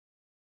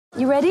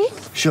You ready?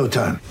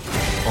 Showtime.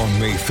 On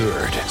May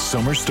 3rd,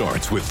 summer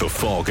starts with The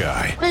Fall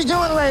Guy. Let's do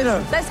it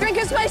later. Let's drink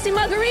a spicy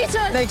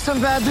margarita. Make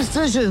some bad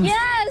decisions.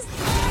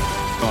 Yes!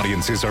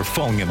 Audiences are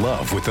falling in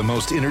love with the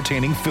most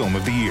entertaining film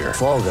of the year.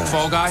 Fall Guy.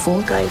 Fall Guy?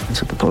 Fall guy.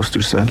 That's what the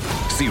poster said.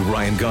 See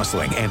Ryan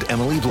Gosling and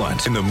Emily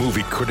Blunt in the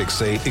movie critics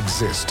say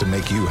exists to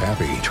make you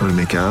happy. Trying to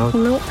make it out?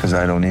 Nope. Because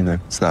I don't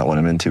either. It's not what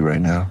I'm into right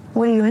now.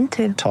 What are you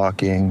into?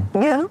 Talking.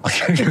 Yeah.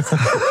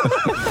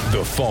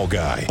 The Fall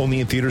Guy.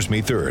 Only in theaters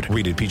May 3rd.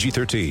 Rated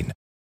PG-13.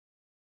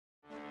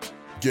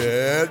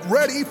 Get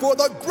ready for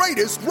the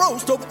greatest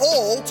roast of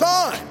all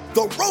time.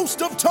 The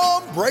Roast of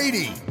Tom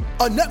Brady.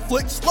 A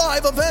Netflix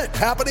live event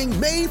happening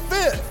May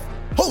 5th.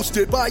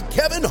 Hosted by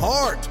Kevin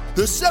Hart.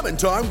 The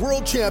 7-time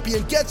world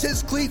champion gets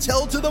his cleats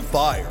held to the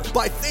fire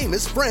by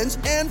famous friends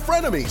and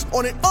frenemies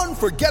on an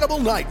unforgettable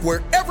night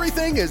where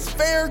everything is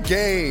fair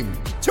game.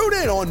 Tune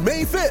in on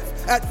May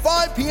 5th at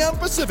 5 p.m.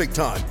 Pacific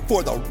time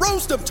for the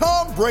Roast of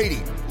Tom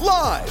Brady.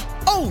 Live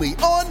only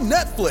on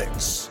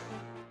Netflix.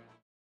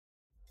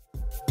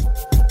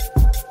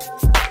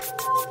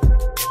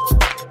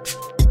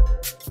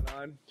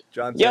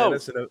 John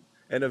Stannis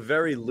and a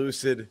very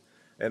lucid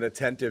and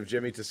attentive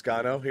Jimmy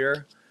Toscano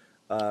here,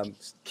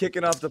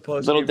 kicking off the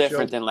post. A little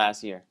different than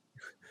last year.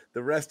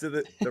 The rest of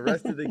the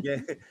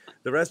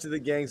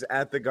gang's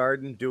at the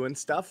Garden doing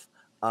stuff.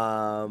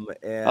 And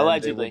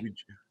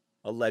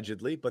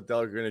allegedly, but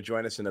they're going to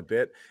join us in a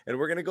bit, and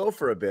we're going to go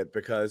for a bit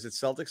because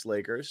it's Celtics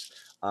Lakers,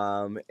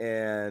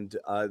 and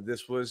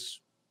this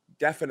was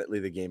definitely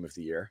the game of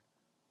the year.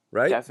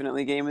 Right?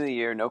 Definitely game of the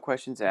year. No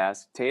questions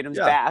asked. Tatum's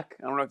back.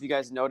 I don't know if you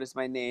guys noticed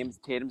my name.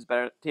 Tatum's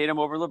better. Tatum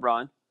over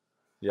LeBron.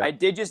 Yeah. I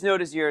did just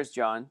notice yours,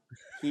 John.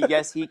 He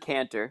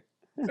Cantor.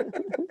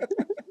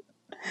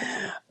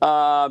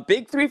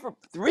 Big three for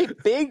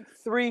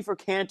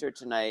Cantor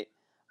tonight.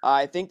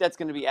 I think that's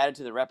going to be added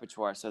to the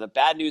repertoire. So the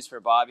bad news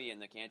for Bobby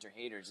and the Cantor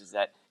haters is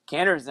that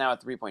Cantor is now a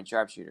 3-point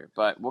sharpshooter.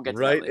 But we'll get to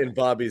that later. Right in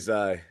Bobby's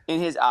eye. In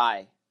his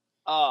eye.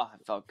 Oh,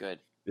 it felt good.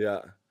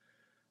 Yeah.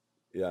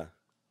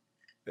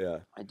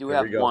 I do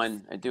have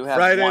one.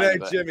 Friday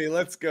night, Jimmy.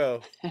 Let's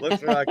go.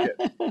 Let's rock it.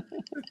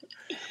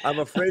 I'm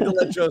afraid to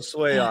let Joe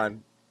Sway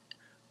on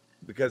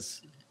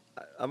because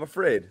I'm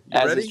afraid. You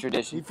As ready? is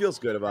tradition. He feels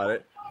good about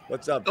it.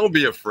 What's up? Don't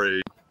be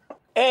afraid.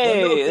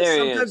 Hey,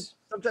 there he is.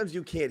 Sometimes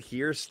you can't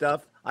hear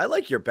stuff. I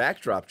like your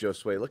backdrop, Joe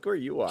Sway. Look where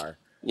you are.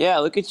 Yeah,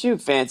 look at you,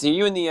 fancy.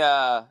 You in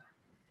the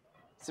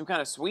some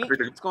kind of suite?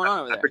 What's going on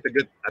over there? I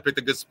picked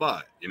a good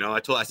spot. You know, I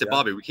said,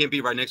 Bobby, we can't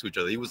be right next to each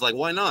other. He was like,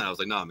 why not? I was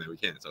like, nah, man, we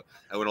can't. So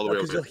I went all the way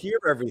over because you'll hear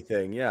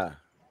everything. Yeah.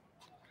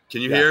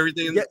 Can you hear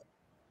everything?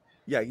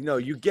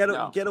 You get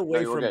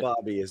away from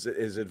Bobby. His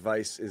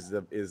advice is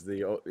the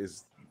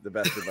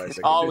best advice.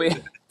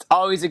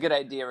 Always a good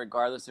idea,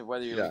 regardless of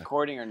whether you're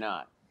recording or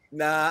not.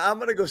 Nah, I'm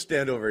gonna go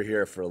stand over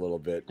here for a little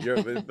bit.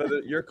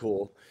 You're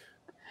cool.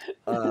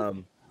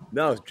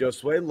 No, Joe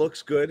Sway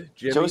looks good.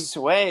 Jimmy. Joe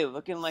Sway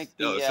looking like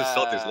this is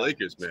Celtics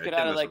Lakers, man.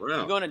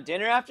 You going to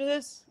dinner after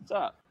this? What's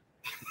up?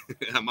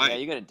 I might. Yeah,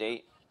 you got a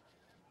date.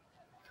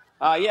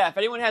 If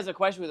anyone has a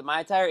question with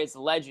my tire, it's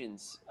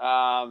Legends.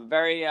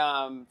 Very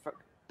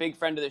big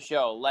friend of the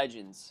show,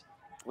 Legends.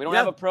 We don't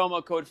have a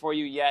promo code for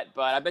you yet,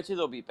 but I bet you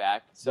they'll be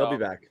back. So they'll be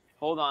back.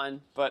 Hold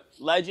on. But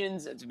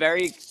Legends, it's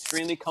very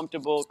extremely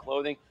comfortable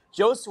clothing.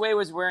 Joe Sway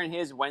was wearing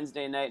his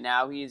Wednesday night.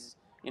 Now he's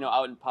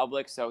out in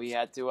public, so he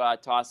had to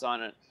toss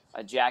on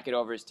a jacket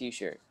over his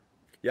T-shirt.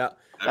 Yeah,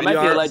 that might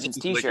be a Legends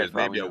T-shirt.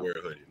 Maybe I'll wear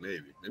a hoodie.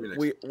 Maybe next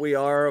we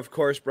are of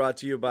course brought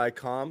to you by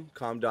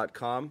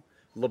com.com.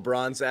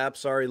 LeBron's app.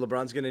 Sorry,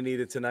 LeBron's gonna need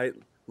it tonight.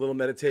 Little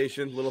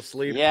meditation, little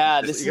sleep.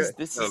 Yeah, this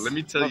is. Let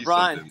me tell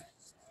LeBron.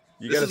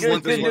 You something. This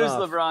is good news,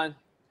 LeBron.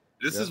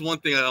 This is one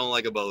thing I don't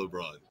like about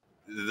LeBron.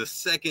 The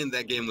second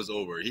that game was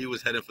over, he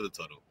was heading for the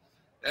tunnel.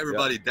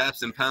 Everybody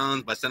daps and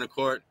pounds by center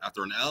court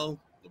after an L.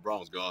 LeBron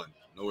was gone,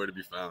 nowhere to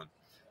be found.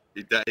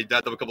 He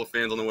dapped up a couple of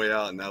fans on the way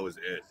out, and that was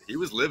it. He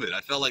was livid.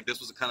 I felt like this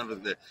was kind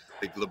of the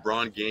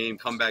LeBron game,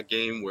 comeback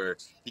game, where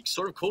he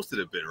sort of coasted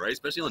a bit, right?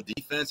 Especially on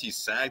defense, he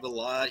sagged a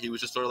lot. He was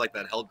just sort of like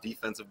that help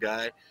defensive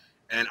guy,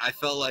 and I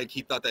felt like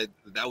he thought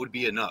that would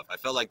be enough. I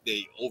felt like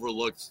they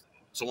overlooked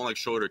someone like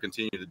Schroeder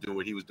continued to do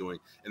what he was doing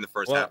in the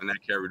first half, and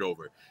that carried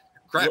over.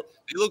 Crap,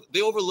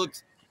 they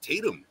overlooked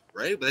Tatum,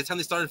 right? By the time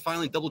they started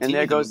finally double teaming, and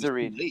there goes the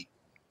read.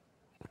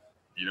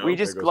 We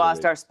just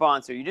lost our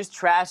sponsor. You just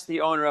trashed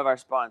the owner of our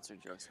sponsor,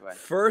 Joe Sway.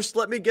 First,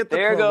 let me get the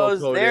promo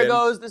code in. There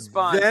goes the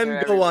sponsor.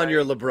 Then go on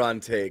your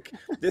LeBron take.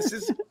 This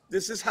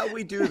is how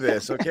we do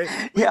this, okay?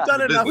 We've done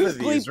enough of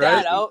these,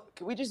 right?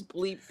 Can we just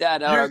bleep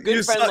that out? Our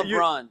good friend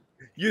LeBron.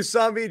 You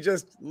saw me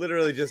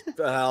literally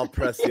I'll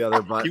press the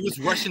other button. He was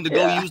rushing to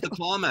go use the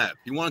Calm app.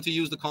 He wanted to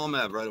use the Calm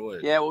app right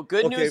away. Yeah, well,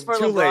 good news for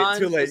LeBron.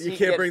 Too late. You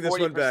can't bring this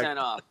one back.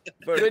 Off.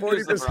 Good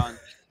news, LeBron.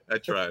 I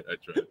tried.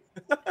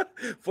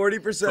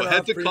 40% so off.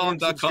 Head to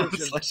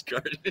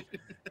calm.com/garden.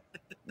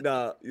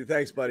 No,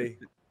 thanks, buddy.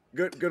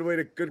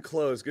 Good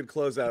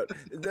close out.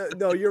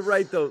 No, you're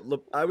right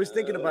though. I was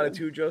thinking about it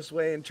too, Joe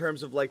Sway, in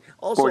terms of like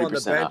also on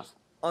the bench. Off.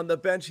 On the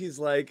bench, he's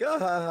like, He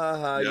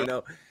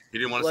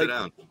didn't want to sit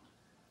down.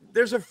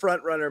 there's a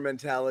front runner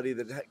mentality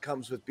that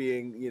comes with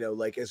being, you know,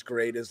 like as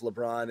great as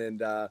LeBron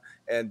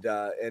and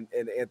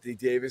Anthony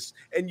Davis.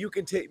 And you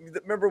can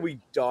remember we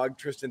dogged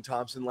Tristan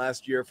Thompson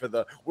last year for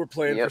we're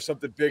playing for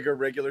something bigger.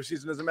 Regular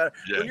season doesn't matter.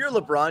 Yeah. When you're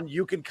LeBron,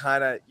 you can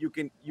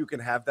you can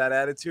have that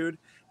attitude,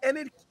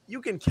 and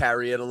you can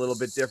carry it a little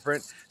bit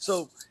different.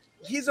 So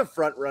he's a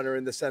front runner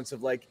in the sense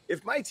of like,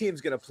 if my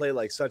team's gonna play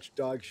like such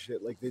dog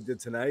shit like they did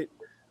tonight,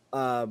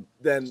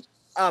 then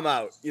I'm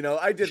out. You know,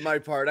 I did my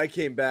part. I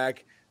came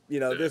back. You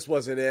know, this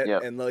wasn't it,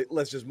 and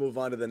let's just move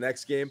on to the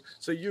next game.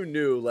 So you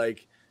knew,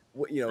 like,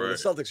 you know, the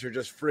Celtics are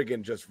just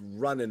friggin' just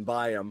running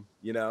by them,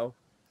 you know?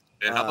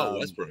 And how about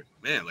Westbrook?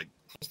 Man, like,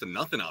 close to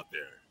nothing out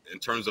there in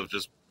terms of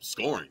just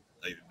scoring.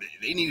 Like,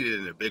 they needed it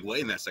in a big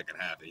way in that second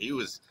half. And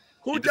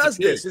Who does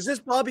this? Is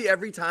this Bobby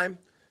every time?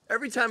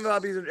 Every time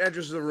Bobby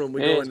enters the room, we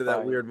go into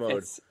that weird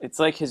mode. It's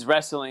like his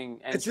wrestling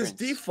entrance. It's his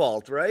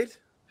default, right?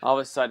 All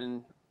of a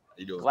sudden,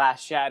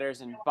 glass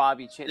shatters and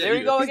Bobby changes. There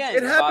we go again.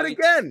 It happened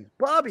again.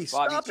 Bobby,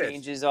 stop it. Bobby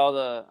changes all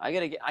the. I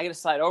gotta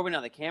slide over now.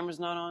 The camera's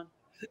not on.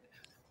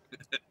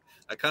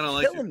 I kind of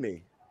like killing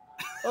me.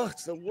 Oh,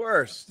 it's the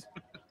worst.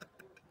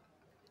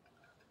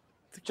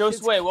 Joe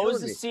Sway, what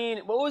was the scene?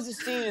 What was the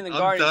scene in the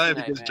garden? I'm dying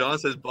tonight, because man? John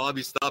says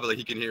Bobby stop it, like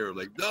he can hear him.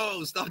 Like,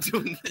 no, stop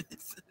doing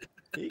this.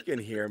 He can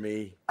hear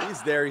me.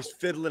 He's there. He's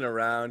fiddling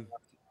around.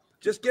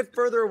 Just get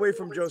further away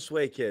from Joe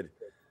Sway, kid.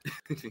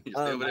 Stay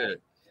over there.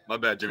 My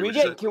bad, Jimmy.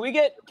 Can we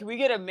get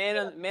a man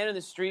on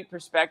the street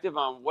perspective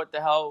on what the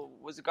hell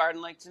was the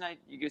Garden like tonight?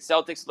 You get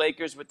Celtics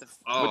Lakers with the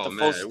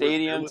full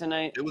stadium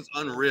tonight. It was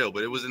unreal,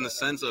 but it was in the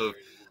sense of,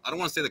 I don't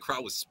want to say the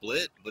crowd was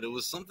split, but it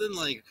was something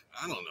like,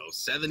 I don't know,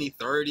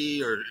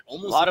 70-30 or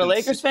almost. A lot of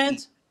Lakers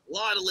fans? A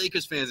lot of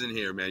Lakers fans in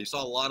here, man. You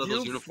saw a lot of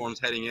those uniforms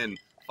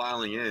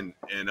filing in,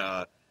 and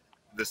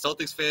the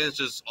Celtics fans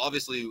just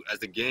obviously, as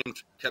the game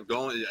kept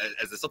going,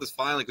 as the Celtics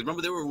finally, because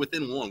remember they were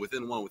within one.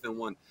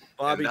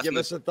 Bobby, give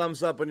us a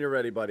thumbs up when you're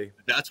ready, buddy.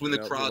 That's when the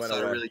crowd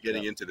started really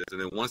getting into this,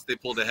 and then once they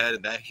pulled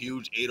ahead, that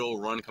huge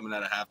 8-0 run coming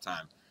out of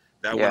halftime,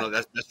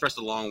 that stretched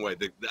a long way.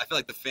 I feel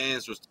like the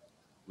fans was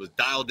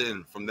dialed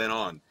in from then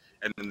on,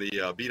 and then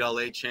the Beat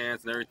LA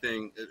chants and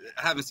everything.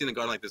 I haven't seen a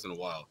Garden like this in a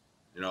while,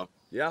 you know.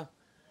 Yeah,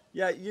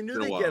 you knew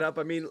they'd get up.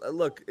 I mean,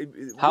 look.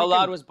 How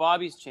loud was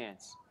Bobby's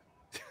chants?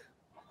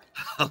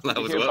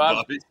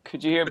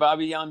 Could you hear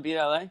Bobby yelling "Beat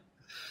LA"?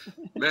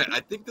 Man, I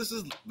think this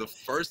is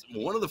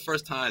one of the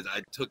first times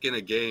I took in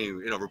a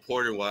game, you know,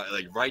 reporting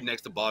like right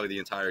next to Bobby the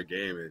entire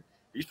game, and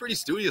he's pretty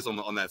studious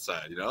on that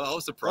side. You know, I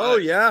was surprised. Oh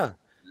yeah,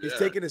 he's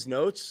taking his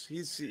notes.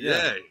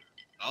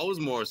 I was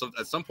more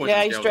at some point.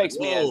 Yeah, he strikes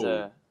me as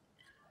a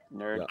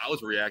nerd. I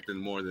was reacting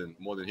more than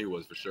he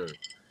was for sure.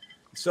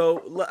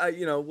 So,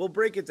 you know, we'll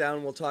break it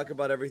down. We'll talk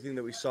about everything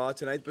that we saw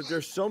tonight, but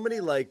there's so many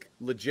like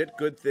legit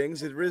good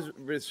things.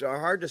 It's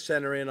hard to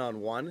center in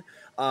on one.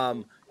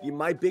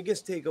 My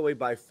biggest takeaway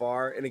by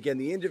far, and again,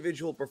 the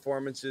individual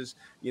performances,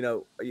 you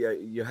know,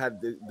 you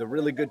had the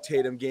really good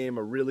Tatum game,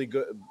 a really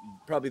good,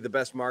 probably the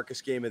best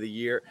Marcus game of the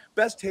year,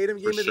 best Tatum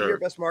game of the year,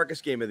 best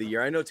Marcus game of the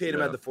year. I know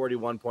Tatum had the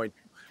 41.1,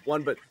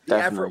 but the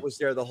effort was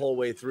there the whole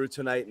way through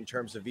tonight in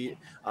terms of, you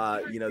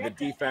know, the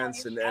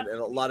defense and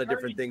a lot of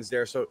different things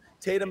there. So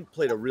Tatum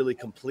played a really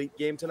complete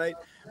game tonight.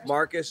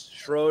 Marcus,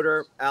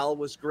 Schroeder, Al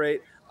was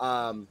great.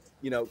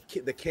 You know,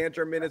 the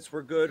Cantor minutes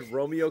were good.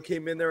 Romeo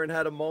came in there and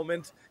had a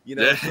moment. You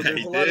know, so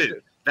he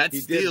did. That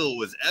steal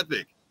was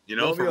epic. You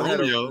know, for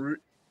Romeo.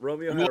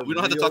 We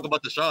don't have to talk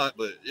about the shot,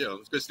 but you know,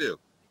 it's a good steal.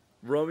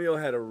 Romeo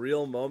had a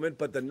real moment,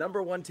 but the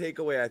number one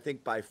takeaway I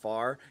think by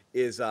far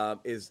is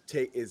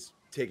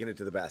taking it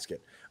to the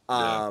basket.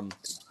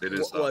 They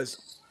didn't stop.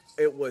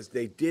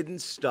 They didn't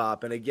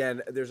stop. And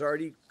again,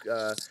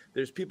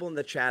 there's people in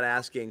the chat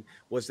asking,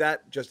 was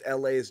that just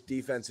LA's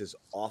defense is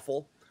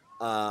awful?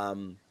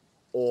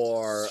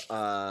 Or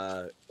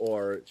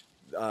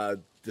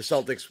the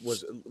Celtics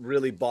was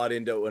really bought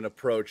into an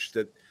approach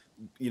that,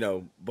 you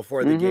know,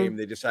 before the game,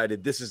 they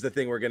decided this is the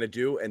thing we're going to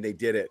do. And they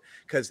did it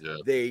because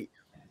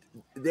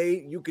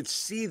you could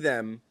see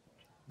them,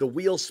 the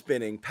wheel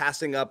spinning,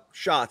 passing up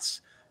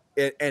shots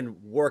and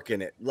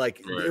working it.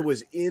 Like it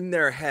was in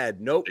their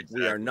head. Nope,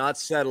 we are not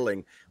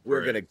settling.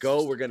 We're going to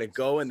go. We're going to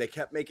go. And they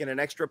kept making an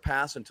extra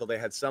pass until they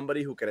had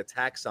somebody who could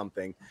attack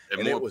something.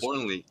 And more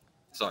importantly,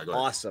 sorry, go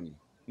ahead. Awesome.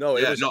 No,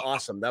 it was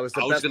awesome. That was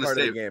the best part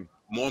of the game.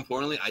 More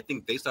importantly, I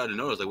think they started to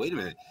notice, like, wait a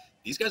minute,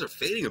 these guys are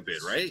fading a bit,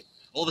 right?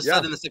 All of a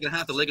sudden in the second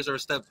half, the Lakers are a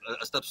step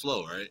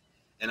slow, right?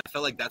 And I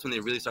felt like that's when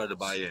they really started to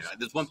buy in.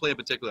 There's one play in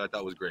particular I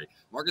thought was great.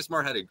 Marcus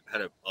Smart had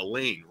a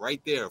lane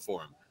right there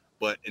for him,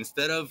 but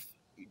instead of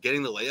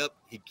getting the layup,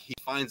 he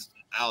finds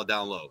Al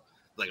down low.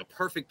 Like a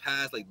perfect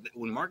pass. Like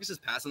when Marcus is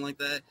passing like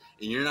that,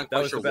 and you're not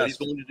quite sure what he's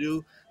going to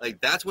do,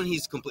 like that's when he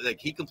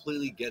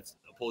completely gets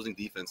opposing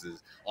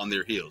defenses on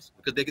their heels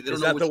because they don't know.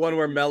 Is that the one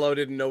where Melo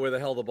didn't know where the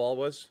hell the ball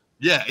was?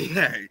 Yeah.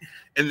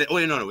 And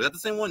no, was that the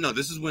same one? No,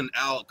 this is when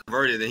Al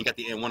converted and he got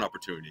the N1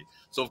 opportunity.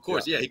 So of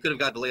course, he could have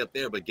got the layup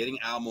there, but getting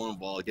Al more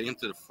involved, getting him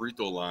to the free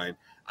throw line,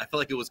 I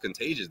felt like it was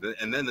contagious.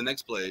 And then the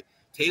next play,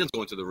 Tatum's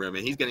going to the rim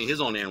and he's getting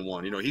his own and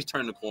one. He's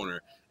turning the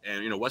corner,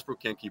 and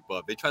Westbrook can't keep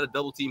up. They try to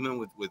double team him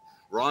with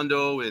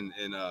Rondo and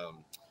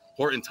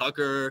Horton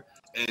Tucker,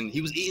 and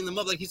he was eating them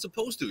up like he's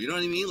supposed to. You know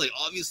what I mean? Like,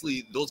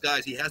 obviously, those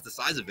guys, he has the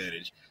size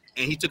advantage,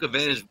 and he took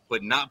advantage,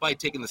 but not by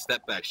taking the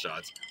step back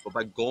shots, but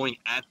by going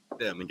at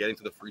them and getting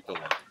to the free throw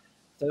line.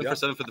 7 for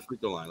 7 for the free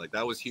throw line. Like,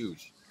 that was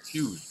huge.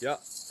 Huge. Yeah.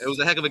 It was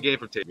a heck of a game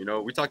for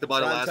Tatum. We talked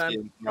about it last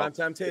game. Prime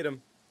time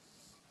Tatum.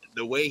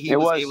 The way he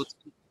was able to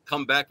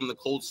come back from the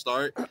cold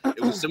start,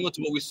 it was similar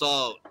to what we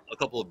saw a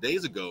couple of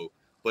days ago.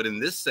 But in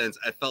this sense,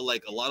 I felt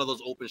like a lot of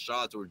those open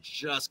shots were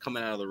just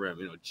coming out of the rim,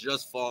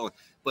 just falling.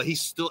 But it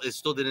still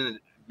didn't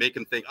make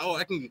him think,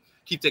 I can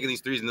keep taking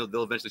these threes and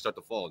they'll eventually start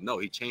to fall. No,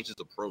 he changed his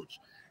approach.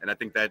 And I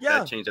think that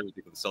changed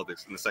everything for the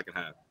Celtics in the second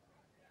half.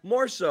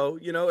 More so,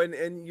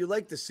 and you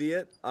like to see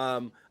it.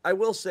 I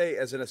will say,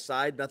 as an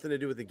aside, nothing to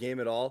do with the game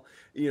at all,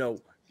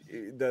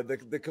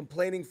 the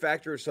complaining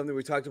factor is something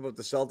we talked about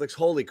the Celtics.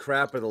 Holy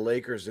crap, are the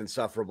Lakers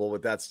insufferable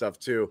with that stuff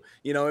too?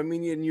 I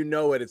mean, and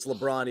it's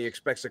LeBron. He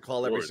expects a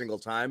call every single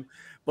time,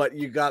 but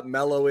you got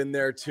Melo in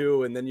there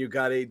too, and then you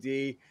got AD.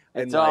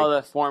 It's all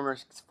the former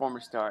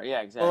star.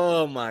 Yeah, exactly.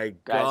 Oh my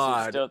God!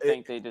 Guys who still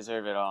think they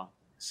deserve it all.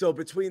 So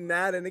between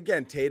that and,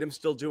 again, Tatum's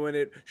still doing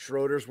it,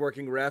 Schroeder's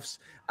working refs.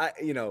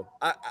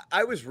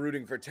 I was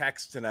rooting for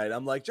Tex tonight.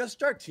 I'm like, just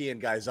start teeing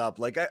guys up.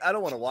 Like, I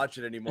don't want to watch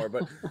it anymore.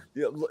 But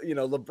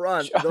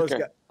LeBron, those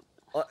guys,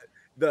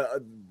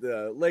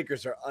 the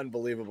Lakers are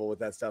unbelievable with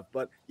that stuff.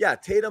 But yeah,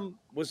 Tatum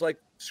was like,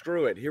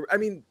 screw it. Here, I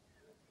mean,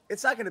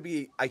 it's not going to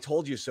be I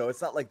told you so.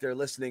 It's not like they're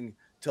listening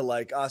to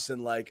like us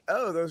and like,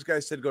 oh, those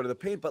guys said go to the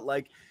paint. But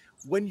like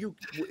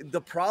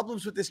the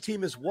problems with this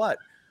team is what?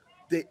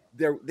 They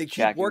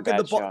keep working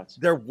the ball. Shots.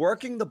 They're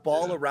working the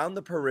ball around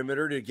the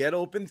perimeter to get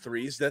open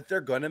threes that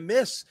they're going to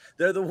miss.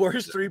 They're the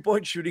worst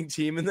 3-point shooting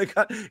team in the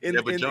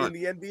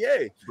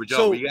NBA. But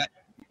John,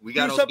 we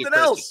got do something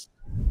else.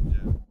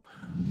 Yeah.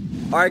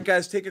 All right,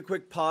 guys, take a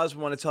quick pause.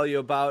 We want to tell you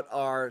about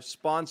our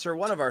sponsor,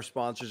 one of our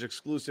sponsors,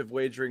 exclusive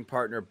wagering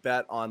partner,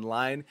 Bet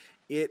Online.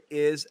 It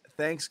is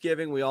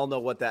Thanksgiving. We all know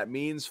what that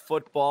means.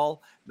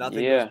 Football.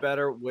 Nothing is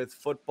better with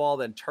football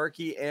than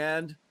turkey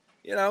and,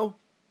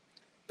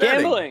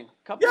 gambling.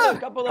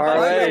 Couple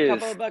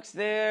of bucks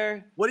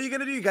there. What are you going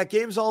to do? You got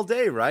games all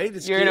day, right?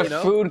 You're in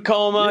a food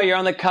coma. You're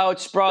on the couch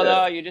sprawled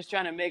out. You're just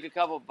trying to make a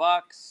couple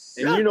bucks.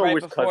 And right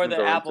before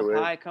the apple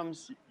pie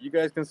comes. You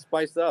guys can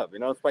spice up,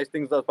 spice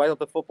things up. Spice up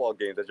the football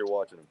games as you're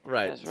watching them.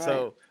 Right. That's right.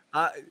 So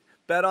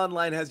Bet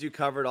Online has you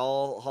covered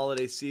all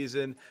holiday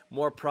season.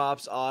 More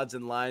props, odds,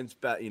 and lines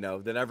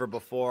than ever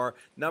before.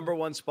 Number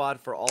one spot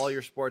for all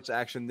your sports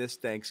action this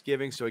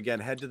Thanksgiving. So again,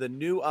 head to the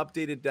new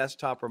updated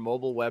desktop or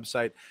mobile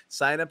website.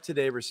 Sign up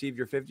today. Receive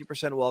your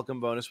 50% welcome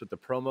bonus with the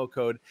promo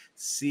code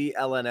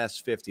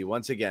CLNS50.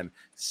 Once again,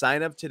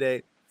 sign up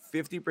today.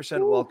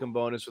 50% welcome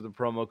bonus with the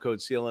promo code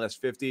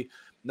CLNS50.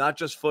 Not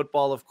just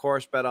football, of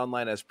course. Bet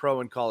Online has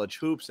pro and college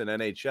hoops and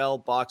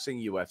NHL, boxing,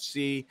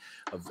 UFC,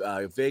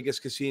 Vegas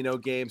casino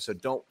games. So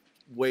don't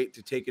wait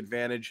to take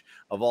advantage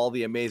of all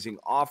the amazing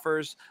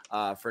offers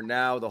for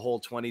now, the whole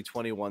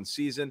 2021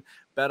 season.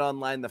 Bet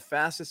Online, the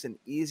fastest and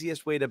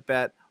easiest way to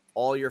bet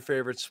all your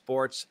favorite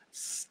sports,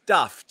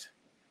 stuffed.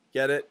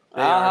 Get it?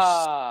 They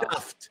are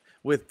stuffed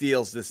with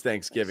deals this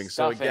Thanksgiving.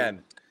 Stuffing. So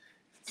again,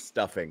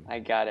 stuffing. I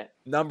got it.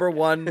 Number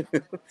one.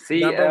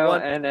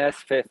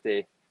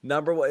 CLNS50.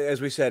 Number one,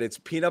 as we said, it's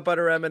peanut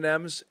butter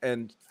M&Ms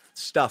and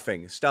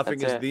stuffing. Stuffing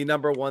is the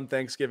number one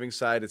Thanksgiving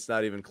side. It's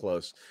not even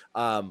close.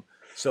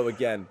 So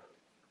again,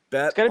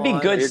 it's got to be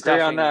good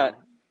stuffing. On that.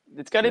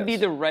 It's got to be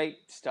the right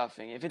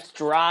stuffing. If it's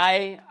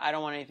dry, I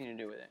don't want anything to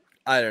do with it.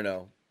 I don't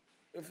know.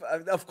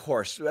 Of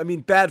course. I mean,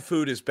 bad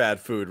food is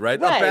bad food,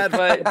 right? Right,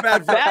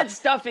 bad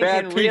stuffing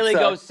can really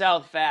go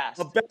south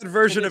fast. A bad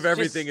version of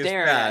everything is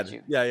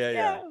bad.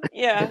 Yeah.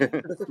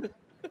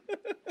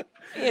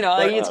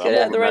 It's going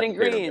to have the right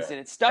ingredients in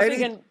it. Stuffing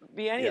can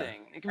be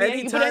anything. It can be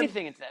you can put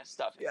anything into that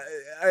stuffing.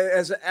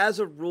 As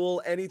a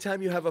rule,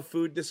 anytime you have a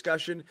food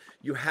discussion,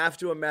 you have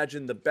to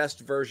imagine the best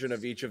version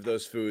of each of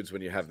those foods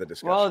when you have the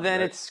discussion. Well, then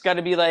it's got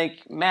to be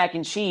like mac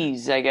and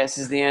cheese, I guess,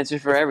 is the answer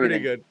for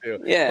everything. Pretty good, too.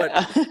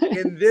 Yeah. But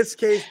in this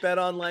case, Bet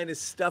Online is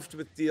stuffed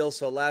with deals.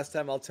 So last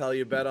time I'll tell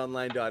you,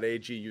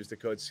 betonline.ag, use the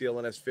code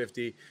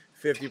CLNS50,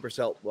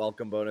 50%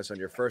 welcome bonus on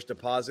your first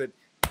deposit.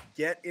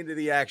 Get into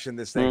the action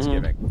this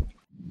Thanksgiving.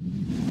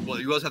 Well,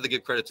 you also have to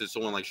give credit to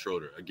someone like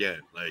Schroeder. Again,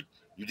 like,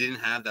 you didn't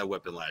have that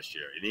weapon last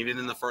year. And even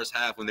in the first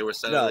half, when they were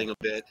settling a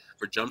bit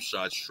for jump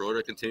shots,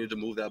 Schroeder continued to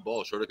move that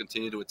ball. Schroeder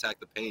continued to attack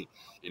the paint.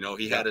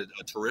 He had a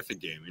terrific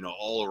game,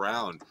 all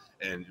around.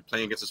 And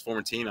playing against his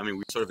former team, I mean,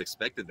 we sort of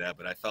expected that.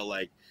 But I felt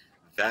like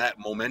that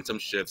momentum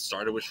shift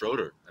started with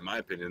Schroeder, in my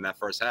opinion, in that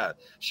first half.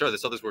 Sure, the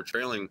Celtics were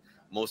trailing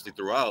mostly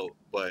throughout.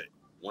 But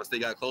once they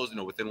got close,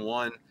 within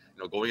one,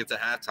 going into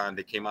halftime,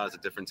 they came out as a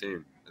different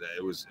team.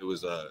 It was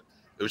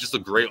just a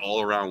great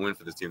all-around win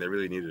for this team. They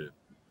really needed it.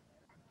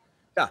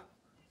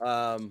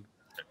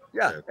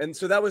 Yeah. And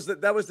so that was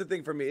the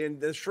thing for me. And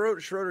the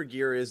Schroeder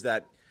gear is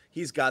that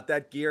he's got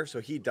that gear, so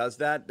he does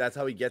that. That's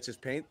how he gets his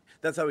paint.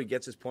 That's how he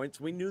gets his points.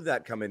 We knew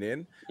that coming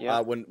in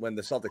when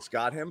the Celtics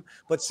got him.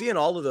 But seeing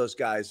all of those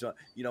guys,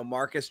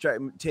 Marcus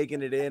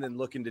taking it in and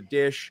looking to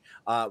dish.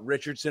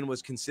 Richardson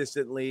was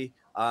consistently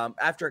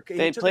after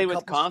they played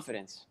with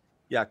confidence.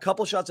 Yeah, a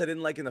couple shots I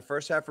didn't like in the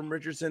first half from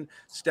Richardson.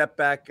 Step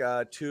back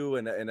 2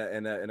 and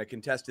a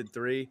contested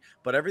 3,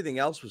 but everything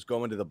else was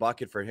going to the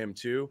bucket for him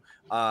too.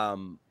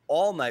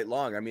 All night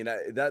long. I mean,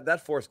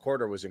 that fourth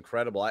quarter was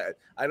incredible.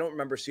 I don't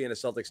remember seeing a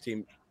Celtics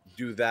team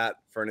do that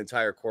for an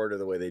entire quarter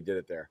the way they did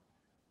it there.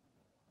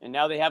 And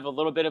now they have a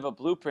little bit of a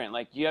blueprint.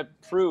 Like, you have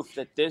proof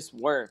that this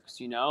works.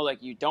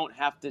 Like, you don't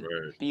have to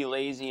be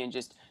lazy and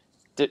just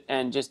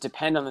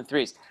depend on the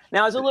threes.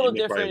 Now it's a little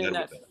different in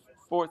that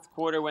fourth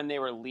quarter when they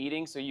were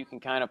leading, so you can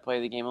kind of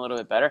play the game a little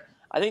bit better.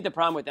 I think the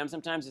problem with them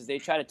sometimes is they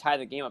try to tie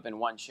the game up in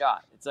one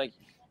shot. It's like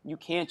you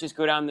can't just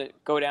go down the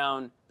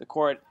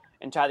court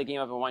and tie the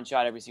game up in one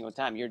shot every single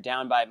time. You're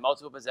down by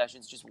multiple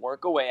possessions. Just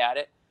work away at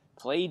it,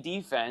 play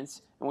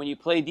defense, and when you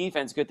play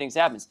defense, good things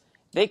happen.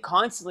 They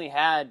constantly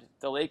had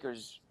the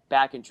Lakers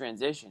back in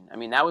transition. I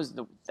mean, that was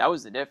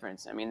the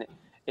difference. I mean,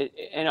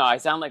 I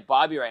sound like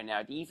Bobby right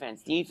now,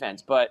 defense,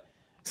 but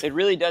it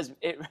really does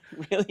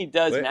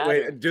matter.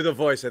 Wait, do the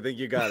voice. I think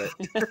you got it.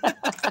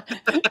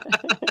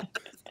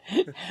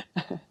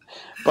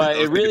 But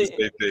it really.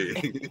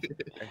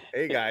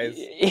 Hey guys,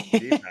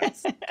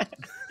 defense.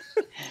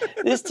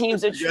 This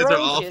team's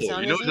atrocious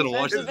on the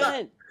defensive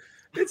end.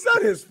 It's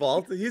not his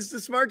fault. He's the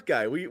smart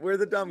guy. We're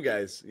the dumb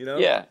guys.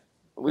 Yeah,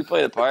 we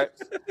play the part.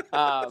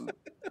 But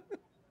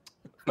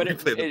we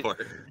play the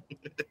part.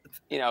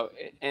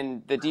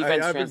 And the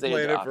defense I've been translated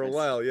playing to it offense. for a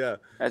while. Yeah,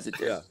 as it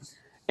did. Yeah.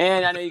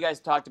 And I know you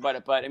guys talked about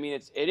it, but I mean,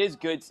 it is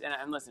good.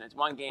 And listen, it's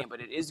one game, but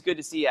it is good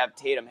to see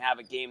Tatum have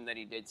a game that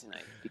he did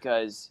tonight,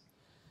 because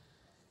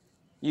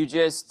you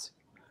just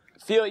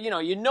feel, you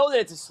know that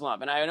it's a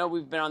slump. And I know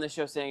we've been on this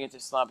show saying it's a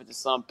slump,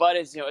 but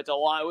it was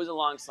a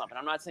long slump. And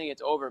I'm not saying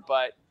it's over,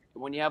 but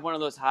when you have one of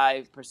those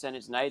high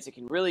percentage nights, it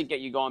can really get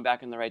you going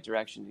back in the right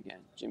direction again.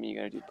 Jimmy, you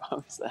got to do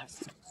Bobby's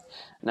laugh.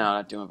 No, I'm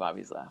not doing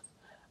Bobby's laugh.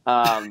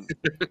 I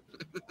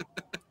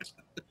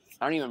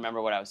don't even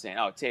remember what I was saying.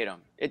 Oh,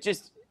 Tatum.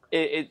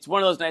 It's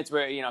one of those nights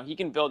where, he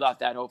can build off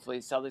that, hopefully.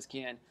 Celtics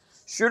can.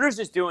 Schroeder's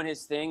just doing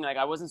his thing. Like,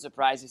 I wasn't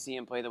surprised to see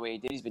him play the way he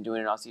did. He's been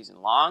doing it all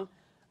season long.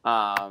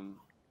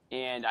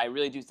 And I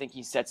really do think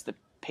he sets the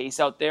pace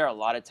out there a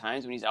lot of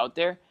times when he's out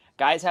there.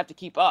 Guys have to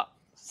keep up.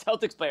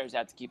 Celtics players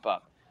have to keep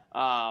up,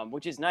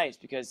 which is nice,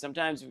 because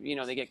sometimes,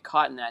 they get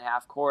caught in that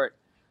half court,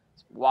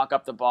 walk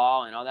up the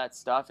ball and all that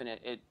stuff, and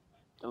it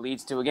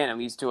leads to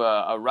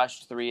a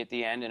rushed 3 at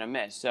the end and a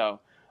miss. So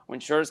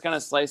when Schroeder's kind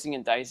of slicing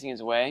and dicing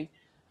his way,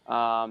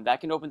 that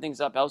can open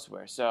things up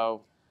elsewhere.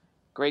 So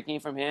great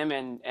game from him,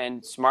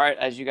 and Smart,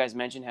 as you guys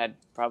mentioned, had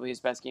probably his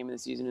best game of the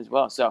season as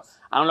well. So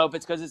I don't know if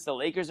it's because it's the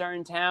Lakers are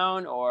in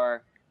town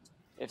or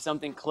if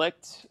something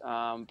clicked,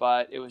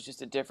 but it was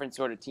just a different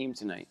sort of team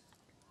tonight.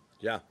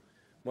 Yeah.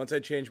 Once I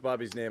changed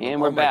Bobby's name,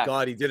 and we're back.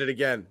 God, he did it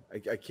again.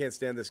 I can't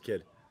stand this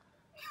kid.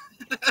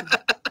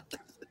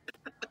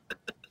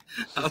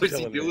 How is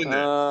he doing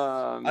that?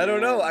 I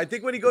don't know. I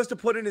think when he goes to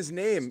put in his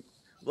name,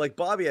 like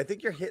Bobby, I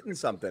think you're hitting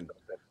something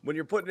when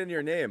you're putting in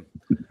your name.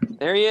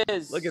 There he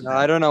is. Look at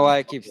I don't know why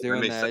it keeps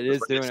doing that. It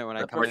is doing it when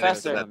I come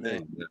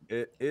in.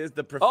 It is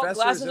the professor.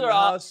 Glasses in are the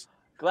off. house.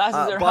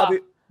 Glasses are Bobby,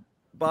 off.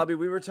 Bobby,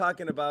 we were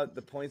talking about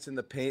the points in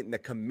the paint and the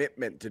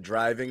commitment to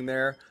driving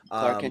there.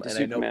 Clark Kent to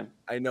Superman.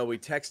 I know we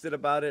texted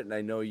about it, and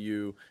I know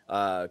you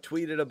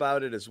tweeted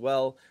about it as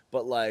well.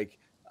 But like,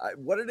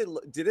 what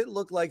did it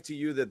look like to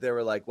you that they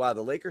were like, wow,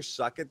 the Lakers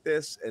suck at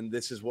this, and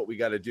this is what we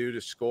got to do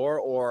to score?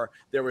 Or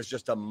there was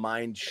just a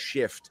mind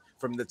shift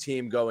from the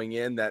team going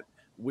in that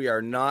we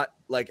are not,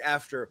 like,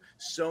 after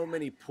so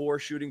many poor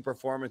shooting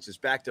performances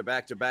back to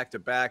back to back to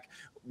back,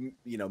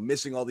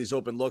 missing all these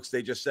open looks,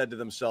 they just said to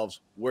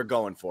themselves, we're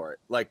going for it.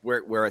 Like,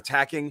 we're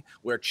attacking,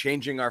 we're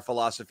changing our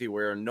philosophy.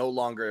 We're no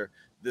longer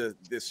the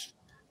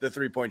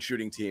 3-point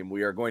shooting team.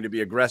 We are going to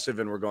be aggressive,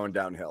 and we're going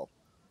downhill.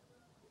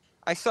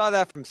 I saw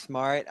that from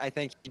Smart. I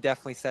think he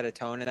definitely set a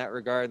tone in that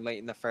regard late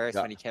in the first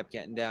when he kept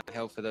getting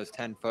downhill for those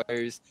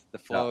 10-footers, the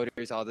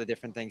floaters, all the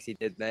different things he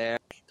did there.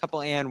 A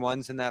couple and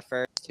ones in that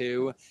first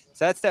too.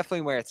 So that's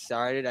definitely where it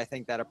started. I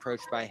think that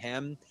approach by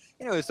him,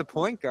 as the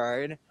point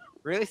guard,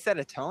 really set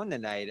a tone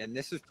tonight. And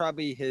this was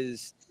probably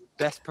his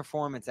best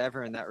performance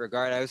ever in that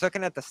regard. I was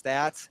looking at the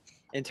stats.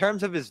 In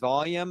terms of his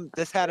volume,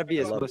 this had to be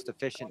his most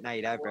efficient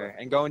night ever.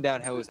 And going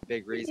downhill was a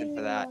big reason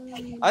for that.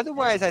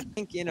 Otherwise, I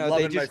think,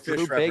 they just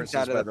drew bigs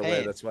out of the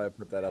paint. That's why I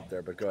put that up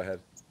there, but go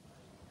ahead.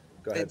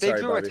 They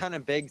drew a ton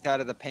of bigs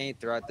out of the paint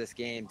throughout this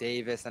game,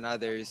 Davis and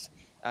others.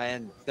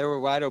 And there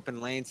were wide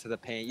open lanes to the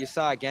paint. You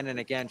saw again and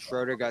again,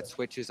 Schroeder got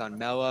switches on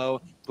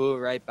Melo, blew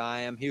right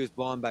by him. He was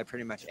blown by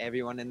pretty much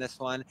everyone in this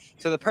one.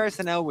 So the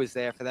personnel was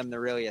there for them to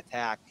really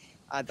attack.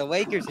 The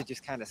Lakers are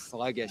just kind of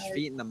sluggish,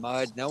 feet in the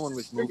mud. No one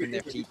was moving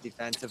their feet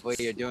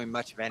defensively or doing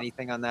much of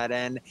anything on that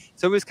end.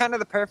 So it was kind of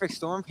the perfect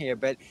storm here.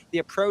 But the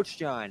approach,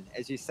 John,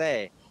 as you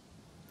say,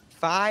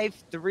 5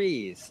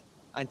 threes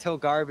until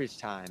garbage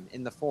time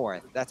in the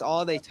fourth. That's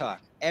all they took.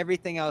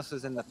 Everything else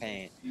was in the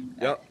paint.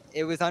 Yep.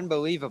 It was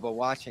unbelievable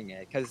watching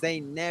it because they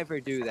never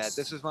do that.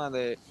 This was one of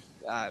the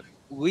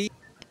lead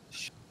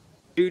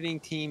shooting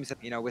teams,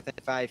 within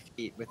 5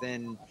 feet,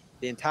 within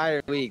the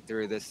entire league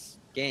through this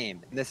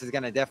game. And this is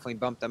going to definitely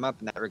bump them up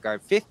in that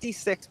regard.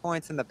 56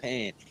 points in the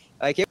paint.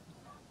 Like it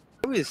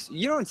was,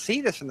 you don't see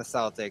this from the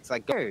Celtics.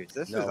 Like,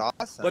 this was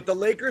awesome. But the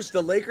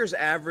Lakers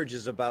average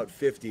is about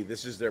 50.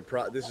 This is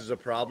this is a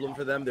problem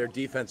for them. Their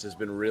defense has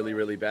been really,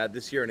 really bad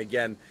this year. And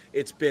again,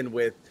 it's been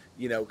with,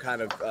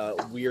 kind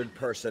of weird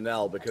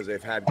personnel because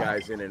they've had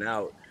guys in and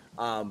out.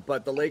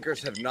 But the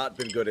Lakers have not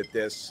been good at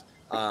this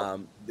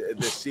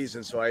this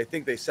season. So I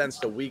think they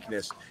sensed a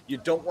weakness. You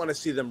don't want to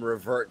see them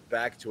revert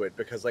back to it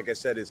because, like I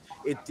said,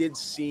 it did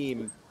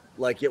seem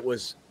like it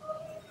was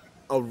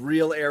a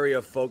real area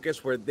of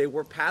focus where they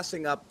were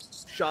passing up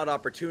shot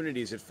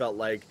opportunities, it felt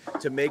like,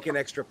 to make an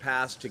extra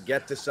pass, to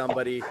get to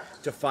somebody,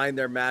 to find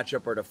their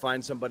matchup, or to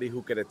find somebody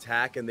who could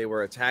attack, and they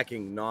were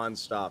attacking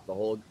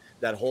nonstop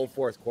that whole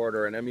fourth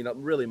quarter, and I mean,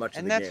 really much of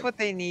the game. And that's what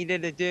they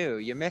needed to do.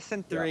 You're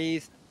missing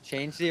threes,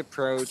 change the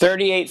approach.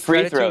 38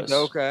 free throws.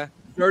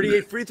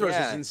 38 free throws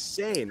is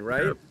insane,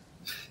 right?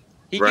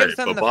 He gives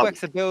them the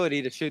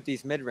flexibility to shoot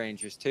these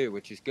mid-rangers too,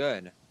 which is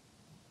good.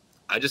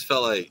 I just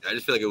feel like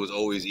it was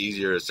always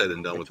easier said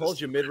than done. I told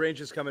you mid-range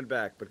is coming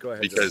back, but go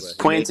ahead. Because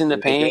points in the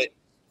paint.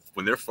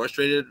 When they're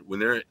frustrated, when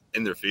they're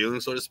in their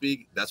feelings, so to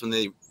speak, that's when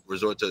they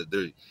revert to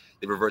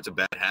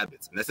bad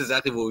habits, and that's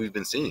exactly what we've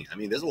been seeing. I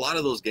mean, there's a lot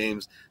of those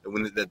games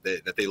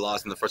that they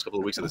lost in the first couple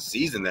of weeks of the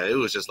season that it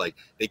was just like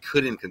they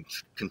couldn't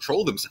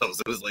control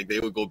themselves. It was like they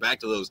would go back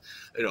to those,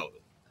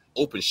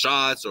 open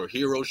shots or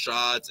hero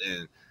shots,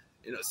 and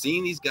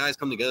seeing these guys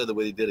come together the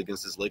way they did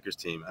against this Lakers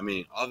team. I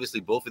mean,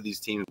 obviously both of these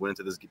teams went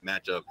into this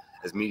matchup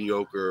as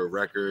mediocre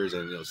records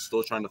and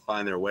still trying to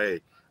find their way.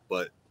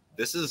 But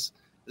this is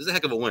a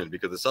heck of a win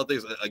because the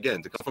Celtics,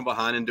 again, to come from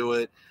behind and do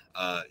it.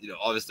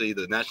 Obviously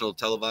the national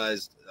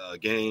televised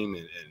game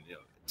and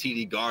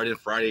TD Garden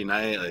Friday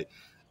night, like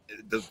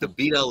the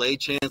Beat LA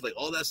chants, like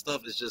all that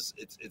stuff is just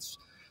it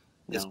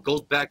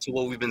goes back to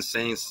what we've been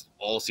saying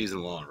all season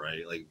long,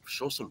 right? Like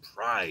show some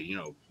pride,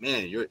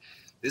 man.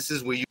 This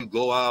is where you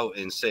go out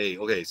and say,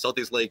 okay,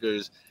 Celtics,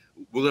 Lakers,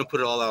 we're going to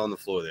put it all out on the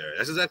floor there.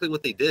 That's exactly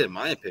what they did, in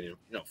my opinion,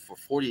 for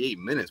 48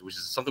 minutes, which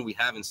is something we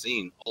haven't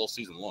seen all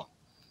season long.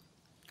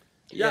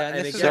 Yeah,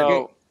 and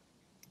again,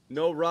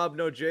 no Rob,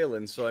 no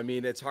Jalen. So, I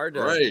mean, it's hard to,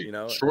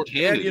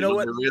 short-handed. And you know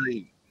what?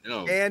 Really,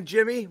 And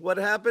Jimmy, what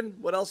happened?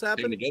 What else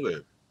happened?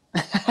 Together.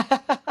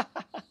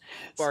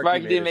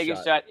 Sparky didn't make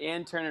a shot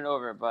and turn it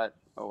over, but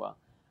oh well.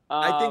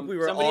 I think we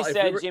were. Somebody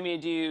said, Jimmy,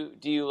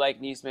 do you like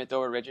Nesmith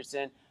over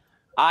Richardson?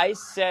 I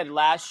said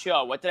last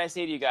show, what did I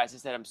say to you guys? I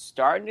said, I'm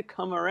starting to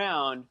come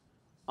around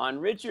on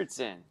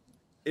Richardson.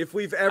 If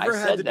we've ever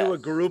had to do a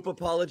group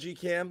apology,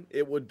 Cam,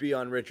 it would be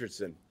on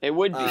Richardson. It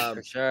would be.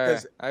 For sure.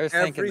 Because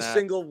every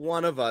single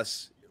one of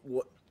us,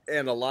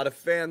 and a lot of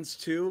fans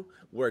too,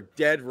 were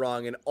dead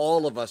wrong, and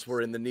all of us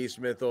were in the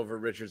Nesmith over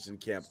Richardson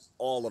camp.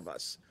 All of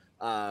us.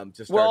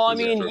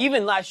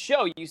 Even last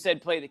show, you said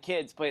play the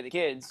kids.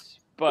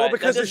 But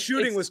because the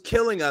shooting was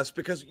killing us,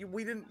 because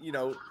we didn't,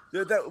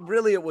 that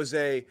really it was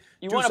a.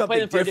 You want to play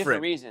them for a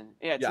different reason.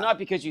 Yeah, it's not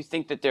because you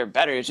think that they're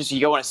better. It's just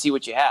you want to see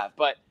what you have.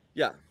 But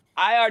yeah,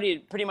 I already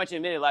pretty much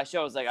admitted last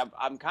show. I was like,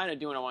 I'm kind of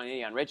doing a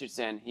 180 on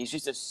Richardson. He's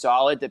just a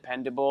solid,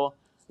 dependable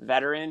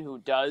veteran who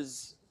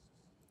does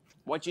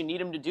what you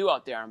need him to do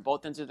out there on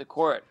both ends of the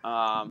court.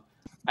 I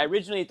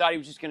originally thought he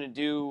was just going to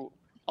do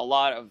a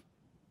lot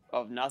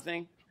of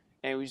nothing.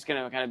 And he was just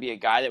going to kind of be a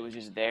guy that was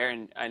just there.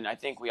 And I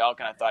think we all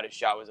kind of thought his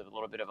shot was a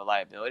little bit of a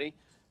liability.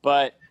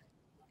 But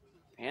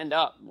hand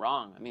up,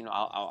 wrong. I mean,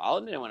 I'll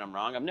admit it when I'm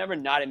wrong. I've never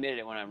not admitted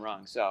it when I'm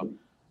wrong. So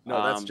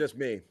no, that's just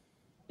me.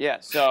 Yeah,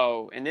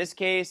 so in this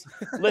case,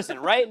 listen,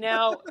 right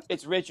now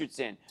it's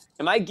Richardson.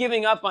 Am I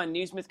giving up on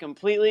Nesmith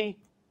completely?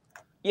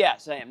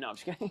 Yes, I am. No, I'm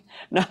just kidding.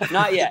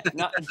 Not yet.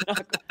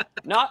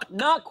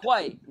 Not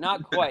quite.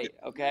 Not quite,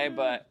 okay?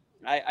 But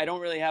I don't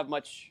really have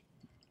much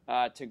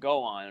to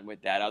go on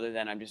with that, other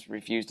than I'm just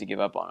refused to give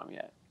up on him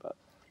yet. But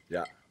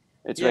yeah,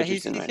 it's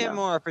Richardson. He's getting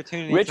more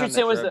opportunities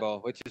Richardson on the dribble,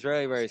 which is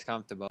really where he's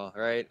comfortable,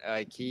 right?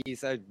 Like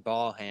he's a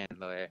ball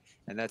handler,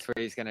 and that's where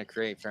he's going to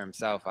create for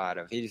himself out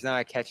of. He's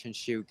not a catch and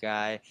shoot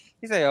guy.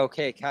 He's an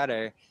okay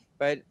cutter,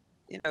 but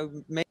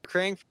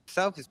creating for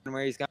himself has been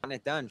where he's gotten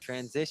it done.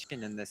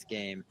 Transition in this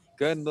game,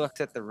 good looks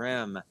at the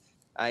rim.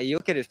 You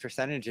look at his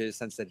percentages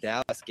since the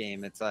Dallas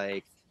game. It's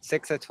like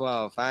 6 of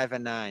 12, 5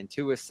 of 9,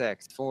 2 of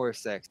 6, 4 of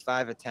 6,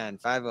 5 of 10,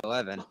 5 of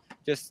 11.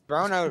 Just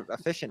throwing out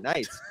efficient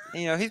nights.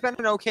 He's been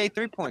an okay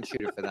three-point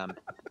shooter for them.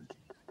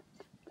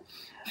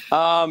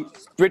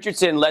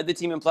 Richardson led the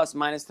team in plus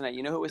minus tonight.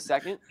 You know who was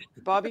second,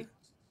 Bobby?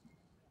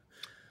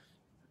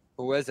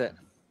 Who was it?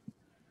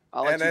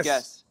 I'll let you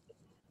guess.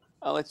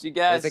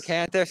 Was it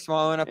Cantor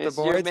swallowing up the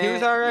boards? He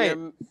was all right.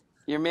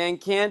 Your man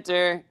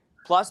Cantor,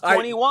 plus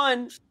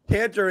 21.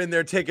 Cantor in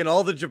there taking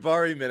all the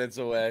Jabari minutes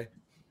away.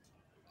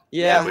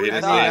 Yeah, but he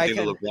didn't say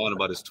anything to LeBron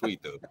about his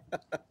tweet, though.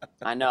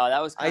 I know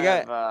that was kind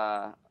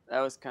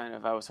was kind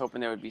of. I was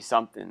hoping there would be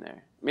something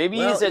there. Maybe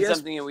Well, he said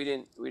something and we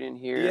didn't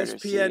hear it or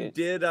see ESPN it.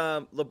 did.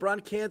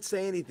 LeBron can't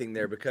say anything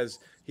there because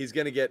he's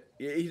gonna get.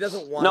 He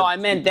doesn't want. No, I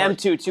meant them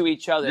two to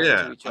each other.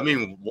 Yeah, to each I other.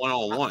 mean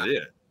one-on-one. Yeah.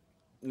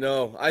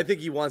 No, I think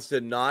he wants to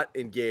not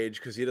engage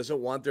because he doesn't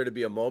want there to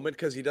be a moment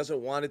because he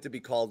doesn't want it to be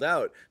called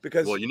out.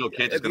 Because Well,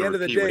 Cantor's at the gonna end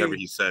of the repeat day, whatever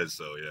he says.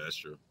 So yeah, that's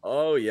true.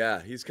 oh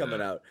yeah, he's coming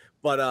out.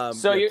 But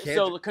So yeah,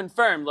 so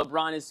confirmed.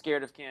 LeBron is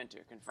scared of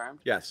Cantor. Confirmed.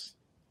 yes,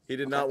 he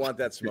did not want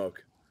that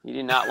smoke. He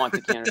did not want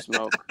the Cantor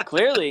smoke.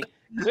 Clearly,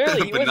 he But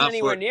wasn't not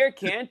anywhere for- near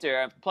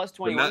Cantor. Plus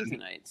 21 not-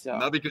 tonight. So.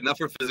 Not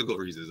for physical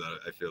reasons.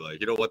 I feel like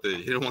he don't want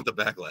the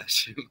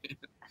backlash.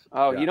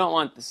 Oh, Yeah. you don't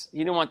want this.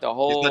 You don't want the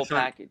whole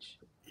package.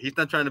 He's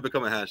not trying to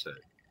become a hashtag.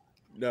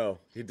 No,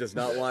 he does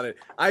not want it.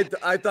 I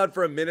thought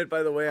for a minute,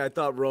 by the way, I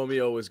thought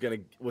Romeo was gonna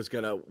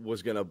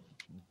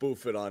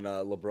boof it on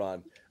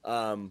LeBron.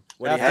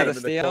 When he had him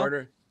in the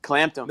corner,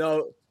 clamped him.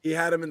 No, he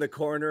had him in the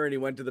corner and he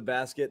went to the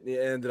basket and it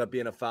ended up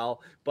being a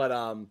foul. But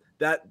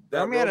that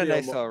Romeo had a Romeo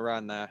nice little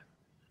run there.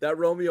 That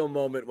Romeo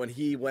moment when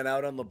he went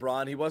out on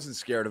LeBron, he wasn't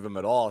scared of him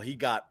at all. He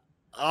got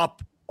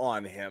up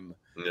on him.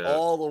 Yeah.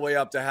 All the way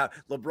up to half.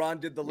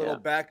 LeBron did the little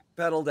back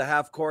pedal to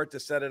half court to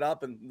set it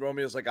up, and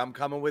Romeo's like, "I'm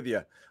coming with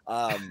you."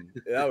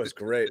 That was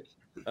great.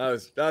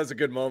 That was a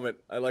good moment.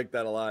 I like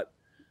that a lot.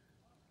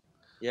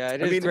 Yeah,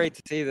 it is great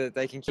to see that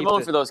they can keep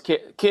for those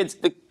kids.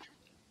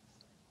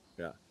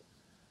 Yeah,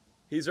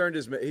 he's earned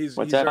his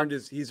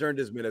he's earned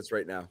his minutes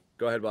right now.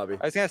 Go ahead, Bobby.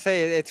 I was gonna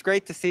say it's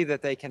great to see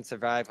that they can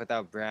survive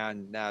without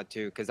Brown now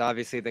too, because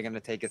obviously they're gonna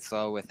take it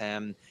slow with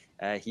him.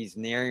 He's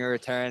nearing a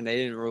return. They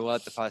didn't rule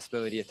out the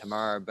possibility of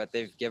tomorrow, but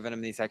they've given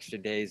him these extra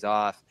days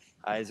off.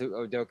 As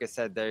Udoka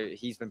said,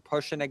 he's been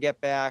pushing to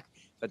get back,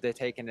 but they're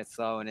taking it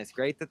slow. And it's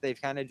great that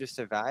they've kind of just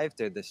survived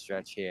through this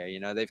stretch here. You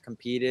know, they've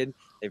competed.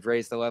 They've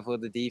raised the level of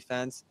the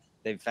defense.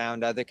 They've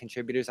found other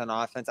contributors on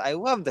offense. I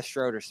love the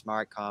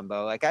Schroeder-Smart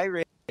combo. Like, I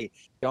really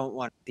don't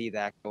want to see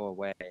that go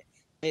away.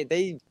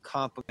 They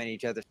complement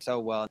each other so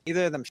well.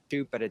 Neither of them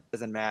shoot, but it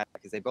doesn't matter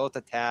because they both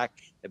attack.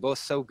 They're both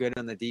so good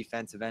on the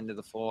defensive end of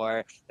the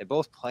floor. They're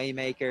both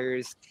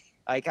playmakers.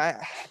 Like,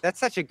 that's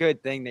such a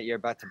good thing that you're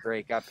about to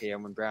break up here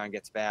when Brown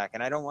gets back,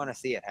 and I don't want to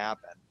see it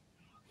happen.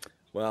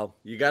 Well,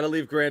 you got to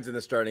leave Grant in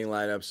the starting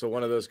lineup, so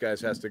one of those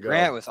guys has to go.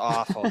 Grant was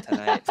awful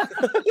tonight.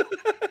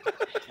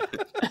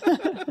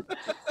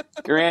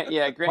 Grant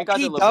got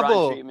the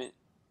LeBron treatment.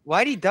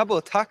 Why'd he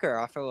double Tucker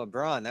off of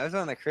LeBron? That was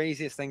one of the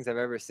craziest things I've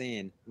ever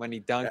seen when he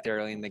dunked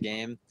early in the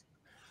game.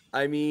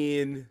 I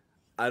mean,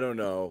 I don't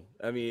know.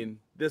 I mean,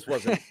 this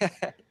wasn't.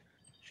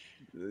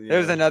 There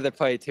was another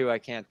play, too, I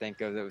can't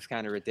think of that was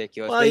kind of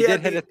ridiculous. Well, but he yeah,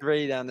 did hit a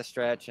three down the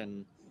stretch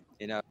and,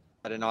 had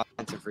an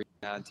offensive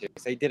rebound, too.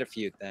 So he did a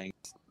few things.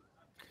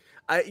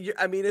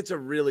 I mean, it's a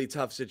really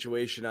tough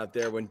situation out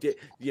there when,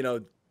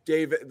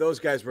 David, those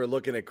guys were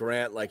looking at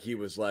Grant like he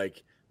was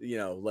like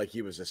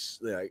he was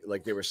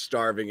like they were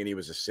starving and he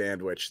was a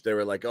sandwich. They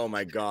were like, "Oh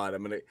my God,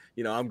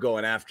 I'm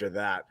going after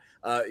that."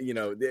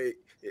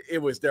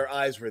 It was their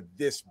eyes were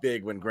this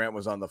big when Grant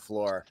was on the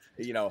floor.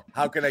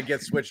 How can I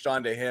get switched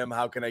on to him?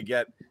 How can I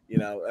get,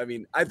 I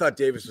mean, I thought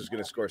Davis was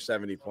going to score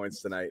 70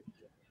 points tonight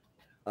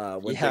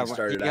when things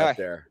started out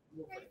there.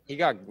 He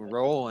got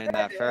rolling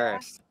that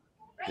first.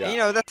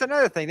 Yeah. And, that's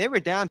another thing. They were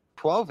down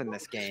 12 in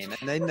this game,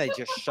 and then they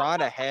just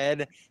shot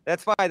ahead.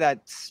 That's why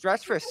that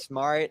stretch for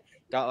Smart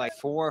got like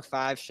 4 or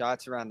 5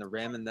 shots around the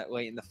rim in that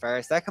late in the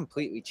first. That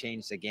completely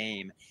changed the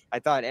game. I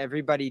thought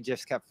everybody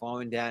just kept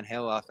flowing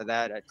downhill off of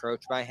that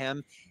approach by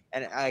him.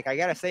 And I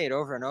got to say it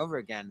over and over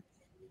again.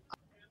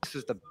 This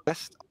was the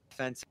best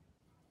offensive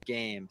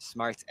game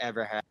Smart's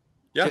ever had.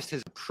 Yeah. Just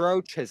his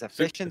approach, his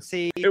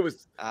efficiency. It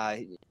was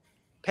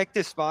picked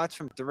his spots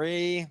from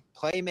 3,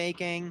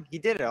 playmaking. He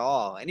did it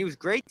all. And he was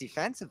great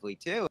defensively,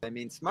 too. I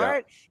mean,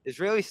 Smart is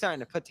really starting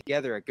to put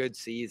together a good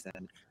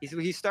season.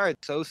 He started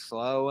so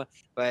slow,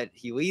 but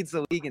he leads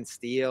the league in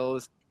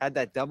steals, had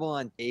that double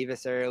on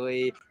Davis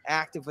early,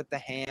 active with the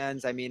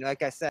hands. I mean,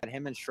 like I said,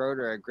 him and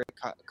Schroeder are a great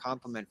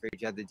complement for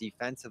each other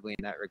defensively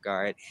in that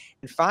regard.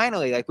 And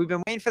finally, we've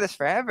been waiting for this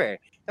forever.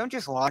 Don't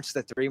just launch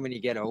the 3 when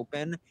you get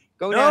open.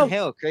 Go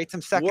downhill, create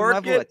some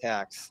second-level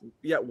attacks.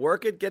 Yeah,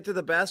 work it, get to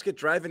the basket,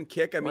 drive and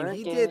kick. I mean,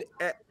 he did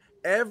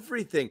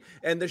everything.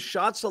 And the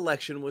shot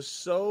selection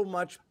was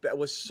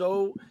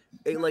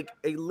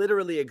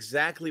literally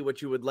exactly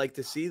what you would like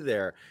to see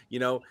there.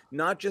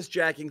 Not just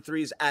jacking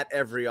threes at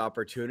every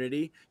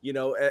opportunity,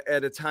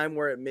 at a time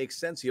where it makes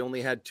sense. He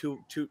only had two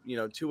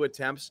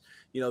attempts,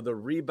 the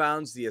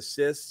rebounds, the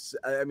assists.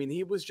 I mean,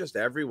 he was just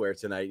everywhere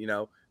tonight,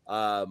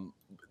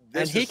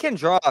 And he can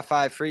draw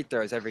 5 free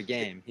throws every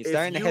game. He's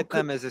starting to hit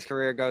them as his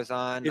career goes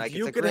on. If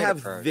you could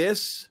have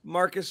this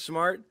Marcus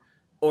Smart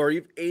or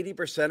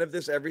 80% of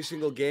this every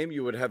single game,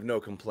 you would have no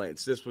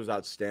complaints. This was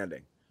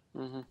outstanding.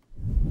 Mm-hmm.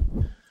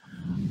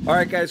 All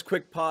right, guys,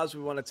 quick pause.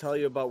 We want to tell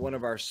you about one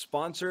of our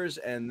sponsors,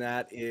 and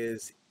that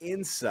is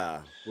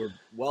INSA. We're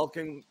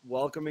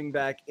welcoming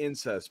back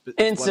INSA.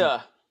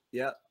 INSA.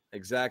 Yeah,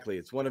 exactly.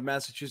 It's one of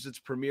Massachusetts'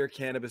 premier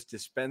cannabis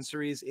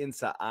dispensaries,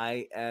 INSA,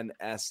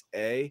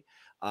 INSA.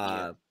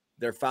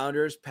 Their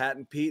founders, Pat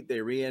and Pete,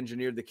 they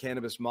re-engineered the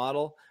cannabis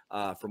model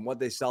from what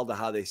they sell to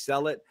how they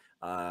sell it.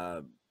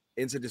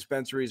 INSA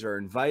dispensaries are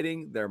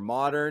inviting. They're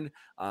modern.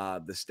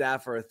 The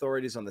staff are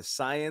authorities on the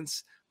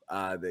science.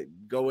 They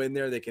go in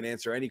there. They can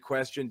answer any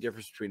question,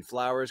 difference between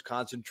flowers,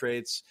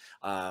 concentrates,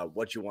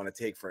 what you want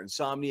to take for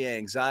insomnia,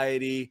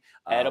 anxiety,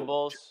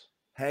 edibles,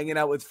 hanging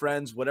out with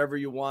friends, whatever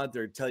you want.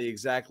 They'll tell you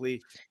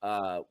exactly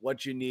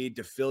what you need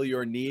to fill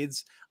your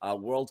needs.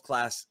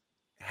 World-class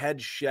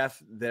head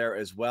chef there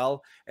as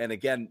well. And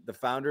again, the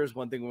founders,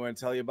 one thing we want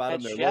to tell you about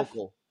them, they're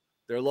local.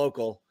 They're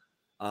local.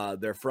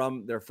 They're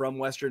from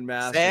Western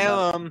Mass.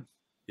 Salem.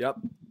 Yep.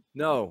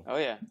 No. Oh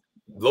yeah.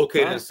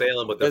 Located in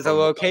Salem, but there's a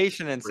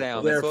location in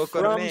Salem. They're it's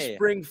from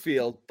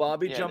Springfield.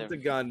 Bobby Yeah, jumped the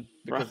gun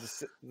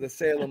because the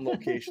Salem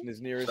location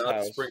is near his Shout out to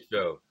house.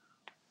 Springfield.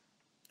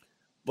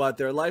 But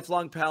they're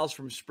lifelong pals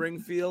from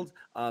Springfield.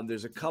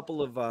 There's a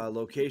couple of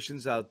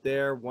locations out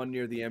there, one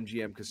near the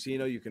MGM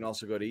Casino. You can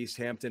also go to East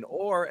Hampton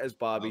or, as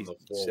Bobby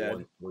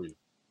said,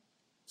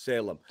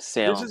 Salem.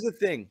 This is the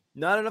thing.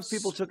 Not enough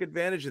people took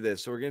advantage of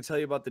this, so we're going to tell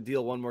you about the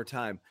deal one more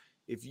time.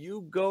 If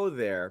you go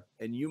there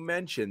and you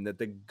mention that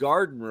the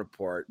Garden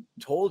Report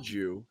told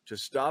you to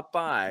stop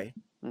by,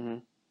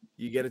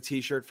 you get a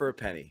T-shirt for a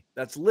penny.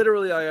 That's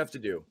literally all you have to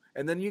do.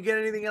 And then you get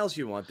anything else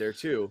you want there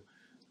too.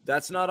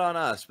 That's not on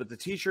us, but the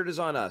T-shirt is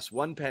on us.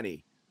 1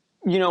 penny.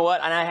 You know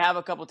what? And I have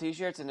a couple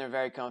T-shirts, and they're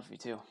very comfy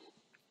too.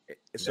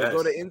 So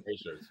go to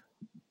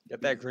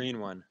get that green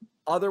one.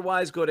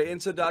 Otherwise, go to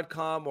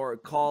INSA.com or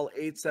call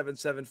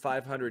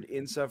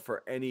 877-500-INSA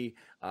for any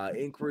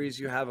inquiries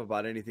you have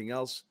about anything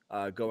else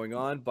going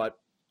on. But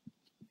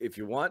if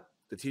you want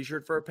the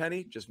T-shirt for a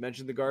penny, just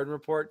mention the Garden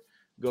Report.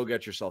 Go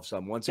get yourself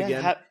some. Once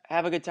again,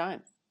 have a good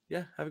time.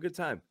 Yeah, have a good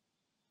time.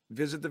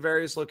 Visit the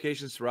various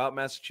locations throughout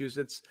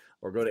Massachusetts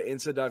or go to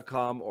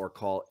INSA.com or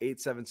call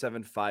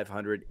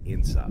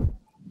 877-500-INSA.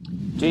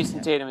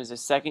 Jason Tatum is the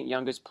second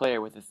youngest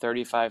player with a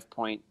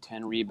 35-point,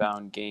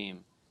 10-rebound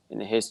game in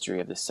the history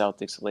of the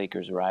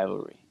Celtics-Lakers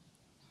rivalry.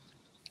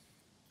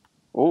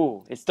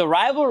 Ooh, it's the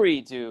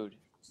rivalry, dude.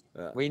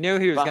 We knew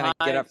he was going to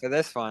get up for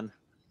this one.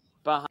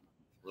 Behind,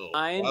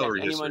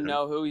 anyone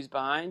know who he's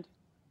behind?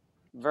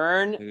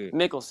 Vern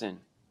Mickelson.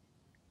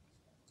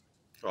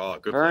 Oh,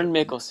 good Vern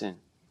Mickelson.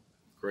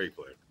 Great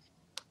player.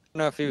 I don't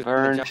know if he was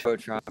on the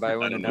Jumbotron, but I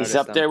wouldn't have noticed He's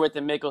up there with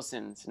the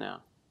Mickelsons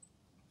now.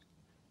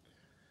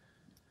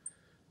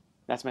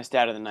 That's my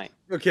stat of the night.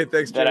 Okay,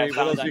 thanks, that Jimmy.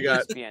 What else you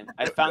got? ESPN.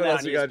 I found that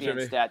on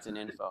ESPN Stats and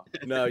Info.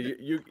 No,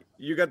 you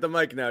got the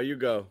mic now. You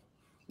go.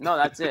 No,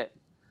 that's it.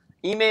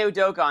 Ime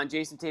Udoka on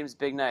Jason Tatum's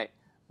big night.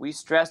 We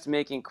stressed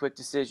making quick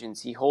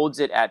decisions. He holds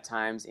it at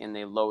times, and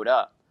they load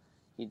up.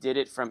 He did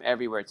it from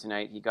everywhere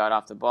tonight. He got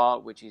off the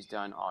ball, which he's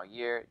done all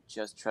year,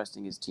 just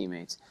trusting his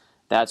teammates.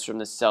 That's from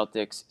the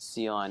Celtics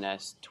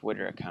CLNS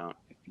Twitter account.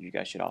 You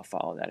guys should all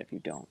follow that if you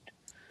don't.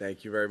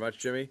 Thank you very much,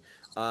 Jimmy.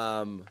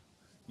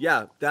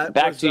 Yeah, that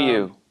back was, to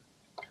you.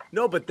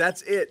 No, but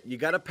that's it. You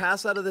got to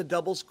pass out of the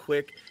doubles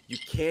quick. You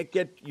can't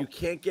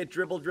get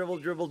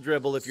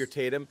dribble if you're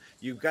Tatum.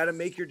 You got to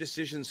make your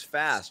decisions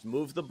fast.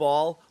 Move the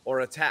ball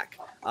or attack.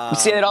 We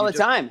say that all the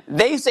time.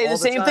 They say the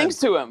same things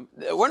to him.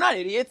 We're not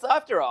idiots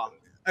after all.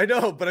 I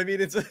know, but I mean,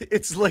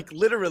 it's like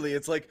literally,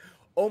 it's like,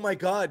 oh my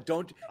God,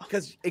 don't,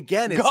 because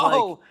again, it's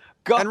go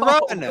and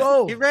run.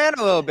 Go. He ran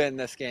a little bit in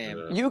this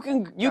game. You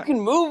can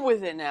move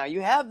with it now.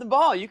 You have the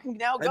ball. You can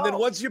now go. And then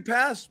once you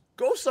pass,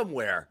 go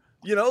somewhere.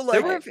 You know,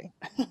 like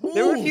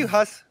there were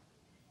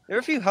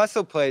a few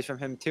hustle plays from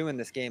him too in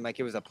this game, like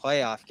it was a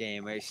playoff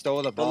game where he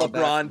stole the ball. The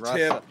LeBron back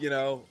tip, you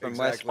know, from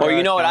exactly. Westbrook. Or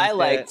you know what I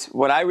liked?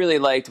 What I really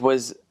liked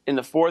was in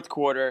the fourth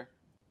quarter,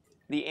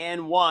 the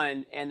and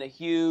one and the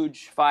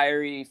huge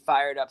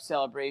fired up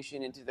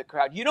celebration into the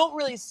crowd. You don't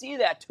really see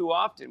that too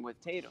often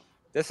with Tatum.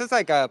 This is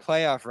like a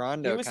playoff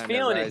Rondo He was kind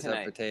feeling of it rise up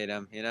tonight. for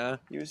Tatum, you know?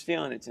 He was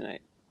feeling it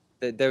tonight.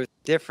 There was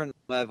a different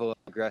level of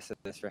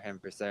aggressiveness for him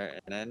for certain.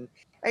 And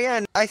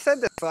again, I said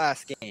this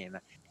last game.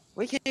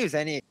 We can use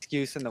any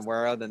excuse in the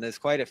world, and there's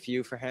quite a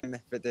few for him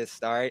for this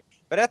start.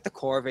 But at the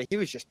core of it, he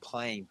was just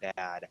playing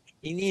bad.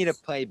 He needed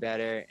to play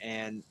better,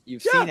 and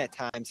you've seen at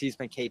times he's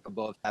been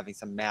capable of having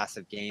some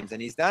massive games,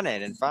 and he's done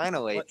it. And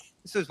finally,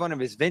 this was one of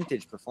his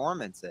vintage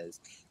performances.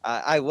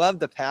 I love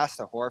the pass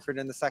to Horford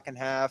in the second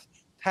half.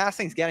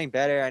 Passing's getting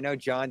better. I know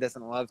John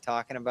doesn't love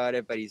talking about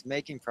it, but he's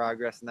making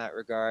progress in that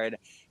regard.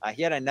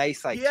 He had a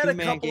nice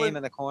two-man game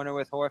in the corner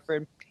with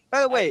Horford.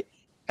 By the way,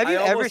 have you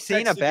ever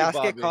seen a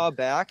basket called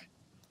back?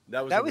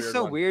 That was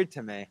so weird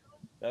to me.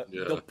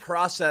 The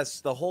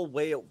process, the whole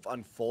way it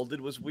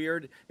unfolded was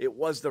weird. It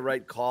was the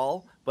right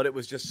call, but it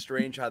was just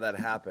strange how that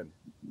happened.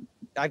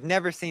 I've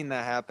never seen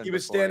that happen. He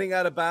was standing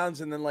out of bounds,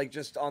 and then like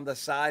just on the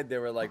side, they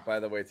were like, "By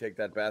the way, take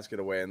that basket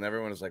away," and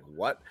everyone was like,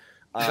 "What?"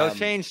 They'll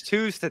change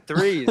 2s to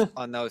 3s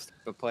on those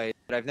type of plays,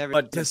 but I've never.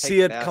 But to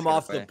see it come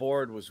off the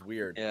board was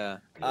weird. Yeah.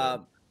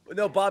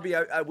 No, Bobby,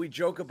 we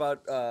joke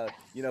about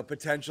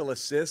potential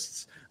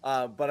assists,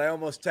 but I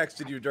almost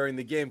texted you during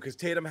the game because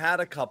Tatum had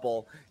a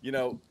couple. You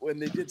know, when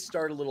they did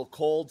start a little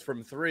cold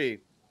from 3,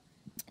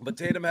 but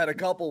Tatum had a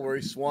couple where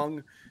he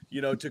swung,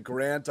 to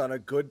Grant on a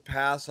good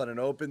pass on an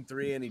open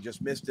three, and he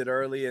just missed it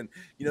early. And,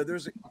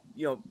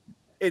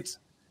 it's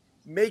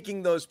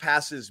making those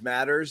passes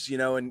matters,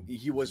 and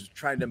he was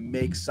trying to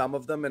make some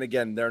of them. And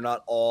again, they're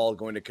not all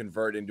going to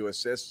convert into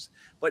assists,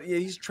 but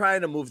he's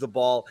trying to move the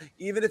ball,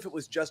 even if it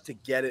was just to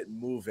get it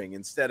moving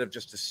instead of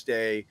just to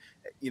stay,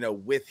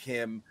 with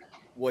him,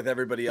 with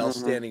everybody else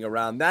standing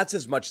around. That's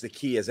as much the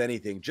key as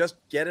anything. Just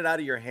get it out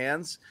of your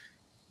hands.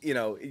 You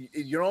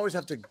don't always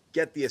have to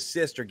get the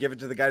assist or give it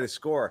to the guy to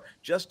score.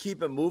 Just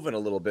keep it moving a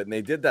little bit. And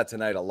they did that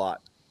tonight a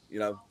lot,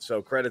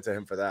 so credit to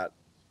him for that.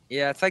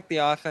 Yeah, it's like the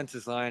offense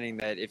is learning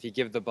that if you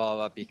give the ball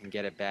up, you can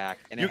get it back.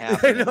 And it I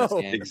happened in know.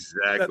 this game.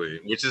 Exactly.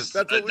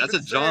 That's a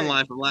John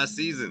line from last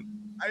season.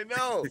 I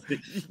know.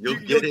 You'll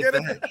get it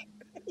back.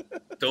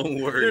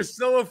 Don't worry. They're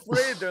so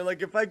afraid. They're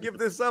like, if I give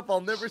this up, I'll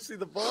never see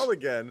the ball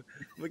again.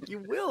 I'm like, you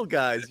will,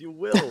 guys. You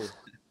will.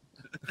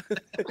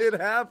 It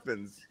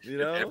happens,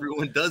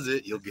 Everyone does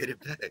it. You'll get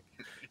it back.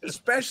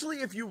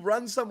 Especially if you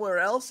run somewhere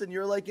else and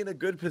you're like in a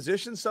good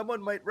position,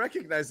 someone might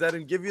recognize that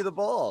and give you the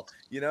ball,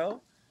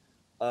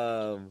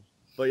 But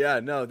yeah,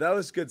 no, that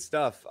was good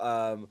stuff.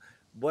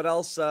 What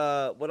else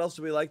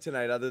do we like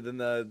tonight other than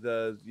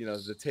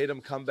the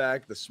Tatum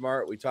comeback, the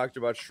Smart? We talked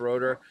about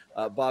Schroeder.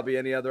 Bobby,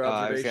 any other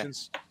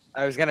observations?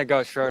 I was gonna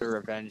go Schroeder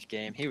revenge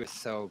game. He was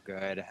so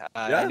good.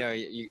 I know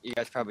you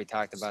guys probably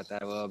talked about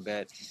that a little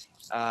bit.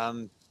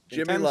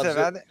 Jimmy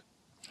loves it.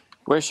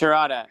 Where's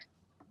Sherrod at?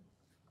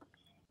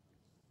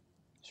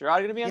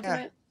 Sherrod gonna be on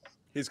tonight?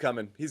 He's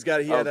coming. He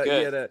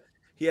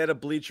had a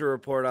Bleacher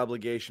Report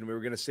obligation. We were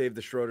gonna save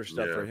the Schroeder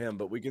stuff for him,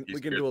 but we can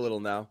do a little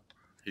now.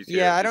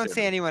 I don't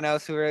see anyone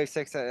else who really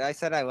sticks. I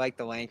said I like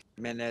the length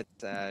minute.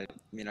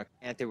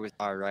 Cantor was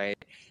all right.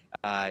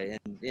 And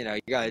you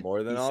got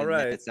more than all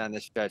right. Minutes on the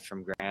stretch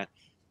from Grant.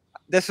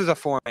 This was a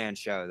 4-man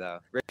show though.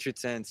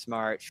 Richardson,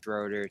 Smart,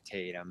 Schroeder,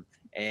 Tatum,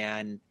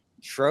 and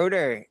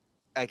Schroeder.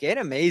 Like, it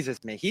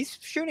amazes me. He's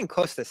shooting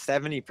close to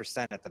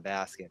 70% at the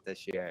basket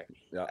this year.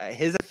 Yeah.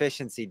 His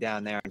efficiency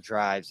down there on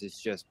drives is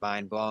just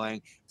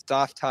mind-blowing.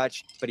 Soft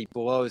touch, but he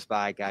blows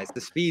by guys.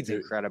 The speed's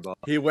incredible.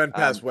 He went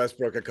past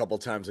Westbrook a couple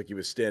times like he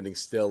was standing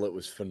still. It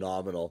was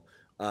phenomenal.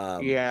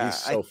 He's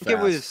so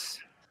fast.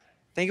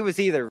 I think it was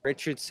either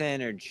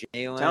Richardson or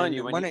Jalen. I'm telling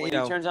you, when he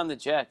turns on the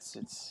Jets,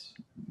 it's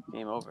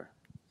game over.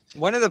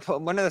 One of the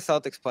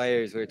Celtics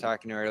players we were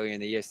talking to earlier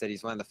in the year said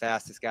he's one of the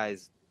fastest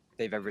guys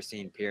they've ever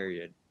seen,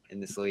 period, in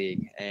this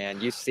league.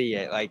 And you see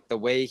it, like the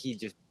way he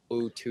just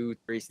blew 2-3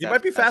 steps. He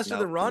might be faster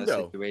than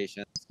Rondo. He's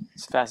the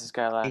fastest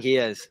guy alive. He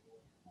is.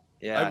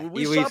 Yeah,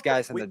 he leaves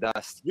guys in the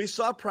dust. We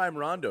saw prime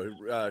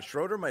Rondo.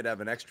 Schroeder might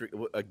have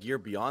a gear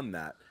beyond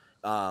that.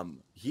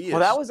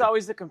 That was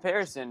always the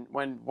comparison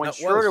when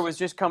Schroeder was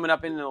just coming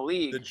up into the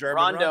league. The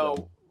German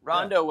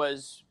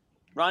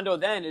Rondo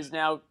then is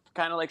now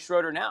kind of like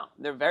Schroeder now.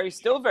 They're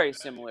still very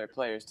similar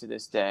players to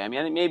this day. I mean,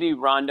 I think maybe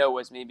Rondo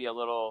was maybe a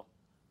little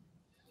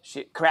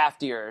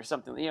craftier or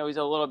something. He's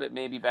a little bit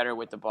maybe better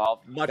with the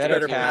ball. Much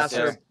better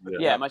passer.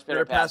 Yeah, much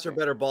better passer,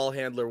 better ball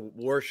handler,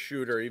 worse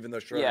shooter, even though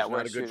Schroeder's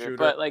not a good shooter.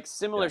 But like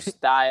similar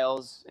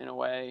styles in a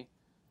way.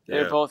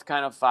 They're both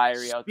kind of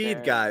fiery out there.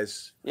 Speed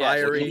guys.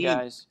 Fiery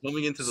guys.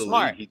 Coming into the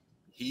Smart. league,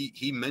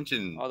 he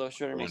mentioned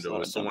Rondo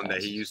was someone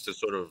that he used to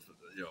sort of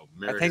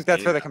mirror. I think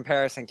that's where the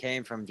comparison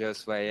came from,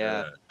 Josue.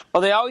 Yeah.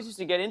 Well, they always used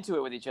to get into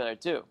it with each other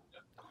too.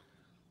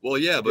 Well,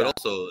 yeah, but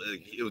also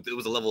it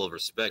was a level of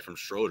respect from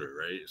Schroeder,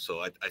 right? So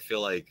I feel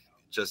like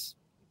just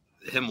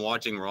him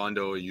watching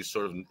Rondo, you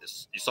saw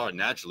it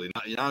naturally.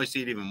 Now you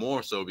see it even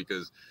more so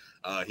because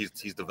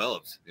he's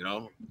developed.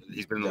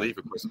 He's been in the league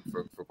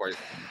for quite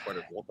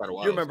a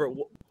while. You remember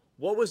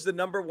what was the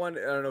number one?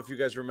 I don't know if you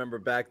guys remember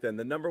back then.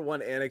 The number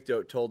one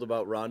anecdote told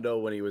about Rondo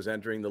when he was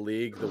entering the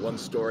league. The one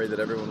story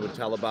that everyone would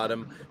tell about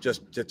him,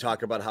 just to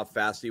talk about how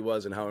fast he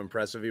was and how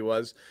impressive he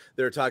was.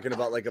 They were talking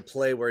about like a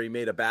play where he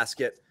made a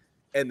basket.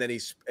 And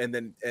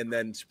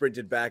then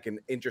sprinted back and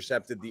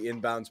intercepted the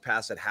inbounds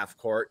pass at half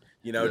court.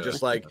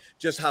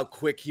 Just how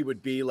quick he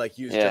would be. Like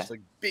he was just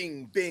like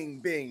bing, bing,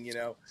 bing.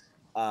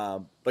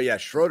 But yeah,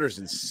 Schroeder's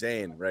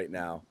insane right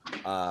now.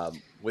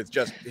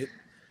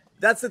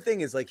 That's the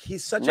thing is like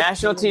he's such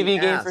national a TV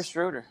game for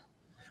Schroeder.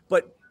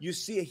 But you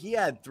see, he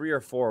had 3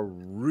 or 4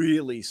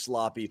 really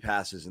sloppy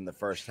passes in the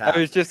first half. I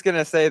was just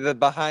gonna say the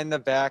behind the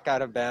back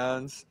out of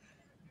bounds.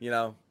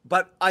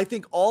 But I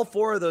think all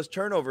 4 of those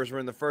turnovers were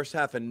in the first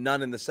half and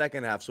none in the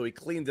second half. So he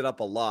cleaned it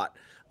up a lot.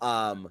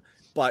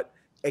 But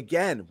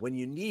again, when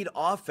you need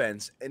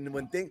offense and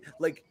when things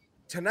like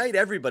tonight,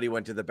 everybody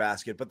went to the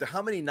basket, but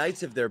how many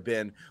nights have there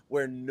been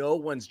where no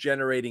one's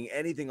generating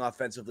anything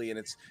offensively and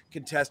it's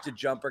contested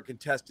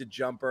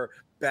jumper,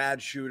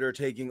 bad shooter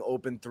taking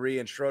open 3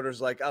 and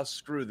Schroeder's like, oh,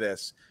 screw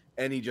this.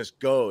 And he just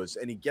goes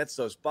and he gets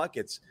those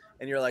buckets.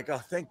 And you're like, oh,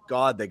 thank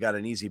God they got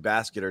an easy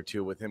basket or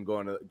 2 with him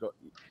going to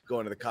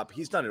the cup.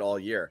 He's done it all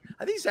year.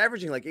 I think he's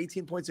averaging like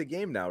 18 points a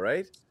game now,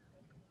 right?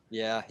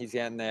 Yeah, he's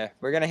getting there.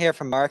 We're going to hear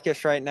from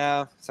Marcus right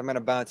now. So I'm going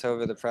to bounce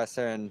over the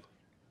presser and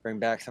bring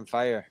back some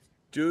fire.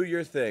 Do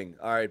your thing.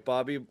 All right,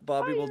 Bobby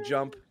will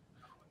jump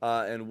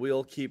and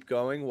we'll keep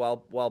going.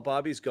 While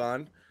Bobby's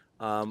gone,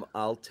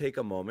 I'll take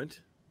a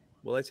moment.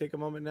 Will I take a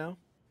moment now?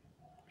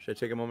 Should I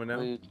take a moment now?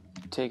 Will you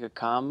take a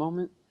calm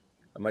moment?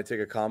 I might take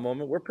a calm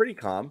moment. We're pretty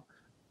calm,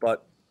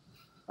 but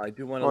I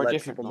do want to Or a let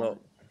different people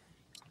moment.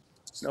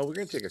 know. No, we're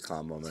gonna take a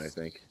calm moment. I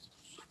think.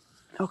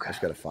 Okay. I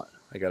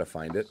gotta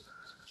find it.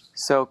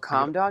 So I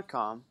gotta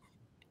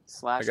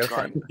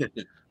calm.com/garden.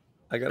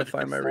 I gotta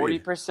find my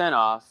read. 40%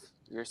 off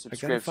your I gotta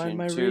find subscription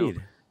my to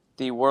read.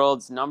 the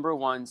world's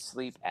 #1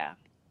 sleep app.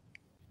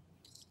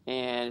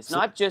 And it's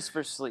not just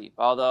for sleep,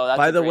 although that's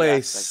By a the great way,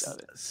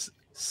 aspect of it.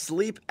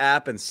 sleep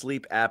app and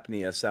sleep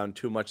apnea sound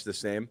too much the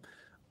same.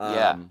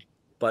 Yeah,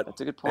 but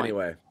that's a good point.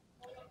 Anyway,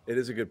 it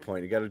is a good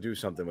point. You got to do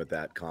something with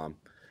that, Calm.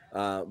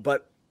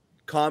 But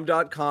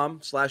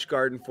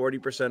calm.com/garden,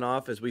 40%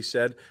 off. As we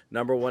said,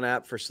 #1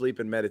 app for sleep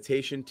and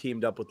meditation,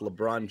 teamed up with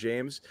LeBron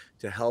James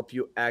to help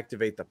you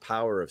activate the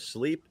power of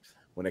sleep.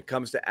 When it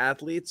comes to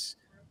athletes,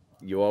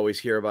 you always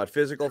hear about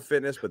physical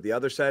fitness, but the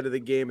other side of the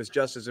game is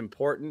just as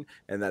important,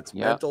 and that's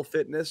mental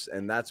fitness,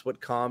 and that's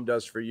what Calm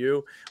does for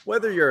you.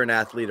 Whether you're an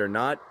athlete or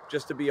not,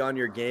 just to be on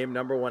your game,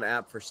 #1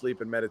 app for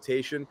sleep and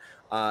meditation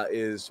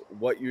is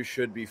what you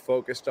should be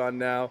focused on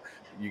now.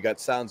 You got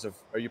sounds of,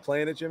 are you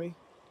playing it, Jimmy?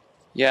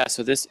 Yeah,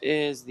 so this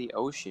is the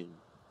ocean.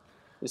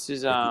 This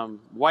is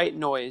white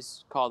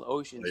noise called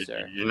ocean,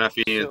 sir. You're not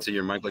feeding it to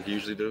your mic like you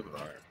usually do?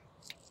 All right.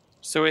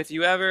 So if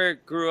you ever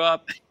grew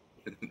up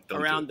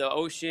Don't around the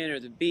ocean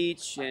or the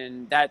beach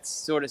and that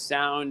sort of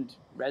sound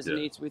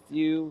resonates with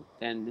you,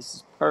 then this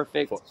is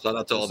perfect. Shout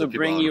out to all This the will people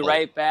bring on you hold.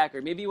 right back.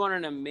 Or maybe you want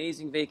an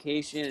amazing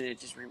vacation and it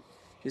just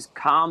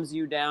calms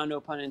you down, no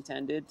pun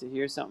intended, to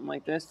hear something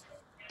like this.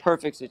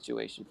 Perfect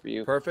situation for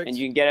you. Perfect. And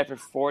you can get it for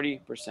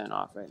 40%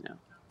 off right now.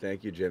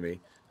 Thank you,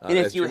 Jimmy. And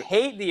if you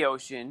hate the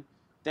ocean,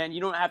 then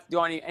you don't have to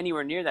go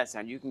anywhere near that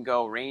sound. You can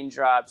go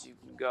raindrops. You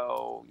can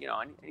go,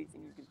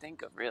 anything you can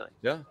think of, really.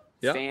 Yeah.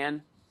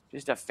 Fan,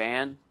 just a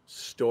fan.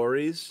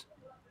 Stories.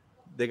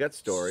 They got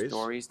stories.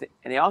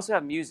 And they also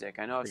have music.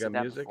 I know I've They said got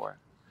that music? before.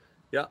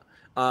 Yeah.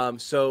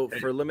 So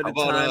for limited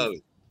How about,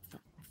 time,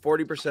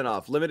 40%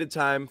 off. Limited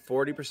time,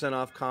 40%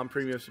 off Calm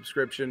Premium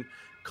subscription.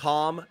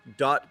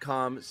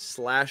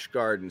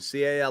 Calm.com/garden.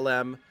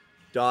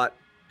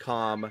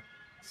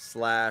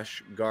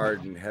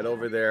 CALM.com/garden. Head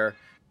over there.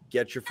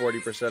 Get your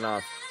 40%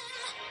 off.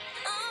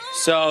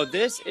 So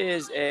this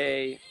is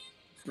a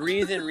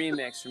Breathe In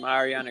remix from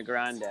Ariana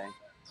Grande.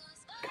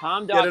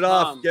 Calm.com. Get it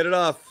off. Get it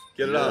off.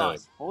 Get it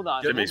off. Hold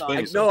on. Jimmy, hold on. explain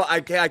yourself. No, I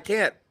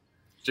can't.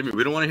 Jimmy,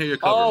 we don't want to hear your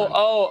cover. man.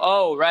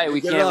 Oh, right. We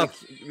Get it can't.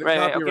 off. Right.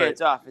 Okay, Copyright.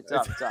 it's off. It's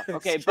off.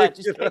 Okay, Take but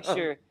just it off. Drop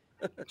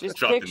the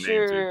name,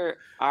 picture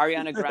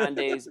Ariana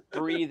Grande's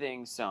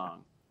breathing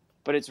song,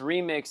 but it's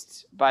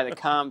remixed by the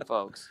Calm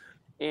folks,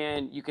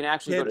 and you can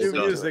actually Can't go to do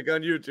sleep. music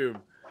on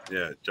YouTube.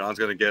 Yeah, John's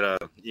going to get an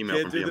email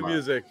Can't from do the BMI.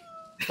 music.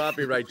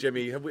 Copyright,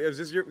 Jimmy. Is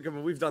this your?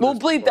 We've done. We'll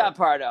this bleep before. that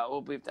part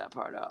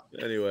out.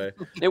 Anyway,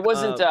 It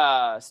wasn't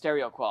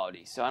stereo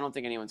quality, so I don't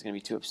think anyone's gonna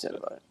be too upset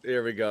about it.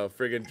 There we go.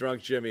 Friggin'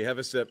 drunk Jimmy. Have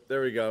a sip.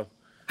 There we go.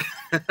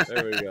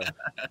 There we go.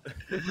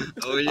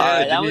 Oh, yeah. All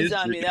right, that Jimmy was is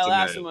on me. drinking That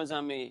last tonight. one was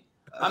on me.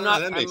 that I'm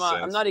makes not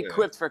sense, yeah.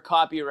 equipped for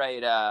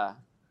copyright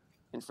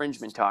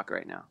infringement talk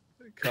right now.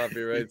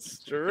 Copyright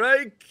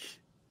strike.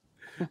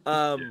 You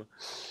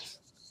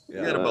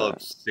got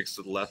about 6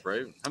 to the left,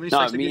 right? How many No,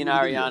 strikes me did and you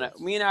give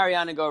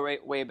Ariana go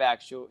way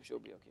back. She'll be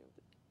okay with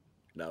it.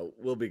 No,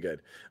 we'll be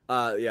good.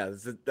 Yeah,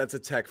 that's a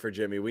tech for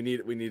Jimmy. We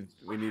need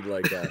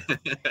like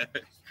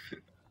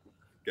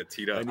Get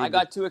teed up. I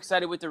got too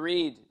excited with the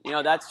read.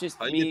 That's just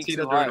How you me get teed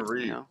too up during hard. the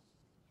read?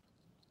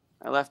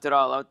 I left it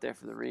all out there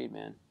for the read,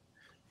 man.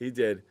 He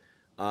did.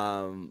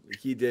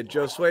 He did.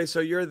 Josue,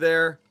 so you're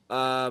there.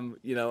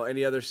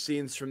 Any other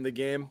scenes from the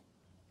game?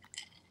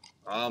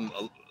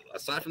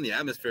 Aside from the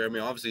atmosphere, I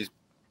mean, obviously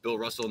Bill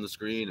Russell on the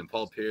screen and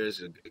Paul Pierce,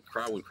 the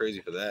crowd went crazy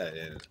for that.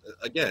 And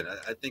again,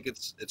 I think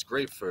it's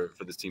great for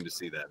this team to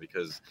see that,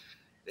 because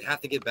they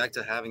have to get back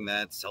to having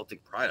that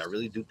Celtic pride. I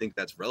really do think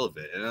that's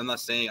relevant. And I'm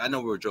not saying, I know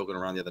we were joking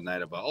around the other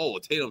night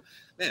about, Tatum,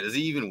 man, does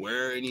he even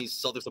wear any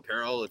Celtics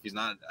apparel if he's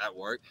not at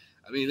work?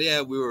 I mean,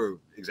 yeah, we were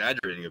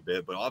exaggerating a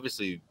bit, but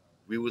obviously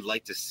we would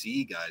like to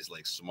see guys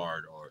like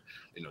Smart or,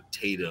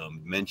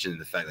 Tatum mention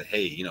the fact that,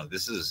 hey,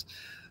 this is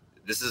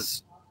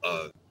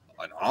an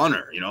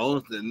honor,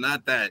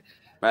 not that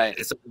right.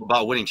 It's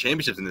about winning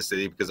championships in the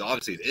city, because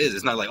obviously it is.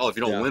 It's not like, if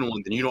you don't win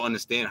one, then you don't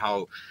understand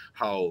how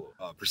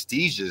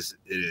prestigious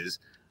it is.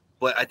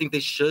 But I think they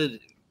should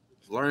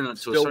learn to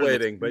Still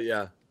waiting, but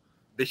yeah,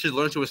 they should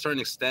learn to a certain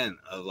extent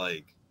of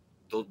what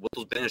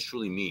those banners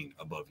truly mean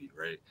above you,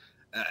 right?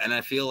 And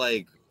I feel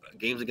like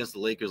games against the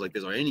Lakers like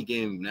this, or any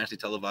game nationally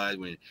televised,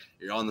 when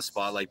you're on the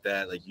spot like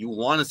that, like, you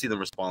want to see them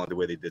respond the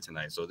way they did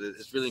tonight. So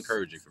it's really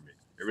encouraging for me.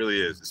 It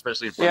really is,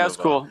 especially in front of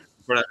cool. in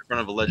front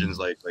of legends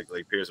like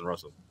Pierce and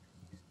Russell.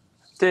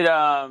 Did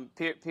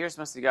Pierce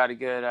must have got a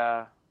good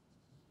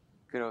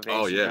ovation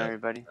Oh yeah, from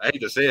everybody. I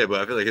hate to say it,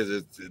 but I feel like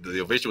the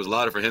ovation was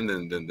louder for him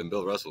than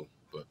Bill Russell.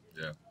 But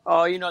yeah.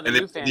 Oh, the And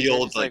new fans. the They're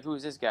old, just like,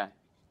 who's this guy?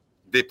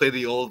 They play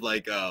the old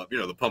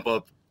the pump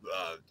up.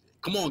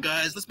 Come on,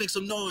 guys, let's make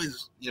some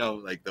noise.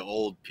 Like the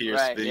old Pierce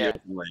Right, video yeah.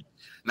 from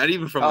Not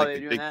even from Oh, like they're the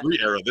doing Big that? 3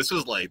 era. This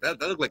was like that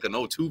looked like an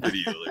O2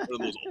 video, like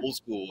one of those old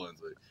school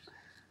ones. Like,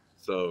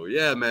 so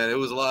yeah, man, it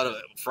was a lot of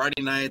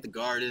Friday night at the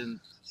Garden,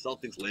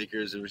 Celtics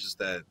Lakers. It was just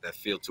that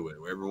feel to it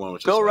where everyone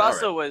was just Bill like,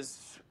 Russell all right,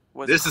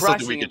 was this is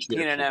something we crushing can cheer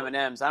peanut for.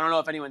 M&Ms. I don't know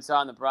if anyone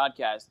saw in the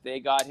broadcast. They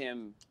got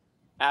him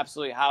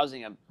absolutely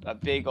housing a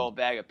big old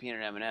bag of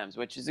peanut M&Ms,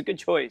 which is a good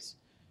choice,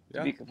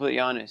 to be completely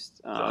honest.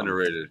 It's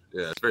underrated.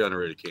 Yeah, it's very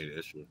underrated candy.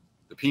 That's true.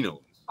 The peanut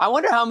ones. I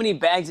wonder how many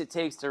bags it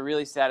takes to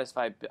really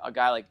satisfy a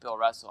guy like Bill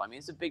Russell. I mean,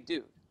 it's a big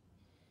dude.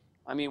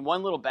 I mean,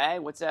 one little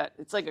bag, what's that?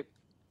 It's like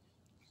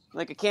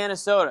a can of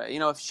soda. You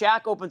know, if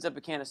Shaq opens up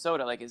a can of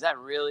soda, like, is that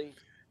really?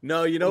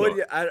 No, you know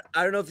what? I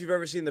don't know if you've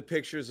ever seen the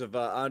pictures of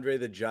Andre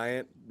the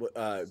Giant.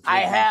 I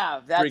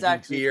have. That's drinking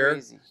actually beer.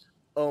 crazy.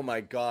 Oh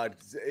my God!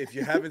 If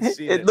you haven't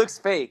seen It looks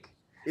fake.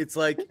 It's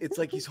like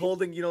he's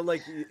holding,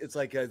 like it's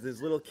like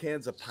there's little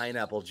cans of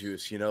pineapple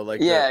juice,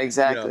 like Yeah,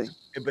 exactly.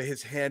 But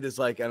his hand is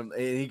like, and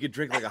he could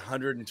drink like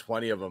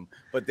 120 of them,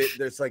 but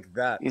there's like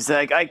that. He's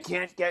like, I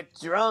can't get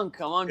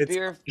drunk. I'm on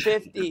beer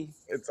 50.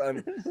 It's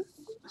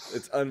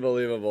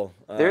unbelievable.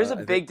 There's a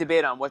big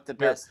debate on what the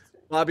best.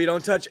 Bobby,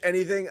 don't touch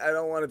anything. I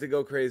don't want it to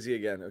go crazy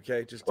again.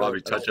 Okay, just Bobby,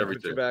 touch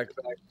everything. Back.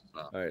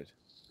 All right.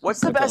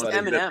 What's the best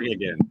M&M?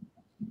 Again.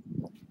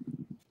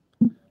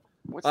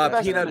 What's the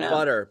best peanut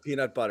M&M?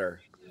 Peanut butter.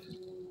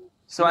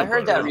 So I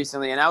heard that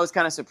recently, and that was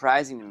kind of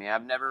surprising to me.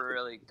 I've never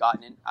really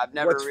gotten in. I've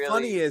never What's really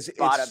funny is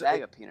bought a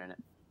bag of peanut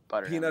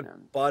butter. Peanut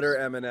M&Ms. butter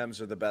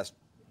M&Ms are the best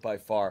by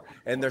far,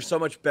 and they're so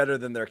much better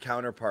than their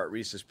counterpart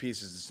Reese's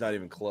Pieces. It's not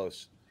even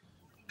close.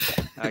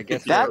 I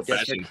guess that's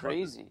for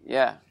crazy.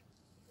 Yeah.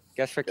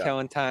 Guess for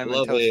killing time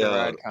Lovely, until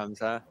Sherrod comes,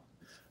 huh?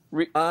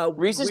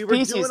 Reese's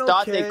Pieces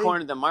thought they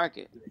cornered the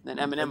market. Then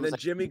M&M was like,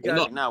 Jimmy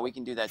got, no, we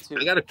can do that too.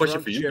 I got a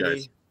question for you Jimmy.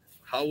 guys.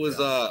 How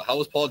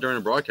was Paul during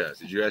the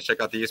broadcast? Did you guys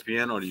check out the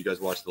ESPN or did you guys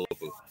watch the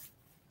local?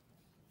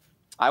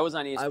 I was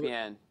on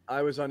ESPN.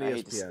 I was on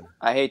ESPN.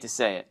 I hate to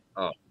say it.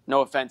 Oh.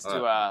 No offense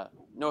to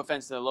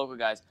the local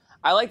guys.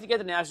 I like to get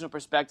the national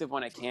perspective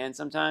when I can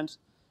sometimes.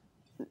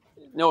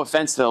 No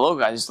offense to the local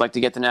guys, I just like to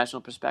get the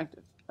national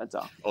perspective. That's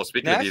all. Oh,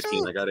 speaking of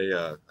ESPN, I got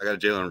a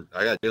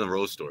Jalen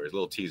Rose story. A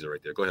little teaser right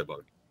there. Go ahead,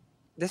 Bobby.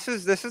 This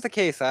was the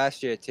case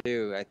last year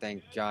too. I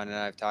think John and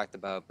I have talked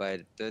about,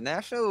 but the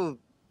national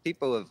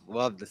people have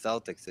loved the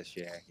Celtics this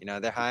year.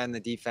 They're high on the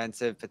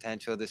defensive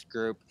potential of this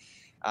group.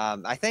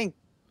 I think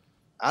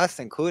us,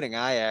 including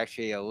I,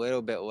 actually a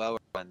little bit lower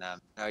on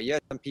them. You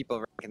had some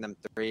people ranking them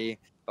 3.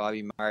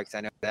 Bobby Marks,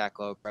 I know Zach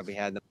Lowe probably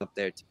had them up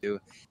there too.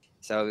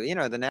 So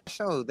the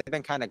national, they've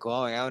been kind of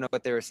glowing. I don't know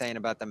what they were saying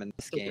about them in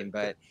this game,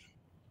 but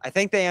I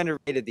think they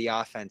underrated the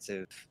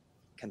offensive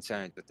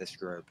concerns with this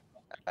group.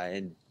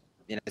 And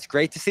it's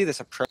great to see this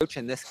approach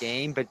in this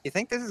game, but do you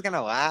think this is going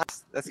to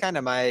last? That's kind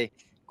of my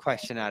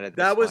question out of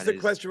this. That was the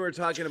question we were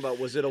talking about.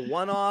 Was it a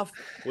one-off?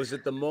 Was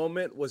it the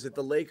moment? Was it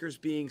the Lakers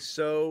being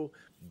so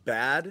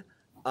bad?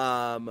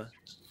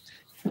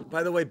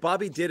 By the way,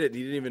 Bobby did it. He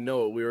didn't even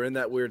know it. We were in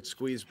that weird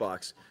squeeze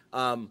box.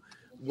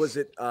 Was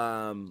it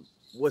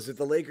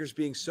the Lakers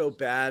being so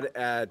bad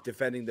at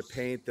defending the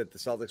paint that the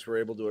Celtics were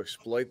able to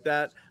exploit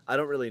that? I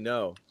don't really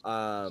know.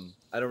 I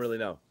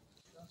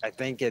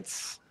think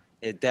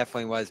it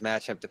definitely was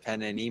matchup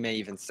dependent. Ime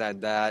even said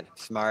that.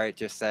 Smart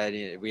just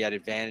said we had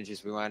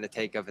advantages we wanted to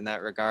take of in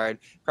that regard.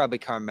 Probably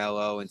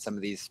Carmelo and some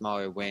of these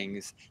smaller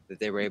wings that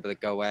they were able to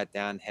go at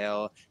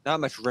downhill.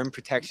 Not much rim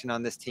protection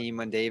on this team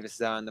when Davis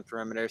is out on the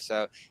perimeter.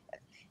 So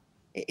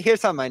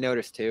here's something I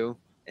noticed too,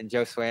 and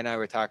Joe Sway and I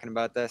were talking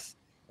about this.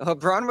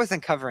 LeBron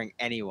wasn't covering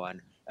anyone.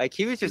 Like,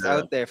 he was just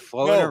out there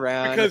floating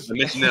around. Because I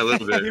mentioned that a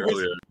little bit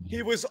earlier.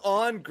 He was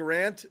on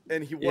Grant,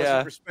 and he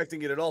wasn't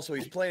respecting it at all. So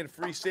he's playing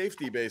free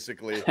safety,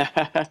 basically.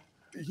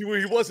 He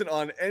wasn't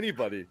on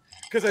anybody.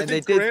 Because I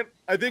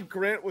think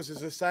Grant was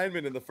his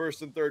assignment in the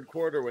first and third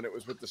quarter when it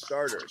was with the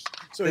starters.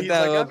 So he's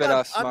that like, a little bit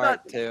off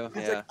Smart too.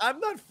 He's like,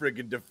 I'm not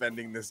friggin'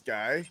 defending this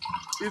guy.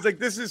 He's like,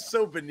 this is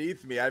so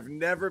beneath me. I've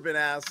never been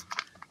asked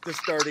to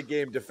start a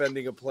game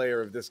defending a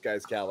player of this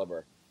guy's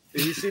caliber.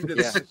 He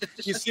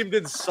seemed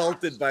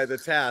insulted by the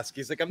task.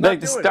 He's like, I'm not doing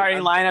it. The starting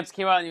lineups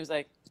came out, and he was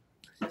like,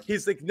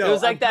 no. It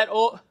was like that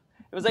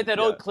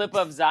old clip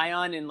of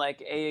Zion in like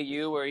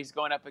AAU where he's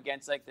going up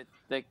against like the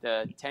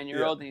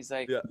 10-year-old, and he's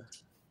like,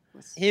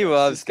 he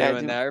loves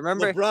doing that.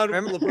 Remember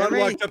LeBron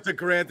walked up to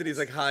Grant and he's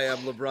like, "Hi, I'm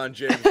LeBron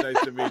James. Nice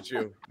to meet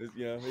you.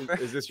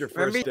 Is this your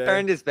first day?" He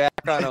turned his back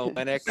on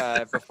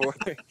Olynyk before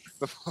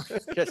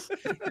just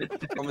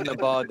throwing the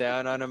ball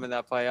down on him in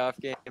that playoff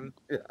game.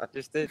 Yeah.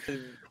 Just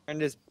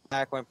turned his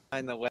back, went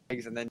behind the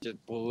legs, and then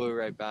just blew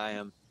right by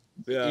him.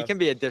 Yeah. He can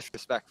be a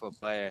disrespectful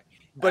player.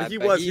 But he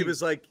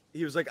was like,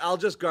 I'll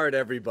just guard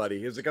everybody.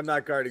 He was like, I'm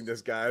not guarding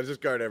this guy. I'll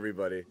just guard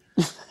everybody.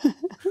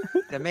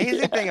 The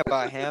amazing thing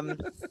about him,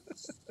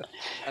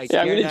 I'm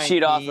going to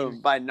cheat off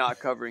him by not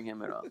covering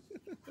him at all.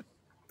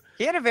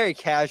 He had a very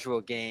casual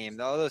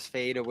game. All those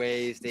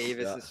fadeaways,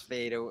 Davis's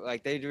fade,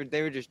 like they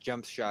were just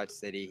jump shot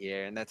city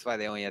here, and that's why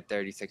they only had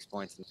 36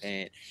 points in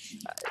paint.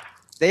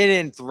 They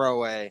didn't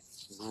throw a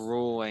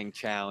grueling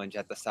challenge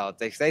at the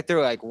Celtics. They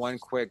threw like one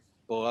quick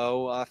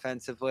blow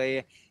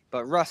offensively,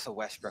 but Russell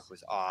Westbrook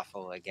was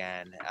awful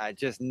again.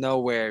 Just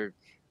nowhere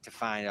to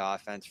find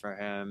offense for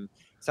him.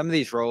 Some of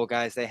these role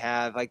guys they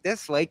have, like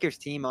this Lakers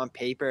team on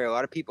paper, a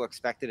lot of people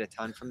expected a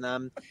ton from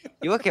them.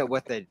 You look at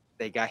what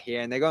they got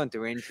here, and they're going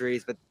through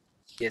injuries, but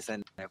he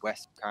isn't a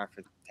Western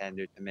Conference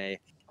contender to me.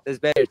 There's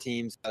better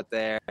teams out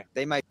there.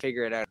 They might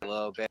figure it out a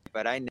little bit,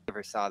 but I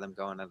never saw them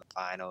going to the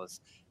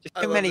finals. Just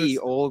too many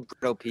old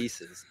brittle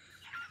pieces.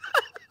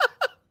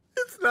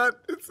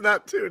 It's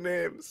not two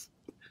names.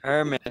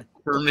 Herman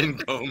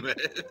Gomez.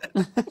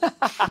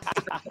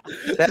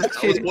 That's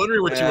I was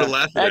wondering what you were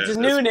laughing at. That's his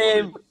new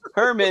name,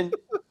 Herman.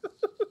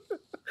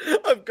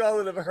 I'm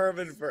calling him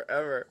Herman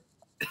forever.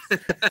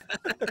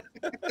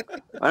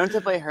 Why don't they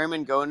play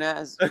Herman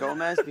Gomez?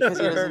 Because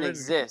he doesn't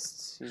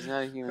exist. He's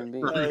not a human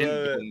being. I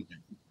love it.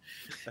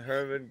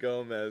 Herman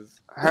Gomez.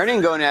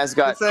 Hernan Gomez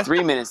got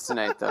 3 minutes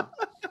tonight, though.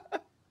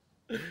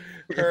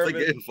 It's like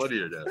getting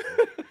funnier now.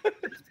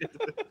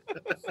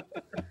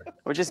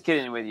 We're just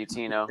kidding with you,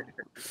 Tino.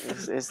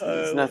 It's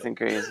nothing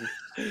crazy.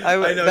 I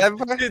know.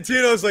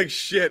 Tino's like,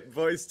 shit,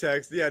 voice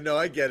text. Yeah, no,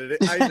 I get it.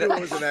 I knew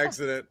it was an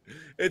accident.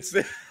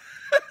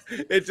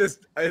 It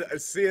just,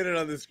 seeing it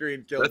on the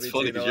screen killed me. That's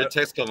funny because your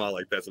texts come out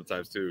like that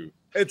sometimes too.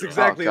 It's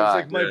exactly, it's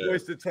like my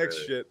voice to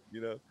text shit,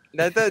 you know.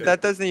 That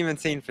doesn't even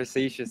seem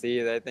facetious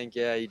either. I think,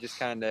 yeah, you just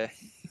kind of,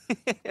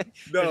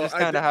 no, just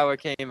kind of how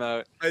it came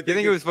out. Do you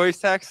think it was voice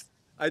text?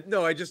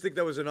 No, I just think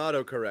that was an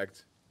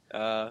autocorrect.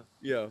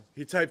 Yeah,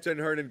 he typed in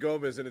Hernan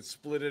Gomez and it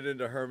split it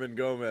into Herman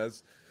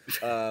Gomez.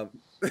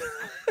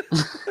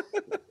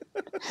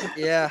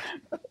 Yeah,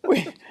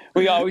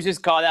 we always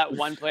just call that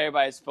one player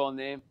by his full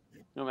name,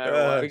 no matter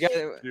what. We got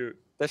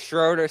the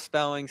Schroeder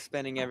spelling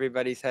spinning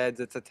everybody's heads.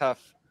 It's a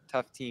tough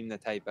team to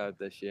type out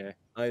this year.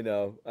 I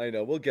know.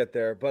 We'll get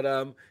there.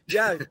 But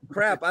yeah,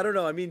 crap. I don't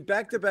know. I mean,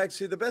 back to back.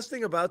 See, the best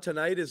thing about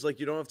tonight is like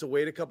you don't have to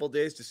wait a couple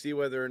days to see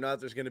whether or not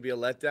there's going to be a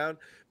letdown.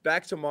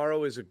 Back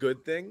tomorrow is a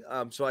good thing.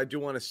 So I do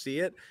want to see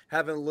it.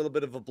 Having a little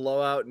bit of a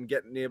blowout and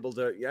getting able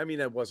to. I mean,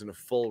 it wasn't a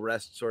full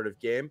rest sort of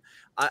game.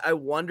 I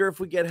wonder if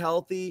we get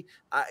healthy.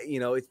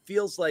 It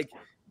feels like,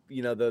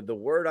 the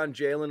word on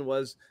Jalen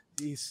was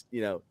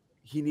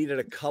he needed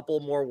a couple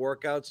more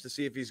workouts to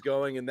see if he's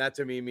going, and that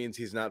to me means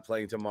he's not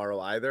playing tomorrow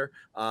either.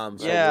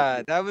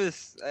 That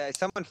was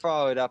someone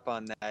followed up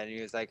on that, and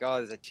he was like, "Oh,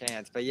 there's a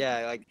chance," but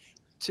yeah, like,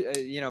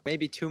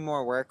 maybe 2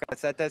 more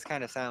workouts. That does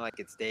kind of sound like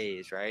it's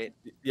days, right?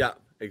 Yeah,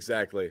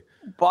 exactly.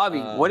 Bobby,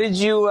 what did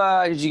you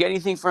get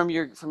anything from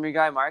your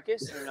guy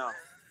Marcus or no?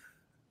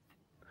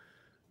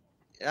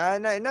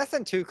 No,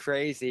 nothing too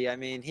crazy. I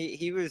mean,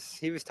 he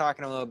was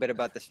talking a little bit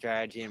about the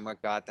strategy and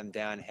what got them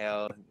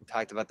downhill.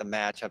 Talked about the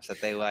matchups that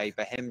they like,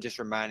 but him just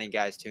reminding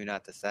guys too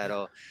not to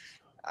settle.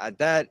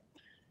 That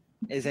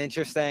is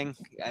interesting,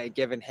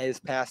 given his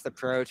past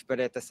approach. But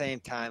at the same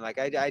time, like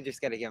I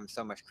just got to give him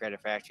so much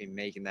credit for actually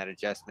making that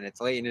adjustment.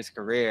 It's late in his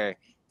career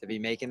to be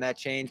making that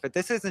change, but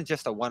this isn't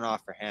just a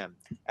one-off for him.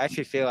 I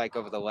actually feel like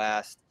over the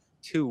last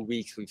 2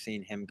 weeks we've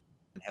seen him go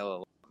downhill a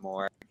lot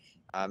more.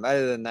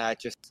 Other than that,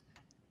 just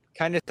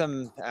kind of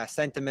some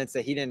sentiments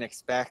that he didn't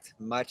expect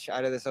much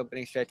out of this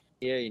opening stretch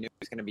here. He knew it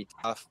was going to be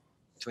tough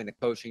between the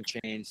coaching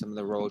change, some of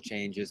the role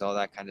changes, all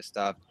that kind of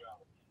stuff.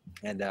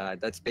 And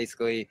that's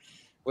basically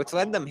what's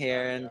led them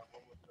here. And,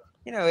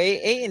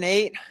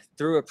 8-8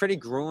 through a pretty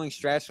grueling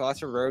stretch,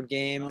 lots of road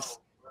games.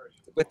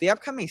 With the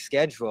upcoming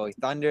schedule,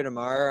 Thunder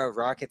tomorrow,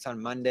 Rockets on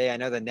Monday. I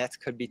know the Nets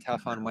could be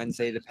tough on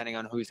Wednesday, depending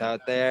on who's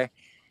out there.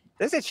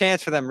 There's a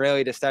chance for them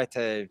really to start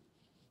to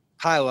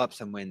pile up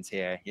some wins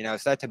here,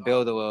 start to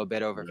build a little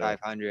bit over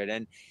 500.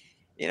 And,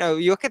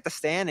 you look at the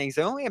standings,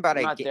 they're only about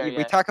a game.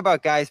 We talk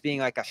about guys being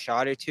like a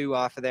shot or two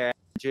off of their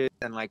averages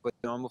and like what's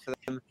normal for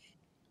them.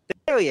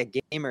 They're really a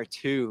game or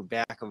two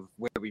back of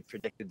where we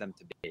predicted them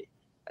to be.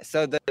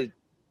 So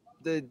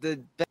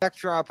the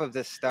backdrop of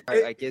the start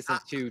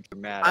isn't too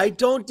dramatic. I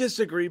don't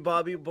disagree,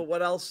 Bobby, but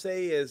what I'll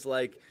say is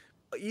like,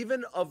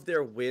 even of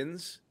their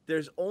wins,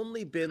 there's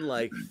only been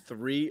like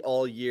 3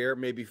 all year,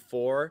 maybe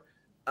 4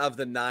 of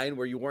the 9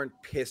 where you weren't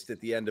pissed at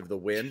the end of the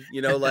win,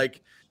 they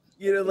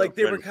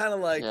were kind of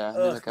like,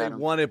 they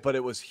won it, but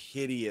it was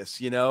hideous,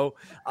 so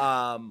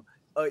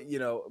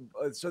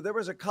there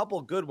was a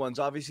couple good ones.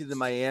 Obviously the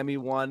Miami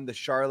one, the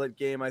Charlotte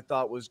game I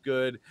thought was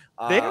good.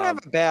 They don't have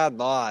a bad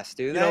loss,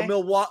 do they?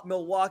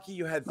 Milwaukee,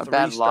 you had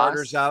 3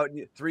 starters out,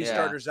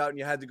 starters out, and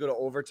you had to go to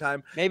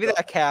overtime. Maybe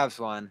that Cavs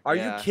one. Are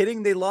you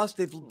kidding? They lost.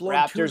 They've blown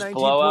Raptors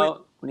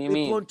blowout. What do you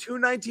mean? They've blown 2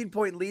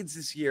 19-point leads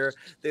this year.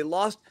 They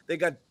lost. They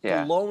got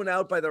blown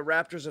out by the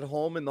Raptors at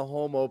home in the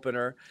home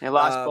opener. They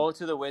lost both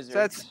to the Wizards.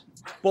 That's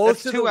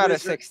 2 out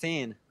of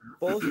 16.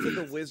 Both to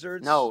the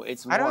Wizards. No,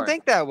 it's more. I don't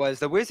think that was.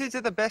 The Wizards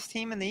are the best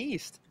team in the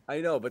East.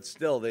 I know, but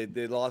still, they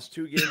lost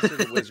 2 games to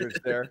the Wizards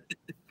there.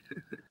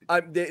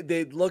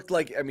 They looked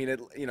like,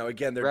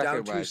 again, they're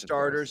down 2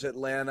 starters,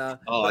 Atlanta.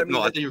 Oh, I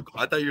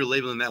thought you were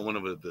labeling that one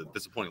of the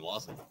disappointing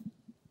losses.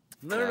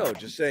 No,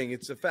 just saying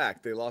it's a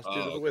fact. They lost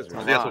 2 to the Wizards.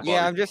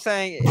 Yeah, I'm just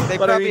saying they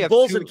probably have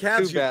Bulls 2 and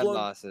Cavs, bad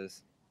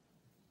losses.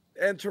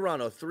 And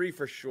Toronto, 3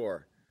 for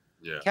sure.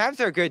 Yeah. Cavs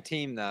are a good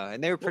team though,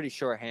 and they were pretty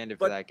short-handed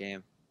for that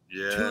game.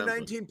 Yeah. Two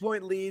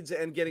 19-point leads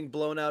and getting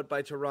blown out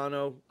by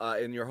Toronto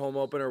in your home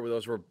opener.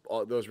 Those were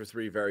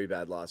 3 very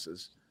bad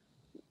losses.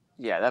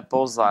 Yeah, that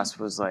Bulls loss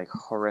was like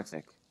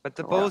horrific. But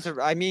the Bulls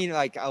are, I mean,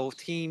 like a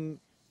team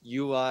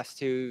you lost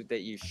to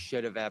that you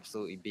should have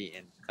absolutely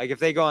beaten. Like if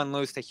they go and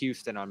lose to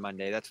Houston on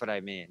Monday, that's what I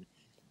mean.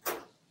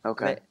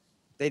 Okay.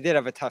 They did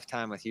have a tough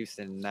time with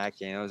Houston in that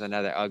game. It was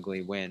another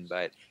ugly win,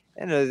 but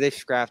they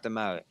scrapped them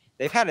out.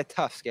 They've had a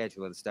tough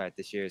schedule to start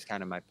this year is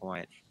kind of my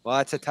point.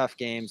 Lots of tough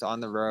games on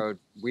the road,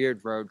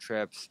 weird road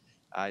trips.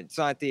 It's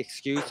not the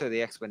excuse or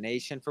the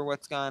explanation for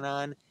what's gone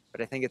on,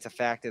 but I think it's a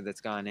factor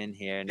that's gone in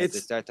here. And as they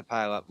start to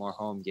pile up more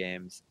home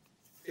games.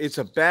 It's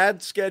a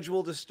bad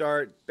schedule to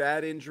start,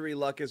 bad injury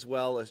luck as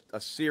well, a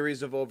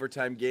series of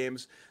overtime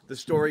games. The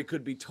story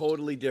could be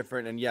totally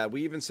different. And yeah,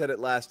 we even said it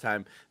last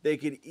time. They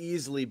could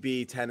easily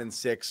be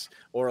 10-6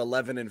 or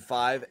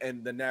 11-5,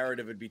 and the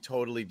narrative would be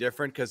totally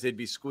different because they'd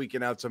be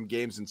squeaking out some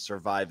games and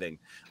surviving.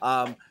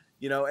 And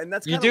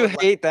that's you do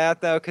hate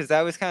that though, because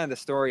that was kind of the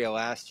story of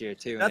last year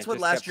too. That's what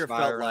last year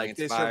felt like.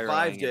 They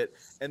survived it,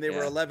 and they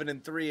were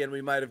 11-3, and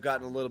we might have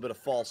gotten a little bit of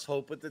false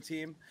hope with the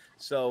team.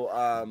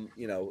 So,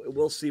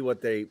 we'll see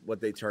what they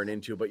turn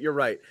into. But you're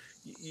right.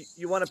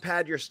 You want to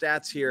pad your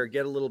stats here,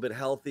 get a little bit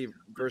healthy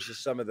versus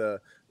some of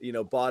the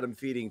bottom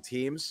feeding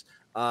teams,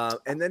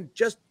 and then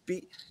just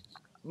be.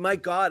 My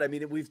God, I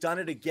mean, we've done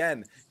it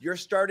again. Your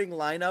starting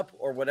lineup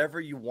or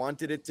whatever you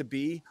wanted it to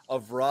be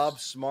of Rob,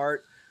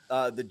 Smart,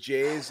 the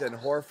Jays and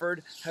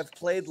Horford have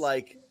played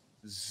like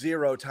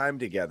 0 time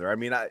together. I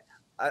mean, I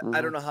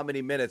don't know how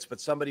many minutes,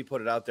 but somebody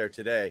put it out there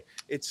today.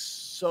 It's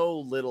so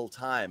little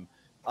time.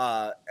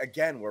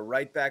 Again, we're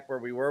right back where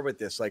we were with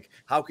this. Like,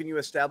 how can you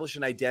establish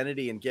an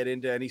identity and get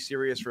into any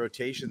serious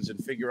rotations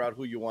and figure out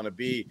who you want to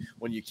be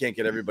when you can't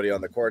get everybody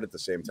on the court at the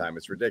same time?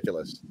 It's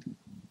ridiculous.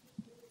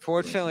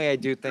 Fortunately, I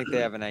do think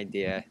they have an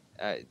idea.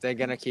 They're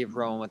going to keep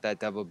rolling with that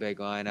double big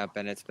lineup,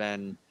 and it's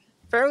been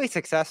fairly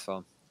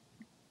successful.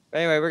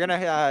 Anyway, we're going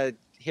to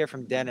hear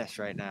from Dennis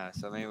right now,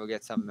 so maybe we'll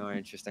get something more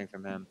interesting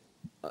from him.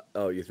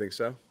 Oh, you think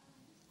so?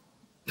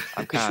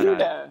 I'm kind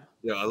of.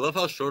 Yeah, I love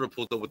how Schroeder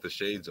pulled up with the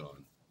shades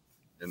on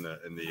in the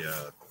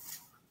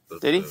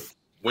Did he?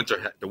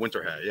 The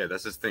winter hat. Yeah,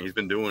 that's his thing. He's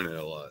been doing it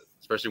a lot,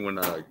 especially when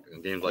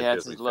in games like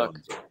this. That's his look.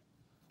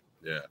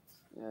 Yeah,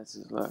 that's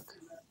his look.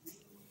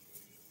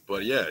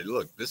 But yeah,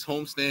 look, this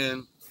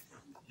homestand,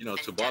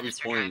 to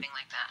Bobby's point.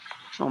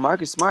 Well,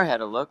 Marcus Smart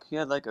had a look. He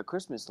had like a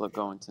Christmas look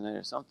going tonight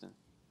or something.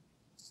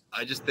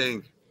 I just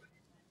think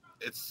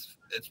it's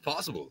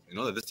possible,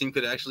 that this team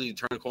could actually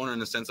turn a corner in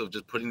the sense of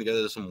just putting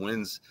together some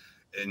wins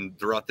and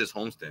throughout this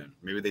homestand.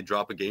 Maybe they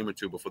drop a game or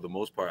two, but for the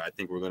most part, I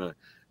think we're gonna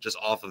just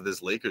off of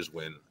this Lakers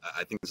win.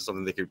 I think this is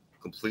something they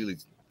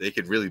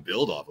could really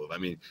build off of. I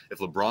mean, if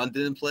LeBron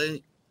didn't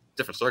play,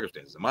 different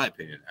circumstances, in my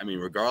opinion. I mean,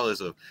 regardless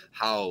of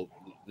how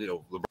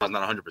LeBron's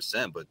not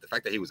 100%, but the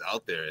fact that he was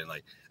out there and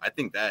I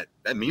think that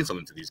means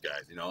something to these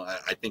guys.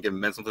 I think it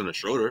meant something to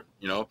Schroeder.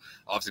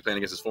 Obviously playing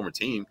against his former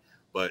team.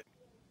 But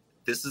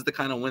this is the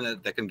kind of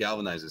win that can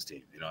galvanize this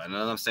team, And I'm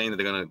not saying that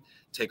they're going to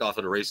take off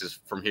of the races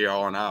from here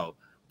on out,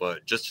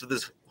 but just for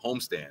this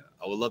homestand,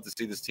 I would love to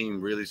see this team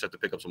really start to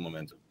pick up some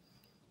momentum.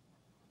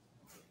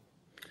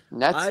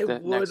 I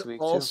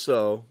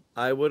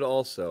would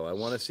also. I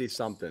want to see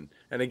something.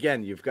 And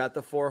again, you've got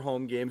the 4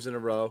 home games in a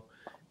row,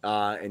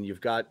 and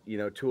you've got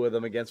 2 of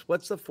them against.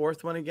 What's the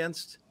 4th one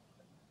against?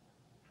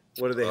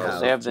 What do they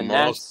have? They have the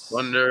Nets.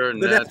 Thunder,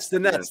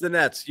 the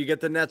Nets. You get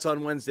the Nets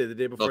on Wednesday, the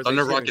day before. No,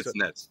 Thunder, Rockets,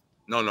 Nets.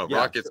 No,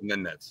 Rockets and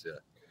then Nets. Yeah.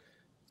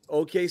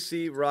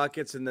 OKC,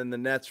 Rockets, and then the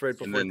Nets right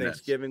before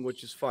Thanksgiving,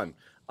 which is fun.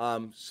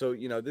 So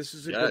this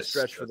is a good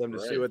stretch for them to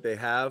see what they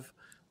have.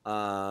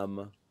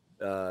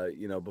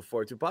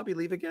 Before. Did Bobby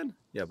leave again?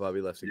 Yeah,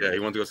 Bobby left again. Yeah, he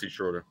went to go see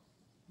Schroeder.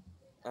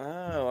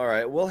 Oh, all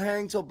right. We'll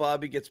hang till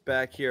Bobby gets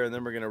back here, and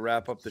then we're going to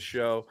wrap up the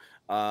show.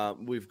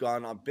 We've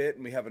gone a bit,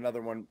 and we have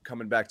another one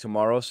coming back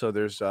tomorrow, so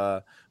there's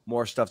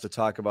more stuff to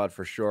talk about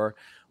for sure.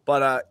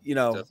 But,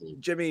 Definitely.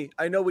 Jimmy,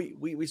 I know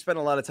we spent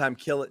a lot of time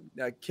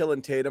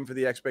killing Tatum for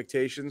the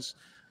expectations.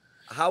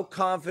 How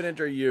confident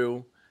are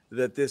you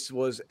that this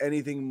was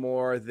anything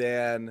more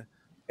than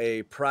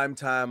a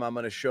primetime, I'm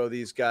going to show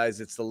these guys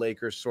it's the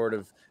Lakers sort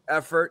of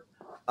effort?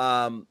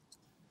 And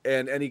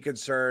any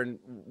concern,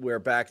 we're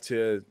back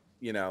to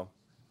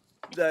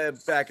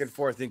the back and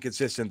forth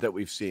inconsistent that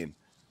we've seen?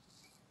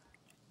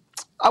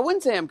 I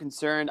wouldn't say I'm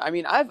concerned. I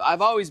mean,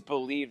 I've always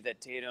believed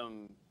that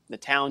Tatum, the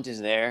talent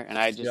is there, and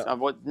I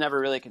was never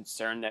really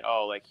concerned that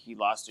he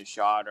lost his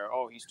shot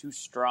or he's too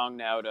strong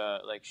now to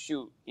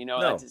shoot.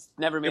 No. That just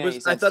never made any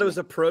sense. I thought it was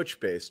approach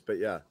based, but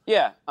yeah.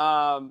 Yeah.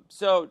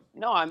 So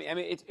no, I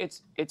mean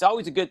it's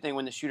always a good thing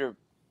when the shooter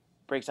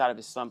breaks out of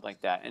his slump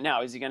like that. And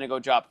now is he going to go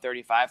drop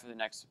 35 for the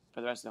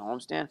rest of the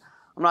homestand?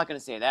 I'm not going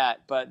to say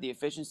that, but the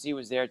efficiency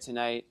was there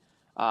tonight.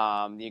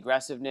 The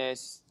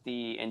aggressiveness,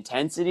 the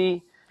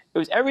intensity. It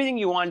was everything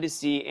you wanted to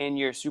see in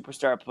your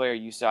superstar player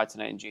you saw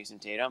tonight in Jason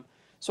Tatum.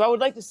 So I would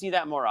like to see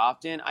that more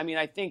often. I mean,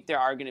 I think there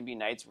are going to be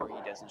nights where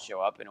he doesn't show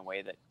up in a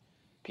way that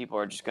people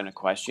are just going to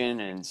question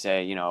and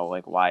say,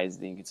 like, why is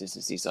the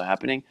inconsistency still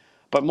happening?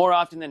 But more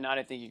often than not,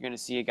 I think you're going to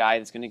see a guy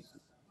that's going to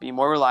be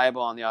more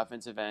reliable on the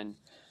offensive end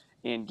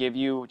and give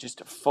you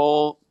just a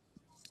full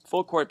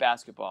court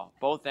basketball,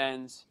 both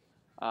ends.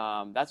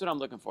 That's what I'm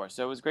looking for.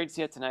 So it was great to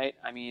see it tonight.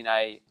 I mean,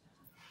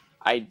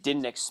 I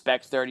didn't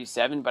expect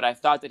 37, but I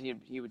thought that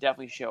he would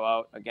definitely show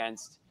out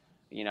against,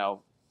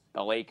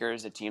 the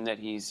Lakers, a team that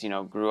he's,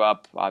 grew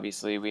up.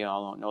 Obviously, we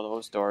all know the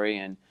whole story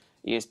and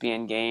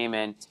ESPN game,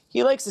 and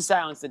he likes to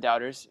silence the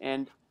doubters.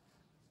 And,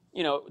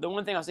 the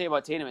one thing I'll say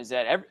about Tatum is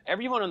that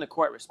everyone on the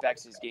court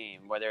respects his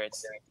game, whether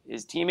it's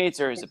his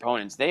teammates or his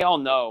opponents. They all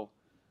know.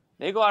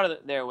 They go out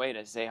of their way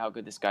to say how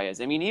good this guy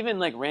is. I mean, even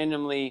like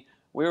randomly,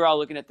 we were all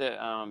looking at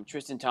the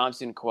Tristan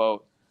Thompson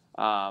quote.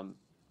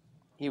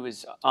 He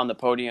was on the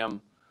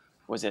podium,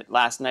 was it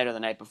last night or the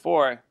night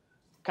before,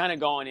 kind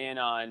of going in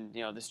on,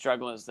 the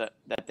struggles that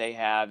they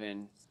have.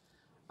 And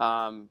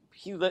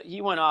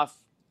he went off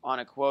on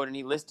a quote, and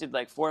he listed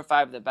like 4 or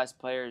 5 of the best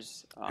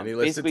players. And he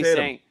listed basically Tatum.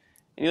 saying,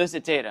 and he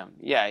listed Tatum.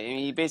 Yeah, I mean,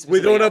 he basically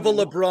We don't have a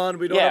LeBron.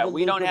 We don't have a Luka,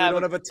 we don't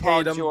have a Paul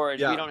Tatum. George.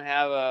 Yeah. We don't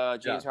have a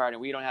James Harden.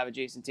 We don't have a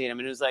Jason Tatum.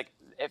 And it was like,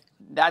 if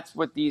that's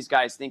what these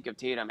guys think of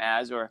Tatum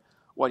as or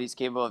what he's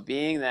capable of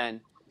being,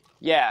 then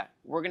yeah,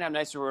 we're gonna have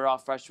nights where we're all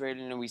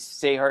frustrated and we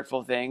say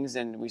hurtful things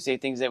and we say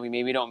things that we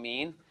maybe don't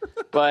mean.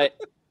 But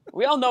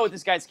we all know what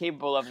this guy's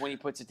capable of when he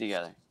puts it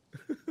together.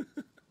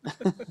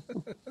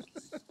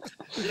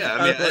 Yeah,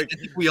 I mean, I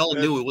think we all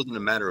knew it wasn't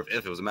a matter of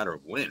if; it was a matter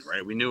of when,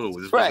 right? We knew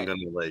this wasn't going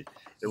to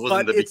it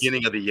wasn't the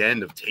beginning of the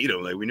end of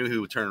Tatum. Like we knew he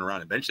would turn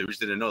around eventually. We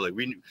just didn't know. Like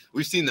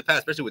we've seen in the past,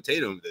 especially with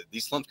Tatum, that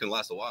these slumps can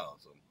last a while.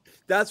 So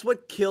that's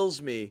what kills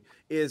me.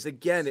 Is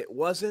again, it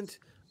wasn't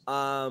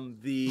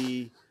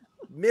the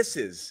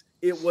misses;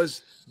 it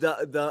was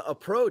the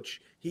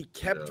approach. He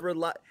kept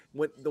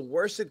when the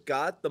worse it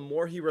got, the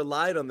more he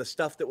relied on the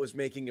stuff that was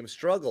making him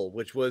struggle,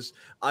 which was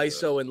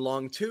ISO and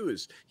long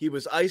twos. He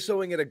was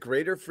ISOing at a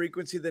greater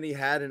frequency than he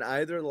had in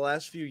either of the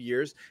last few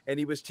years, and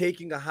he was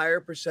taking a higher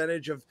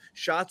percentage of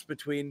shots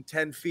between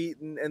 10 feet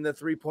and the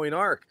three-point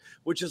arc,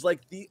 which is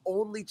like the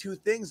only 2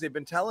 things they've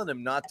been telling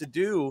him not to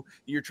do.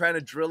 You're trying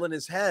to drill in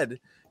his head.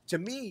 To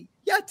me,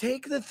 yeah,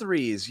 take the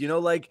threes.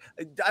 Like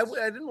I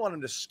didn't want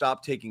him to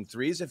stop taking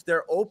threes. If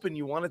they're open,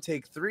 you want to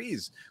take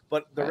threes.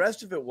 But the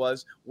rest of it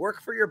was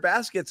work for your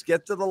baskets,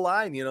 get to the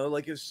line.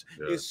 Like it's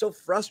so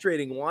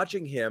frustrating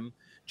watching him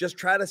just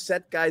try to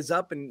set guys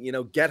up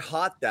and get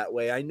hot that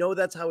way. I know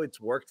that's how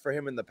it's worked for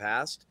him in the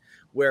past,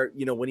 where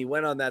when he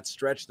went on that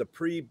stretch, the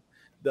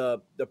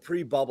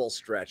pre-bubble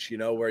stretch,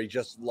 where he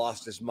just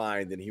lost his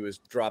mind and he was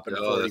dropping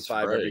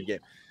 45 every game.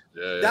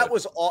 Yeah. That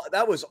was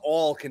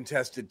all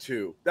contested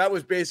too. That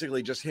was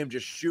basically just him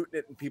just shooting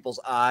it in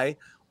people's eye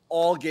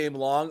all game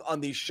long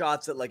on these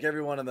shots that like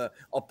everyone on the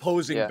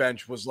opposing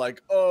bench was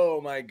like, oh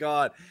my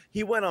God.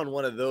 He went on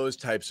one of those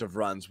types of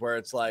runs where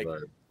it's like,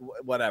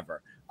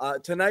 whatever.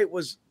 Tonight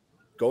was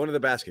going to the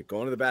basket,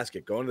 going to the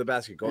basket, going to the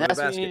basket, going to the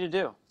basket. That's what you need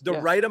to do. The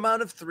right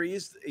amount of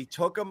threes. He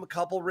took them, a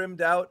couple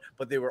rimmed out,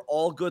 but they were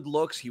all good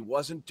looks. He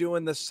wasn't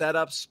doing the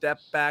setup, step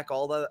back,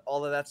 all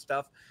of that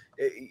stuff.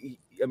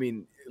 I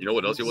mean, you know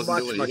what else he wasn't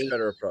doing? Much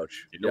better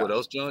approach. You know what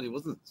else, John? He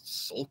wasn't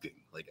sulking.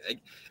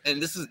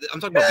 And this is I'm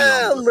talking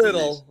about a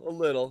little.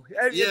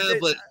 Yeah,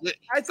 but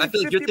I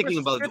feel like you're thinking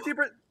about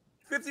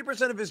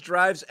 50% of his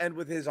drives end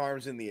with his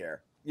arms in the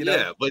air.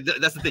 Yeah, but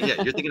that's the thing.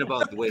 Yeah, you're thinking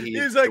about the way he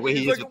he's the like, way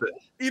he he's is like, with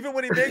where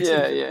when he makes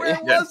it, where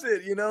was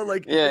it? You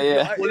look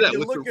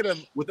at him,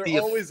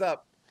 they're always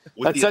up.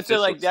 That's such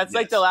that's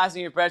like the last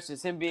thing you impressed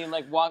is him being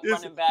like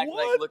running back,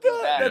 like looking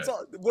back. That's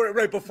all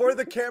right before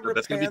the camera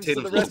pans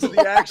to the rest of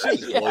the action.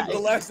 The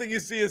last thing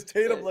you see is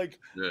Tatum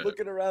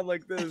looking around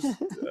like this.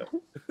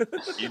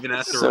 Even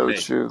after so a make,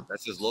 true.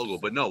 That's his logo.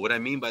 But no, what I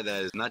mean by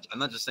that is I'm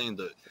not just saying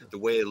the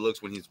way it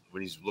looks when he's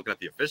looking at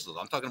the officials.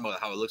 I'm talking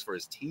about how it looks for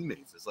his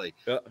teammates. It's like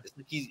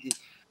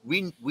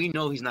we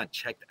know he's not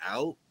checked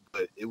out,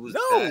 but it was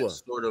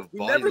that sort of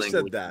body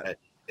language that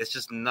it's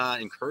just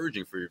not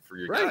encouraging for your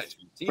guys.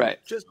 For your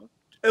teammates. Just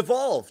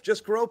evolve,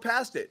 just grow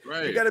past it.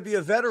 Right. You got to be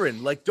a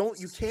veteran.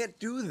 You can't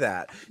do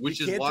that. Which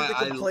you is can't why do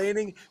the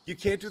complaining. You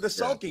can't do the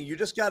sulking. You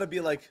just got to be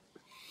like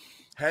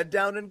head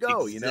down and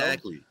go.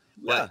 Exactly.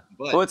 But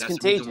it's that's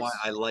contagious. the reason why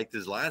I liked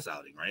his last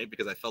outing, right?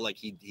 Because I felt like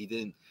he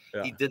did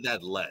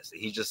that less.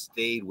 He just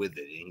stayed with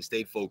it and he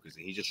stayed focused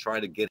and he just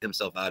tried to get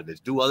himself out of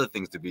it, do other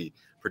things to be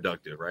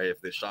productive, right?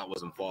 If the shot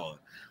wasn't falling.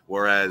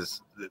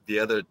 Whereas the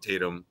other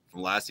Tatum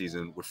from last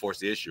season would force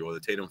the issue, or the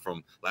Tatum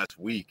from last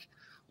week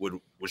would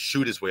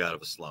shoot his way out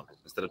of a slump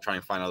instead of trying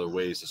to find other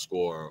ways to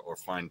score or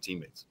find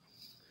teammates.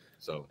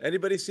 So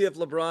anybody see if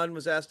LeBron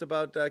was asked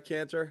about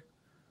Cantor?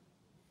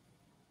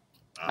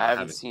 I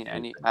haven't seen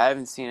any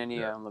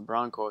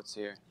LeBron quotes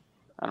here.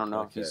 I don't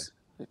know if he spoke.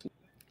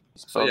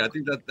 So yeah, I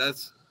think that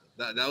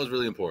was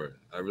really important.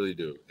 I really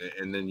do.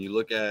 And then you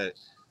look at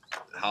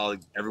how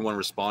everyone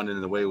responded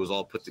and the way it was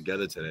all put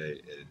together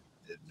today.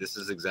 This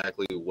is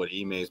exactly what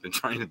Ime has been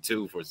trying to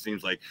do for it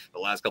seems like the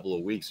last couple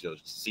of weeks.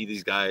 See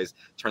these guys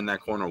turn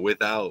that corner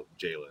without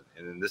Jalen,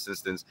 and in this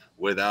instance,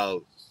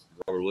 without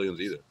Robert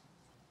Williams either.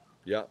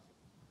 Yep.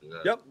 Yeah.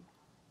 Yep.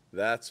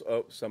 That's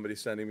somebody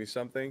sending me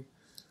something.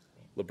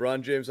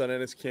 LeBron James on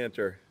Enes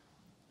Kanter.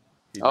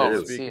 He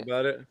did speak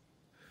about it.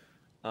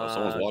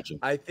 Someone's watching.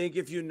 I think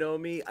if you know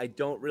me, I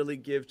don't really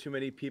give too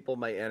many people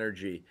my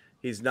energy.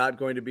 He's not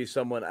going to be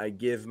someone I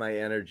give my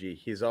energy.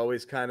 He's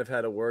always kind of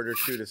had a word or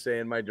two to say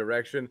in my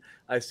direction.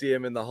 I see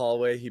him in the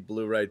hallway. He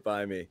blew right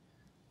by me.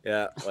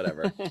 Yeah,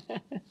 whatever.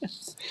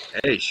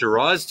 Hey,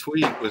 Shiraz's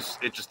tweet was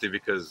interesting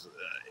because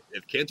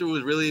if Kanter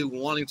was really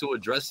wanting to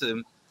address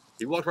him,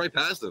 he walked right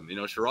past him. You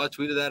know, Shiraz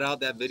tweeted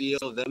that video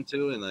of them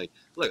two, and like,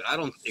 look, I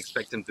don't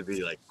expect him to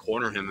be like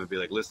corner him and be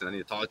like, listen, I need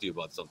to talk to you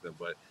about something.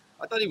 But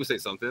I thought he would say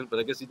something, but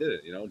I guess he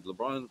didn't. You know,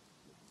 LeBron's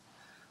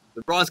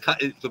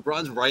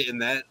right in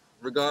that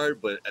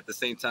regard, but at the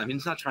same time,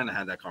 he's not trying to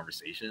have that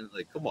conversation.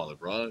 Like, come on,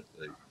 LeBron.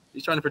 Like,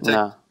 he's trying to protect.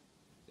 No.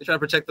 He's trying to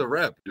protect the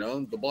rep. You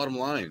know, the bottom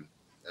line.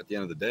 At the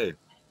end of the day,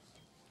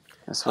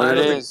 that's what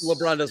it is.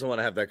 LeBron doesn't want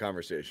to have that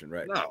conversation,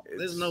 right? No,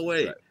 there's no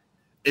way. Right.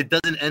 It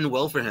doesn't end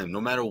well for him, no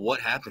matter what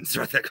happens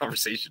throughout that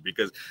conversation,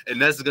 because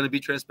Enes is going to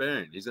be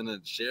transparent. He's going to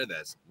share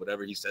that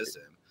whatever he says to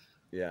him.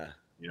 Yeah,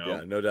 you know,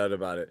 yeah, no doubt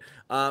about it.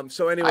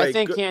 So anyway, I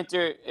think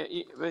Kanter,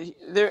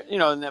 there, you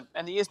know,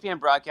 and the ESPN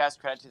broadcast,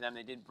 credit to them,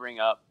 they did bring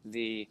up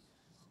the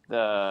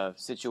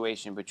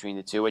situation between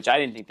the two, which I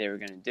didn't think they were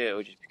going to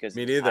do, just because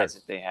me neither. That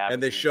they have.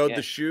 And they showed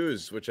the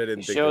shoes, which I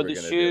didn't think they were going to do.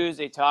 They showed the shoes.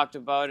 They talked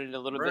about it a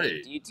little bit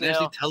in detail.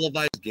 Actually,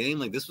 televised game,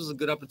 like this was a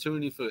good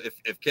opportunity for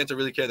if Kanter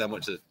really cared that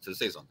much to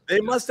say something. They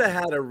must have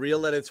had a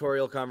real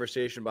editorial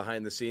conversation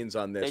behind the scenes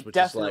on this,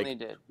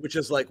 which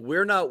is like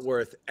we're not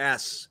worth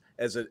S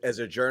as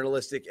a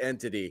journalistic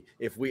entity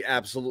if we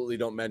absolutely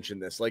don't mention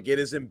this. Like it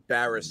is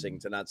embarrassing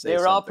to not say. They were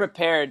something. all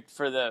prepared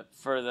for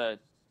the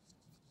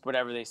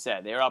whatever they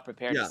said. They were all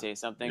prepared to say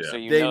something, so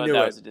they know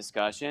that was a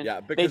discussion. Yeah,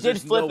 they did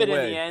flip it in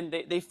the end.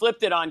 They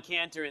flipped it on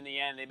Kanter in the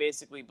end. They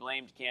basically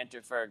blamed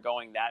Kanter for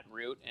going that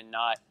route and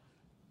not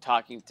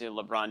talking to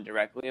LeBron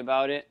directly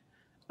about it.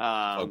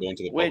 Going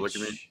to the public,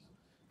 you mean?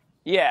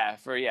 Yeah,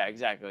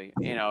 exactly.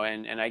 You know,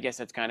 and I guess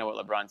that's kind of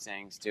what LeBron's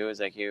saying too, is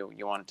like, you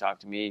want to talk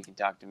to me, you can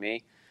talk to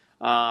me.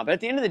 But at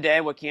the end of the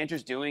day, what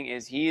Kanter's doing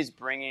is he is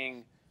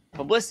bringing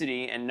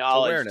publicity and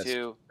knowledge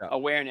to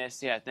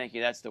awareness. Yeah, thank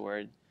you. That's the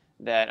word.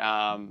 That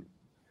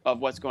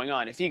of what's going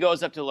on. If he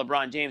goes up to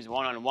LeBron James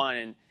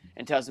one-on-one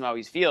and tells him how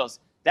he feels,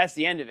 that's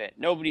the end of it.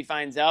 Nobody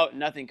finds out,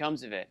 nothing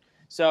comes of it.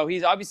 So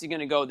he's obviously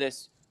going to go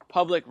this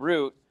public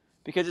route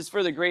because it's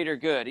for the greater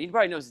good. He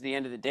probably knows at the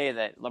end of the day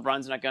that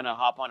LeBron's not going to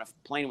hop on a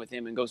plane with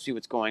him and go see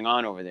what's going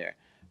on over there.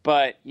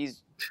 But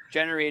he's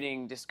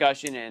generating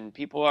discussion, and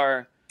people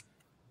are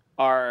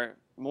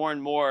more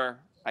and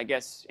more, I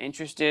guess,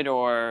 interested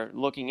or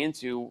looking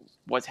into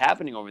what's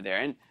happening over there.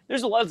 And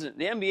there's a lot of,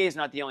 the NBA is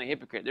not the only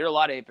hypocrite. There are a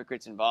lot of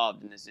hypocrites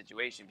involved in this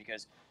situation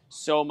because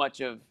so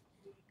much of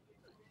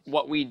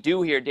what we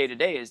do here day to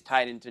day is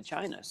tied into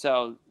China.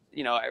 So,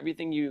 you know,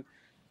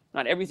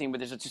 not everything, but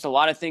there's just a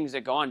lot of things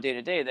that go on day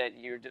to day that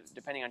you're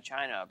depending on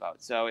China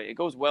about. So it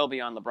goes well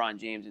beyond LeBron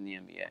James in the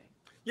NBA.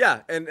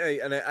 Yeah, and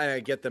I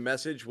get the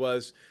message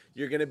was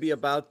you're going to be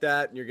about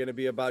that, and you're going to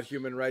be about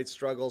human rights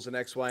struggles and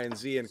X, Y, and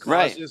Z and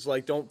causes.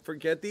 Like, don't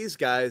forget these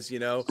guys. You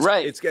know,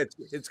 It's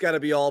got to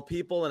be all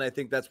people, and I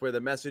think that's where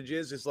the message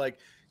is. It's like,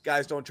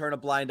 guys, don't turn a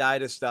blind eye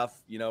to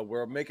stuff. You know,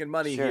 we're making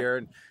money here,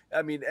 and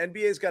I mean,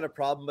 NBA's got a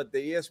problem, but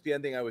the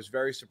ESPN thing, I was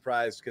very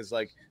surprised because,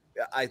 like,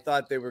 I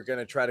thought they were going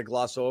to try to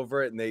gloss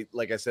over it, and they,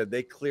 like I said,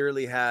 they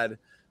clearly had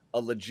a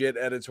legit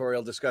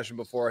editorial discussion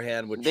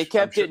beforehand, which they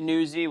kept it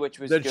newsy, which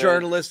was the good.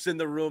 Journalists in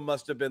the room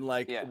must have been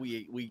like,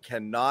 we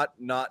cannot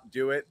not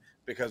do it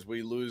because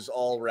we lose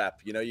all rep.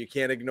 You know, you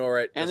can't ignore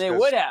it. And they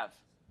would have.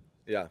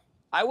 Yeah.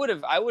 I would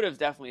have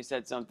definitely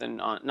said something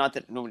on, not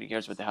that nobody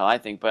cares what the hell I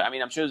think, but I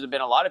mean, I'm sure there's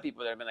been a lot of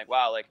people that have been like,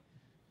 wow, like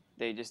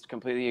they just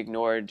completely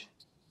ignored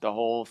the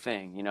whole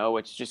thing, you know,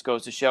 which just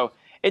goes to show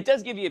it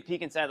does give you a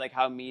peek inside like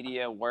how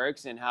media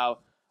works and how,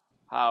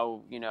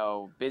 you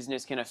know,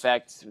 business can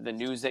affect the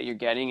news that you're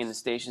getting and the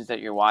stations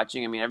that you're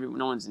watching. I mean,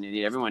 no one's an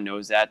idiot. Everyone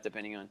knows that,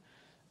 depending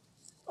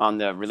on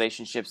the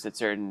relationships that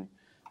certain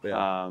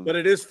but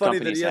it is funny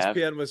that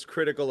ESPN was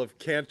critical of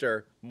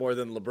Kanter more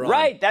than LeBron.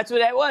 Right, that's what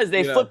that was.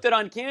 They flipped it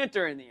on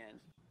Kanter in the end.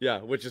 Yeah,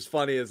 which is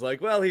funny. Is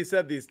like, well, he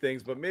said these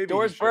things, but maybe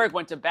Doris Burke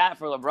went to bat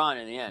for LeBron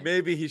in the end.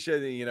 Maybe he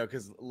should, you know,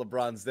 because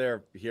LeBron's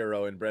their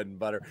hero and bread and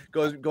butter.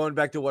 Going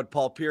back to what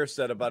Paul Pierce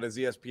said about his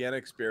ESPN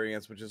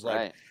experience, which is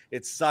like,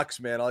 it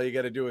sucks, man. All you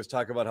got to do is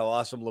talk about how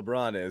awesome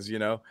LeBron is, you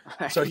know.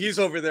 So he's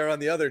over there on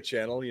the other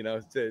channel, you know,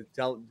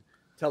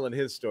 telling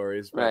his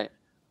stories. But,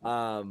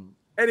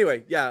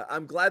 anyway, yeah,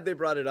 I'm glad they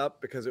brought it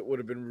up because it would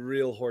have been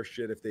real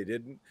horseshit if they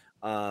didn't.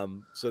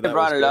 So they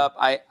brought it up.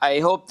 I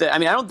hope that. I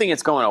mean, I don't think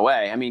it's going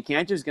away. I mean,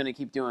 Kanter's going to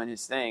keep doing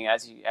his thing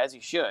as he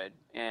should,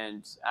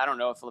 and I don't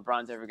know if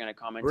LeBron's ever going to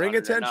comment. Bring on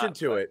it attention or not,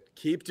 to it.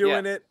 Keep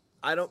doing it.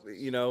 I don't.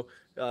 You know,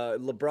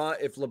 LeBron.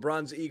 If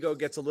LeBron's ego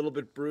gets a little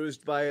bit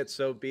bruised by it,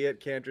 so be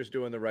it. Kanter's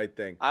doing the right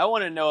thing. I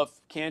want to know if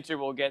Kanter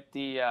will get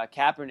the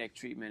Kaepernick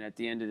treatment at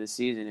the end of the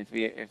season.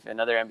 If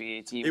another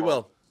NBA team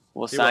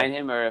will sign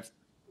him, or if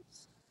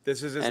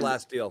This is his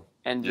last deal.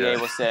 NBA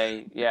will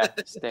say,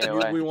 stay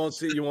away. You won't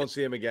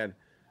see him again.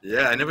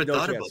 Yeah, I never No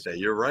thought chance. about that.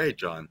 You're right,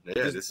 John.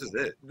 Yeah, this is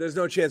it. There's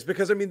no chance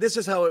because, I mean, this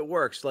is how it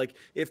works. Like,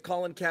 if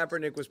Colin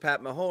Kaepernick was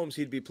Pat Mahomes,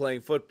 he'd be playing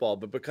football.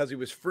 But because he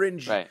was a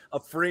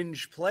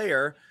fringe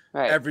player,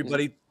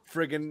 everybody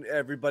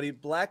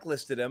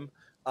blacklisted him.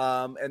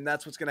 And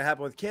that's what's going to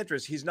happen with Cantor.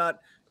 He's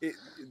not worth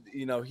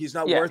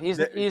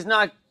it.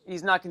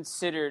 He's not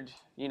considered,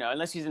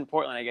 unless he's in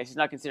Portland, I guess. He's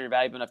not considered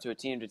valuable enough to a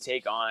team to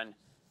take on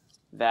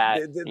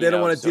that. They don't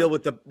want to deal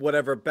with the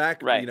whatever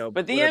back, right.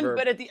 But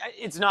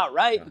it's not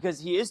right because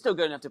he is still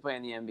good enough to play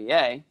in the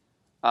NBA,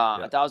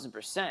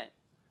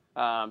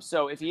 1,000%.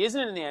 So if he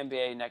isn't in the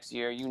NBA next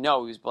year, he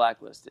was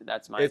blacklisted.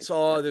 That's my.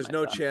 There's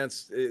no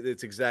chance.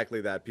 It's exactly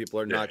that. People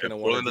are not going to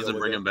want to. Portland doesn't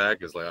bring him back.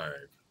 It's like, all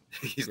right,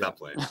 he's not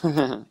playing.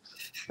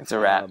 It's a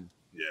wrap.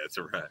 It's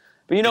a wrap.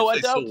 But you know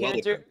what though,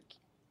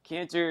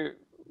 Cantor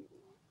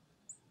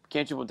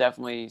will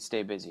definitely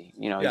stay busy.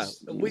 I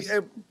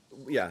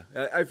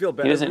feel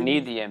better. He doesn't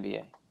need the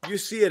NBA. You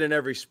see it in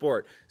every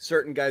sport.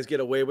 Certain guys get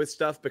away with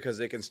stuff because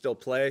they can still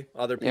play.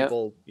 Other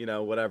people,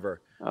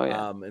 whatever. Oh,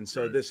 yeah. And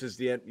so this is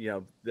the end.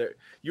 You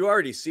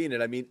already seen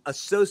it. I mean,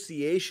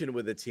 association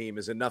with a team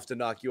is enough to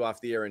knock you off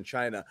the air in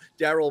China.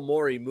 Daryl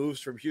Morey moves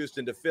from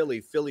Houston to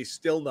Philly. Philly's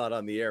still not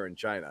on the air in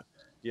China.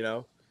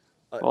 Well,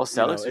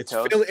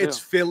 it's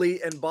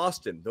Philly and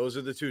Boston. Those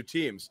are the two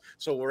teams.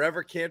 So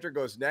wherever Cantor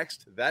goes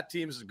next, that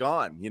team's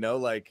gone.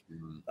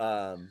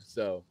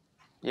 So.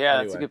 Yeah,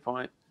 anyway. That's a good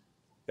point.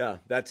 Yeah,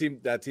 that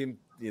team,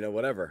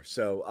 whatever.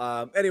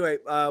 So anyway,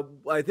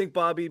 I think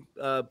Bobby's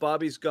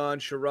gone.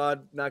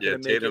 Sherrod not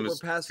going to make it.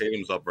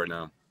 Tatum's up right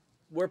now.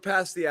 We're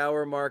past the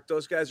hour mark.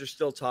 Those guys are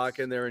still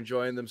talking. They're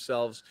enjoying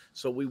themselves.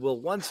 So we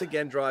will once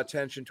again draw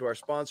attention to our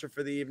sponsor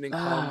for the evening,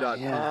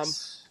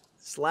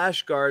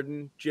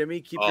 calm.com/garden.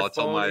 Jimmy, keep your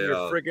phone in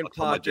your friggin'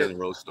 pocket.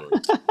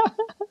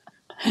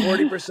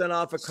 40%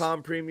 off a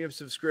Calm Premium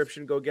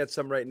subscription. Go get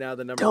some right now.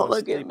 Don't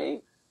look at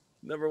me.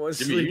 Number one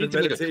Jimmy, sleep and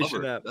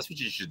meditation app. That's what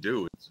you should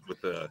do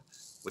with the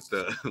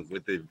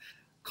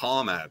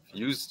Calm app.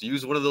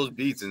 Use one of those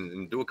beats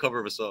and do a cover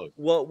of a song.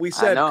 Well, we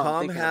said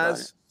Calm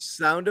has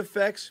sound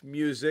effects,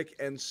 music,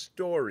 and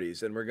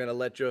stories, and we're gonna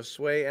let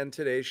Josue end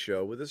today's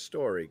show with a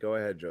story. Go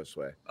ahead,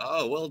 Josue.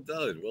 Oh, well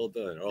done. Oh,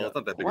 it's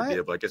not that big a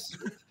deal, but I guess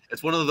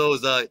it's one of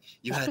those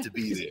you had to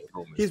be there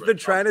moments. He's been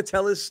trying to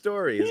tell his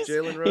story. His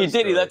Jalen Rose. He did.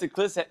 Story. He left a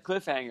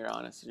cliffhanger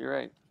on us. You're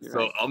right.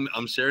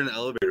 I'm sharing an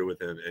elevator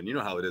with him, and you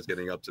know how it is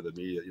getting up to the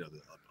media,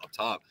 up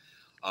top.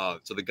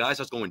 So the guy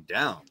starts going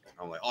down.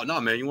 I'm like, oh no,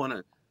 man, you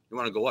wanna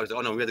go up? He's like,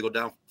 oh no, we have to go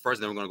down first,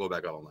 and then we're gonna go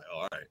back up. I'm like, oh,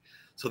 all right.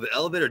 So the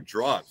elevator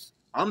drops.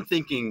 I'm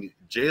thinking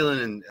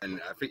Jalen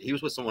and I think he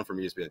was with someone from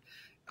ESPN.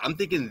 I'm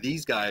thinking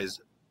these guys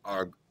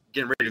are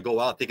getting ready to go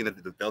out, thinking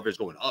that the elevator's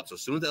going up. So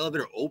as soon as the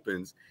elevator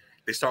opens,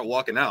 they start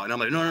walking out, and I'm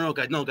like, no,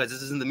 guys,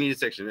 this isn't the media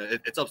section.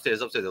 It's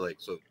upstairs. They're like,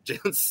 so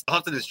Jalen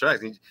stops in his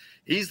tracks. And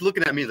he's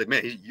looking at me like,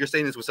 man, you're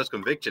saying this with such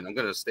conviction. I'm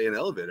gonna stay in the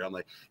elevator. I'm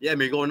like, yeah,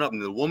 man, you're going up.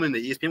 And the woman,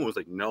 the ESPN was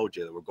like, no,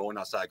 Jalen, we're going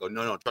outside. I go,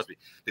 no, trust me,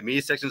 the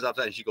media section's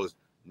outside. And she goes,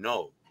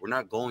 no, we're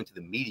not going to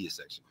the media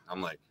section.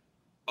 I'm like,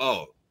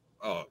 oh.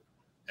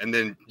 And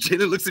then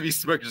Jalen looks at me,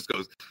 smirk, and just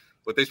goes,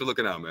 well, thanks for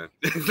looking out, man.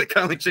 They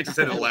kind of like shakes his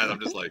head and laughs.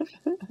 I'm just like,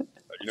 you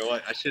know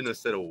what? I shouldn't have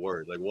said a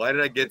word. Like, why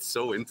did I get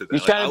so into that?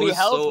 You're trying to be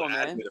helpful,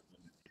 man.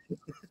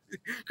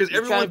 Because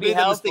everyone made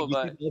that mistake.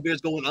 The elevator's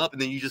going up,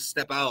 and then you just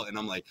step out, and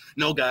I'm like,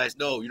 no, guys,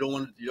 no, you don't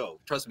want to.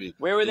 Trust me.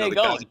 Where were they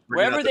going?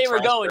 Wherever they were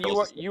going,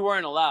 you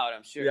weren't allowed.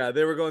 I'm sure. Yeah,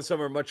 they were going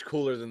somewhere much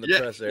cooler than the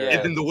press area.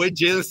 And then the way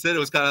Jalen said it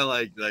was kind of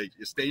like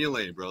stay in your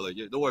lane, bro. Like,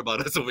 don't worry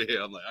about us over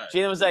here. I'm like, all right.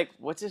 Jalen was like,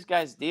 what's this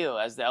guy's deal?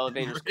 As the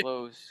elevators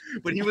close.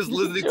 But he was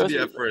listening to me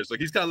at first.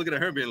 Like, he's kind of looking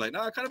at her, being like, no,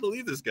 I kind of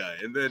believe this guy.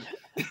 And then.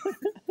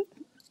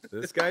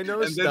 This guy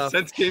knows and stuff.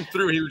 then sense came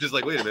through. He was just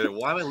like, wait a minute,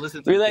 why am I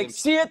listening to We're like,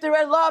 see you at the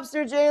Red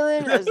Lobster,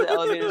 Jalen, as the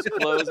elevators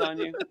close on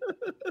you.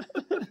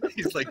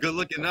 He's like, good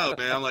looking out,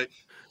 man. I'm like,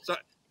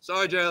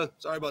 sorry, Jalen.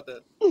 Sorry about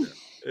that.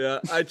 Yeah,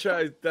 I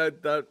tried.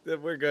 That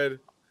we're good.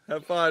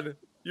 Have fun.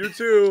 You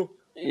too.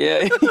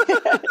 Yeah.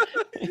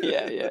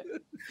 Yeah.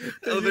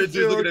 Elevator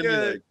dude's looking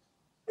at me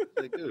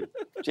like, dude.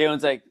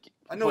 Jalen's like,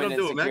 I know what I'm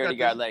doing, man. Security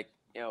guard, like,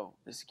 yo,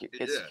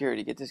 get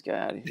security, get this guy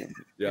out of here.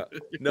 Yeah,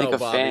 no, like a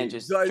Bobby. fan,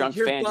 just drunk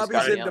fan, just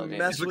got in the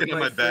elevator. He's looking at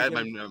my badge,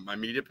 my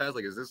media pass.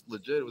 Like, is this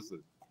legit? What's this?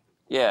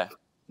 Yeah,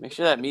 make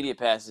sure that media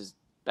pass is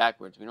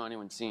backwards. We don't want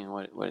anyone seeing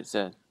what it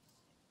said.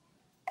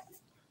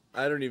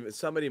 I don't even.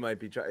 Somebody might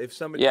be trying. If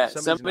somebody,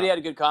 somebody had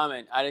a good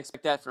comment. I'd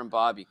expect that from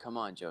Bobby. Come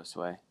on,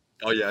 Josue.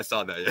 Oh yeah, I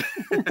saw that. Yeah,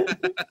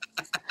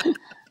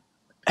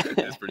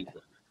 that's pretty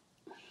funny.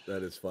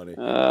 That is funny.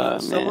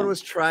 Someone was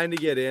trying to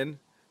get in.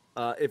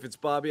 If it's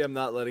Bobby, I'm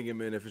not letting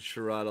him in. If it's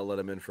Sherrod, I'll let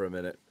him in for a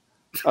minute.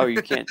 Oh,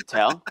 you can't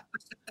tell?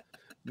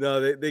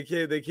 No, they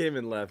came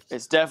and left.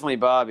 It's definitely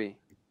Bobby.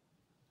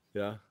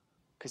 Yeah.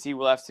 Because he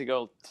will have to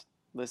go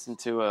listen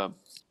to a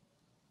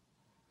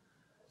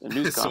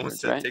news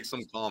conference, right? Take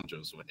some calm,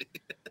 Josue.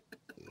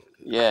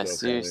 Yeah,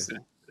 seriously.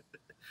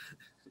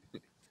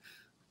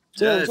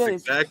 Yes,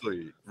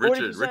 exactly.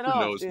 Richard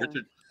knows. Yeah.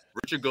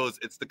 Richard goes,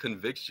 it's the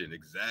conviction.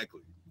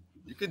 Exactly.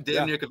 You can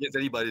damn near convince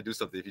anybody to do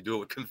something if you do it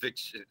with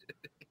conviction.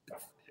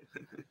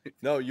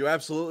 No, you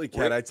absolutely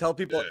can. I tell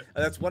people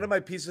that's one of my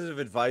pieces of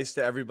advice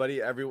to everybody.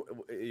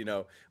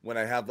 When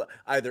I have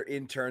either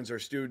interns or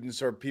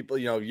students or people,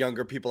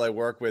 younger people I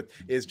work with,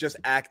 is just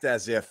act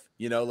as if,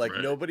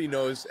 nobody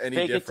knows any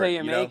Fake different. It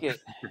till you make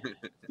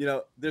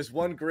it. There's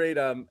one great.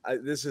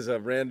 This is a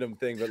random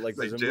thing, but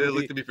there's a Jay movie.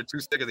 looked at me for 2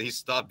 seconds and he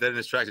stopped dead in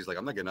his tracks. He's like,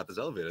 I'm not getting out this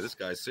elevator. This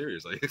guy's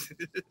serious. Like,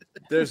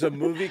 there's a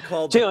movie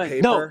called The Jalen,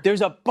 Paper. no,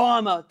 there's a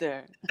bomb out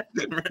there.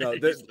 No,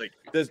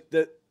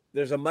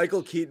 there's a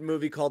Michael Keaton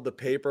movie called The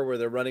Paper where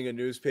they're running a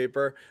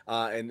newspaper,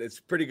 and it's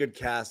pretty good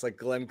cast, like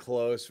Glenn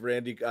Close,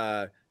 Randy,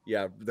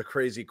 the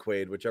Crazy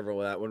Quaid, whichever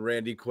one that one,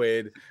 Randy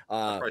Quaid,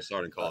 I probably saw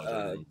it in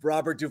college.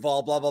 Robert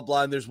Duvall, blah blah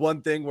blah. And there's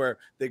one thing where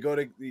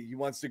he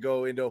wants to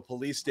go into a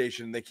police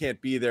station and they can't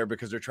be there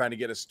because they're trying to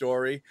get a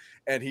story,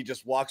 and he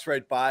just walks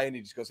right by and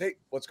he just goes, "Hey,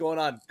 what's going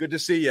on? Good to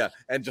see you,"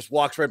 and just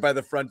walks right by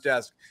the front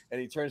desk,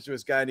 and he turns to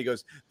his guy and he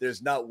goes,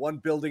 "There's not one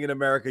building in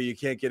America you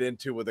can't get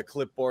into with a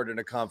clipboard and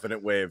a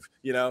confident wave,"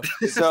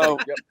 So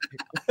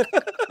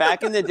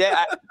back in the day,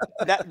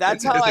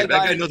 that's how I got.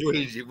 That guy knows what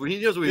he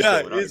knows what he's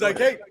doing. He's like,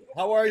 "Hey,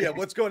 how are you?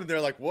 What's going on?"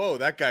 They're like, "Whoa,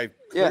 that guy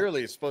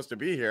clearly is supposed to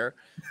be here."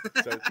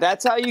 So,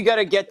 that's how you got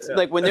to get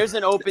like when there's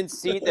an open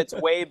seat that's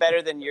way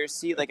better than your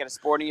seat, like at a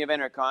sporting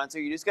event or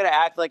concert. You just got to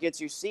act like it's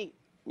your seat.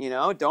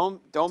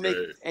 Don't make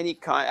any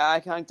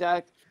eye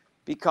contact.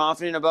 Be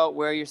confident about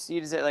where your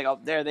seat is at. Like, oh,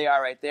 there they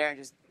are, right there, and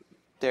just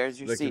there's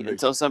your seat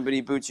until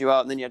somebody boots you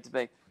out, and then you have to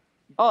pay.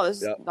 Oh,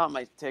 this is not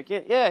my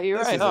ticket. Yeah, you're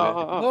right.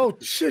 Oh,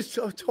 shit.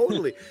 Oh,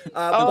 totally.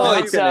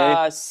 Bobby,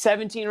 it's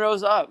 17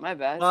 rows up. My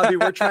bad. Bobby,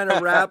 we're trying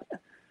to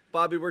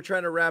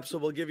wrap. So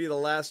we'll give you the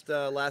last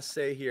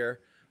say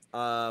here.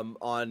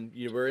 On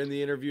you, we're in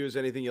the interviews.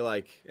 Anything you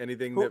like?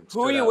 Anything?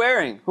 Who are you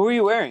wearing? Who are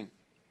you wearing?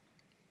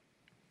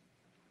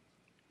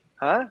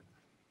 Huh?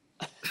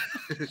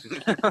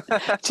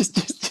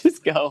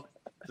 just go.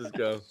 Just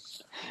go.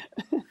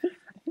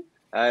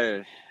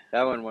 That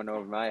one went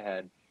over my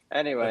head.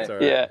 Anyway,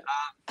 yeah.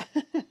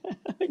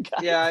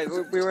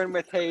 We were in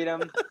with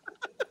Tatum.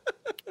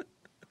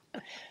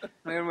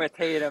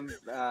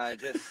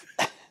 Just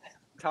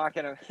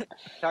talking about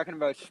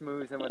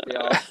schmoozing with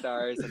the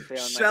All-Stars and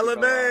feeling like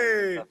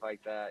and stuff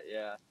like that.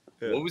 Yeah.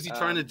 What was he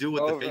trying to do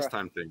with the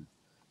FaceTime thing?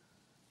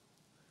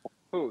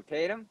 Who,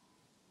 Tatum?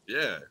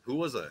 Yeah. Who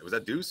was that? Was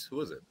that Deuce? Who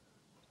was it?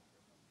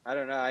 I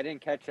don't know. I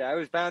didn't catch it. I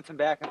was bouncing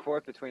back and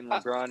forth between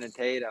LeBron and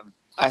Tatum.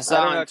 I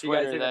saw on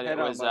Twitter that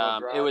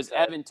it was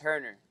Evan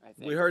Turner, I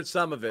think. We heard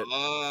some of it.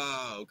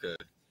 Oh, okay.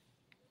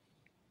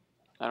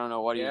 I don't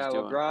know what he was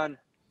doing.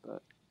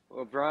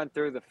 LeBron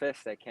threw the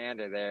fist at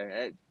Cantor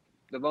there.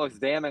 The most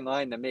damning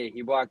line to me,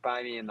 he walked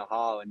by me in the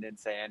hall and didn't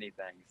say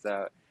anything.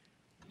 So,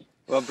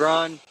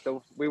 LeBron,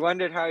 we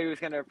wondered how he was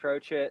going to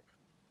approach it.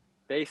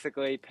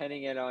 Basically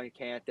pinning it on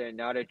Cantor,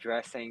 not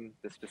addressing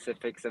the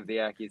specifics of the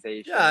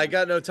accusation. Yeah, I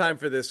got no time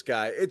for this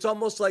guy. It's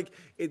almost like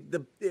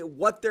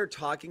what they're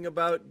talking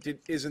about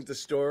isn't the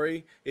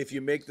story. If you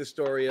make the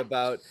story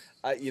about,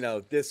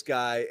 this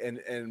guy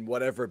and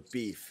whatever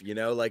beef,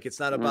 like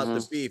it's not about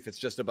the beef. It's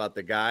just about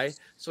the guy.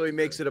 So he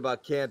makes it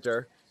about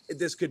Cantor.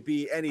 This could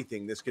be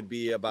anything. This could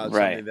be about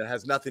something that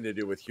has nothing to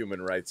do with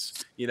human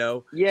rights,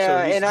 Yeah,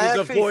 so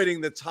he's avoiding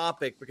the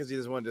topic because he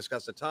doesn't want to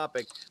discuss the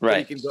topic.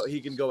 Right. But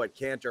he can go at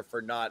Cantor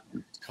for not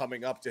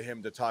coming up to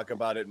him to talk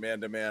about it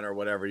man to man or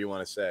whatever you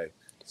want to say.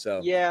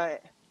 So yeah,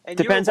 and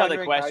depends how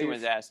the question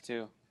was asked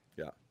too.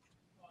 Yeah.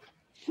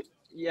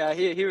 Yeah,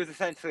 he was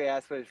essentially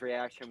asked what his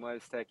reaction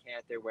was to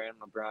Cantor wearing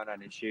LeBron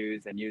on his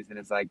shoes and using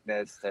his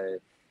likeness to.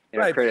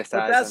 Criticize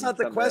but that's not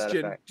the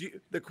question.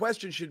 The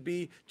question should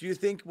be: Do you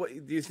think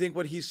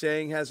what he's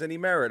saying has any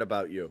merit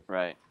about you?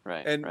 Right.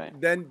 And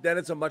then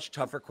it's a much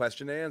tougher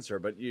question to answer.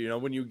 But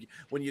when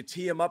you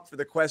tee him up for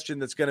the question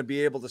that's going to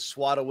be able to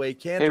swat away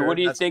Cantor. Hey, what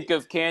do you think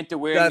of Cantor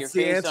wearing your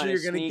face on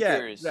his sneakers? That's the answer you're going to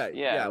get. Right.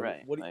 Yeah.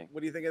 Right. What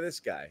do you think of this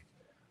guy?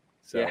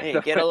 So. Yeah. Hey,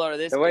 get a load of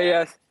this. The way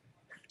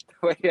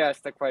he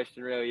asked the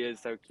question really is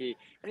so key,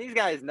 and these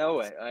guys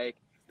know it. Like.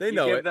 They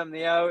know give them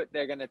the out,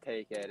 they're gonna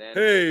take it. And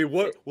hey,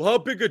 how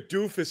big a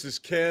doofus is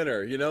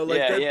Cantor?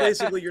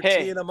 Basically you're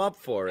teeing him up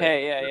for it.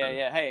 Hey,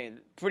 yeah. Hey,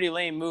 pretty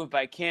lame move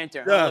by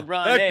Cantor. Yeah,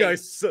 LeBron,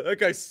 that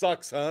guy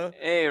sucks, huh?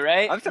 Hey,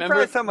 right? I'm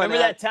surprised remember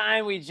that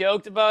time we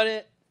joked about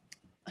it?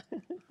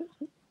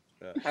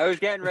 I was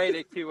getting ready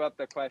to queue up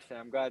the question.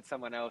 I'm glad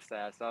someone else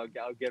asked. I'll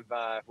give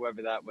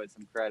whoever that was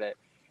some credit.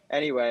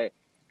 Anyway.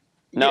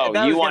 No,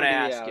 you want to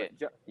ask it.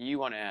 You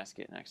want to ask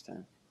it next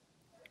time.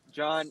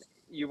 John,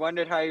 you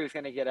wondered how he was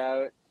going to get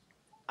out.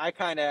 I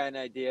kind of had an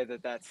idea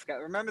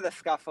remember the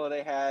scuffle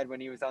they had when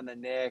he was on the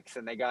Knicks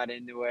and they got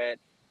into it?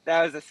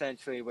 That was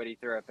essentially what he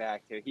threw it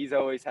back to. He's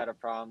always had a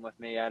problem with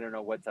me. I don't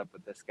know what's up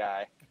with this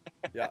guy.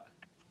 Yeah.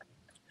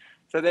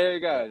 So there he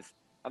goes.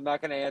 I'm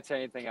not going to answer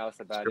anything else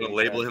about it. Going to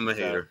label him a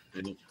hater.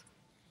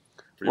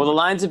 Well, the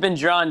lines have been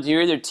drawn.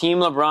 You're either Team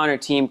LeBron or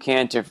Team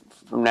Cantor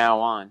from now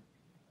on.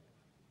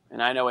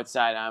 And I know what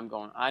side I'm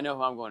going. I know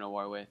who I'm going to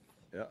war with.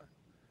 Yeah.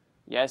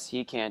 Yes,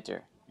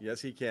 Cantor. Yes,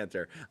 he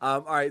canter.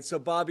 All right, so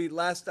Bobby,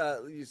 last,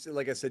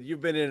 like I said,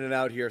 you've been in and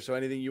out here. So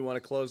anything you want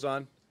to close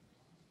on?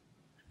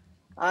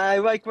 I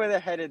like where they're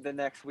headed the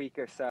next week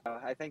or so.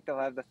 I think they'll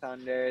have the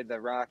Thunder. The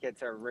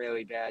Rockets are a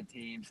really bad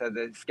team, so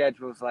the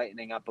schedule's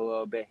lightening up a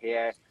little bit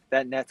here.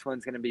 That Nets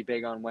one's going to be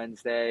big on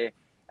Wednesday.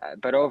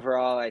 But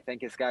overall, I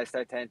think as guys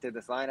start to enter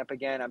this lineup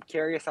again, I'm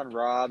curious on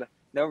Rob.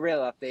 No real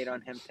update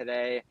on him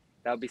today.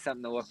 That'll be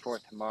something to look for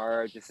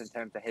tomorrow, just in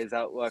terms of his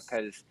outlook,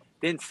 because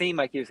didn't seem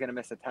like he was going to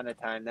miss a ton of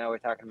time. Now we're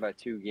talking about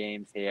 2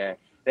 games here.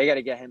 They got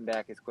to get him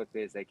back as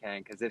quickly as they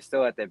can, because they're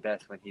still at their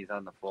best when he's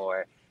on the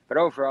floor. But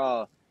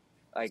overall,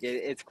 like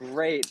it's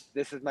great.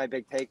 This is my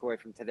big takeaway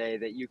from today,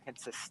 that you can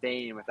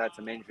sustain without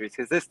some injuries,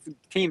 because this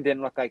team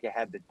didn't look like it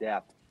had the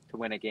depth to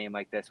win a game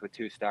like this with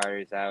 2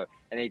 starters out,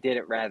 and they did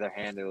it rather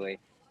handily.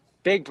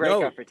 Big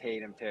breakup for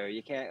Tatum too.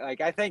 You can't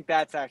I think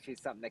that's actually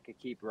something that could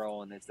keep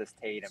rolling, is this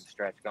Tatum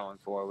stretch going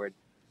forward.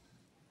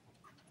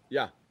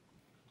 Yeah.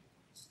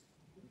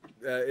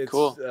 It's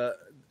cool.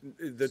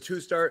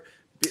 The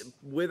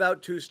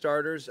without 2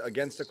 starters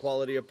against a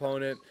quality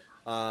opponent,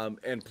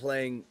 and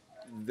playing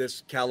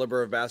this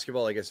caliber of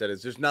basketball, like I said,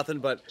 there's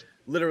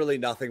literally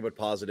nothing but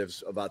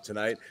positives about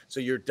tonight. So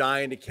you're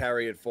dying to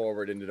carry it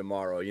forward into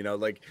tomorrow. You know,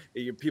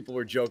 people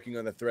were joking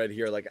on the thread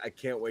here, like, I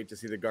can't wait to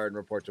see the Garden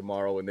Report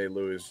tomorrow when they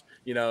lose,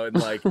 you know, and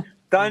like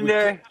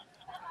Thunder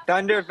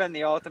have been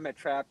the ultimate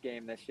trap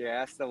game this year.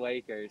 Ask the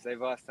Lakers.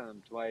 They've lost to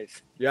them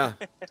twice. Yeah.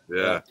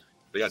 Yeah.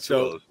 They got 2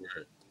 of those.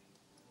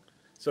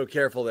 So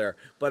careful there.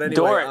 But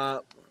anyway,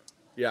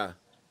 yeah.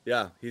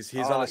 He's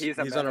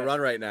on a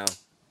run right now.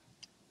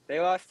 They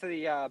lost to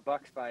the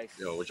Bucks by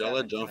Yo, would y'all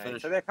let John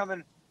finish? So they're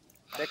coming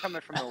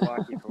from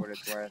Milwaukee for what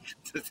it's worth.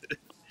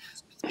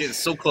 It's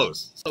so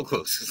close. So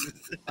close.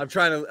 I'm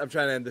trying to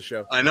end the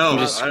show. I know. I'm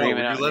just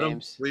screaming out Would you let him,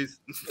 names. please?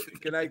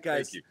 Good night,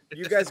 guys. Thank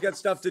You guys got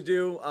stuff to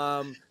do.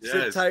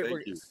 Sit tight.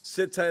 thank you.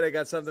 Sit tight. I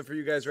got something for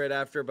you guys right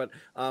after. But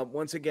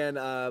once again,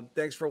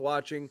 thanks for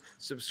watching.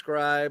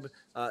 Subscribe.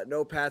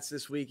 No Pats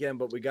this weekend,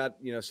 but we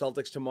got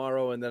Celtics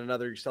tomorrow and then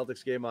another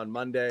Celtics game on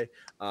Monday.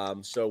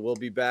 So we'll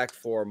be back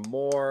for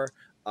more.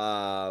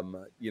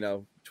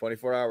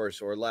 24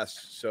 hours or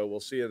less. So we'll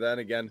see you then.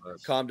 Again,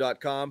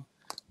 calm.com.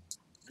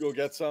 Go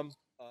get some.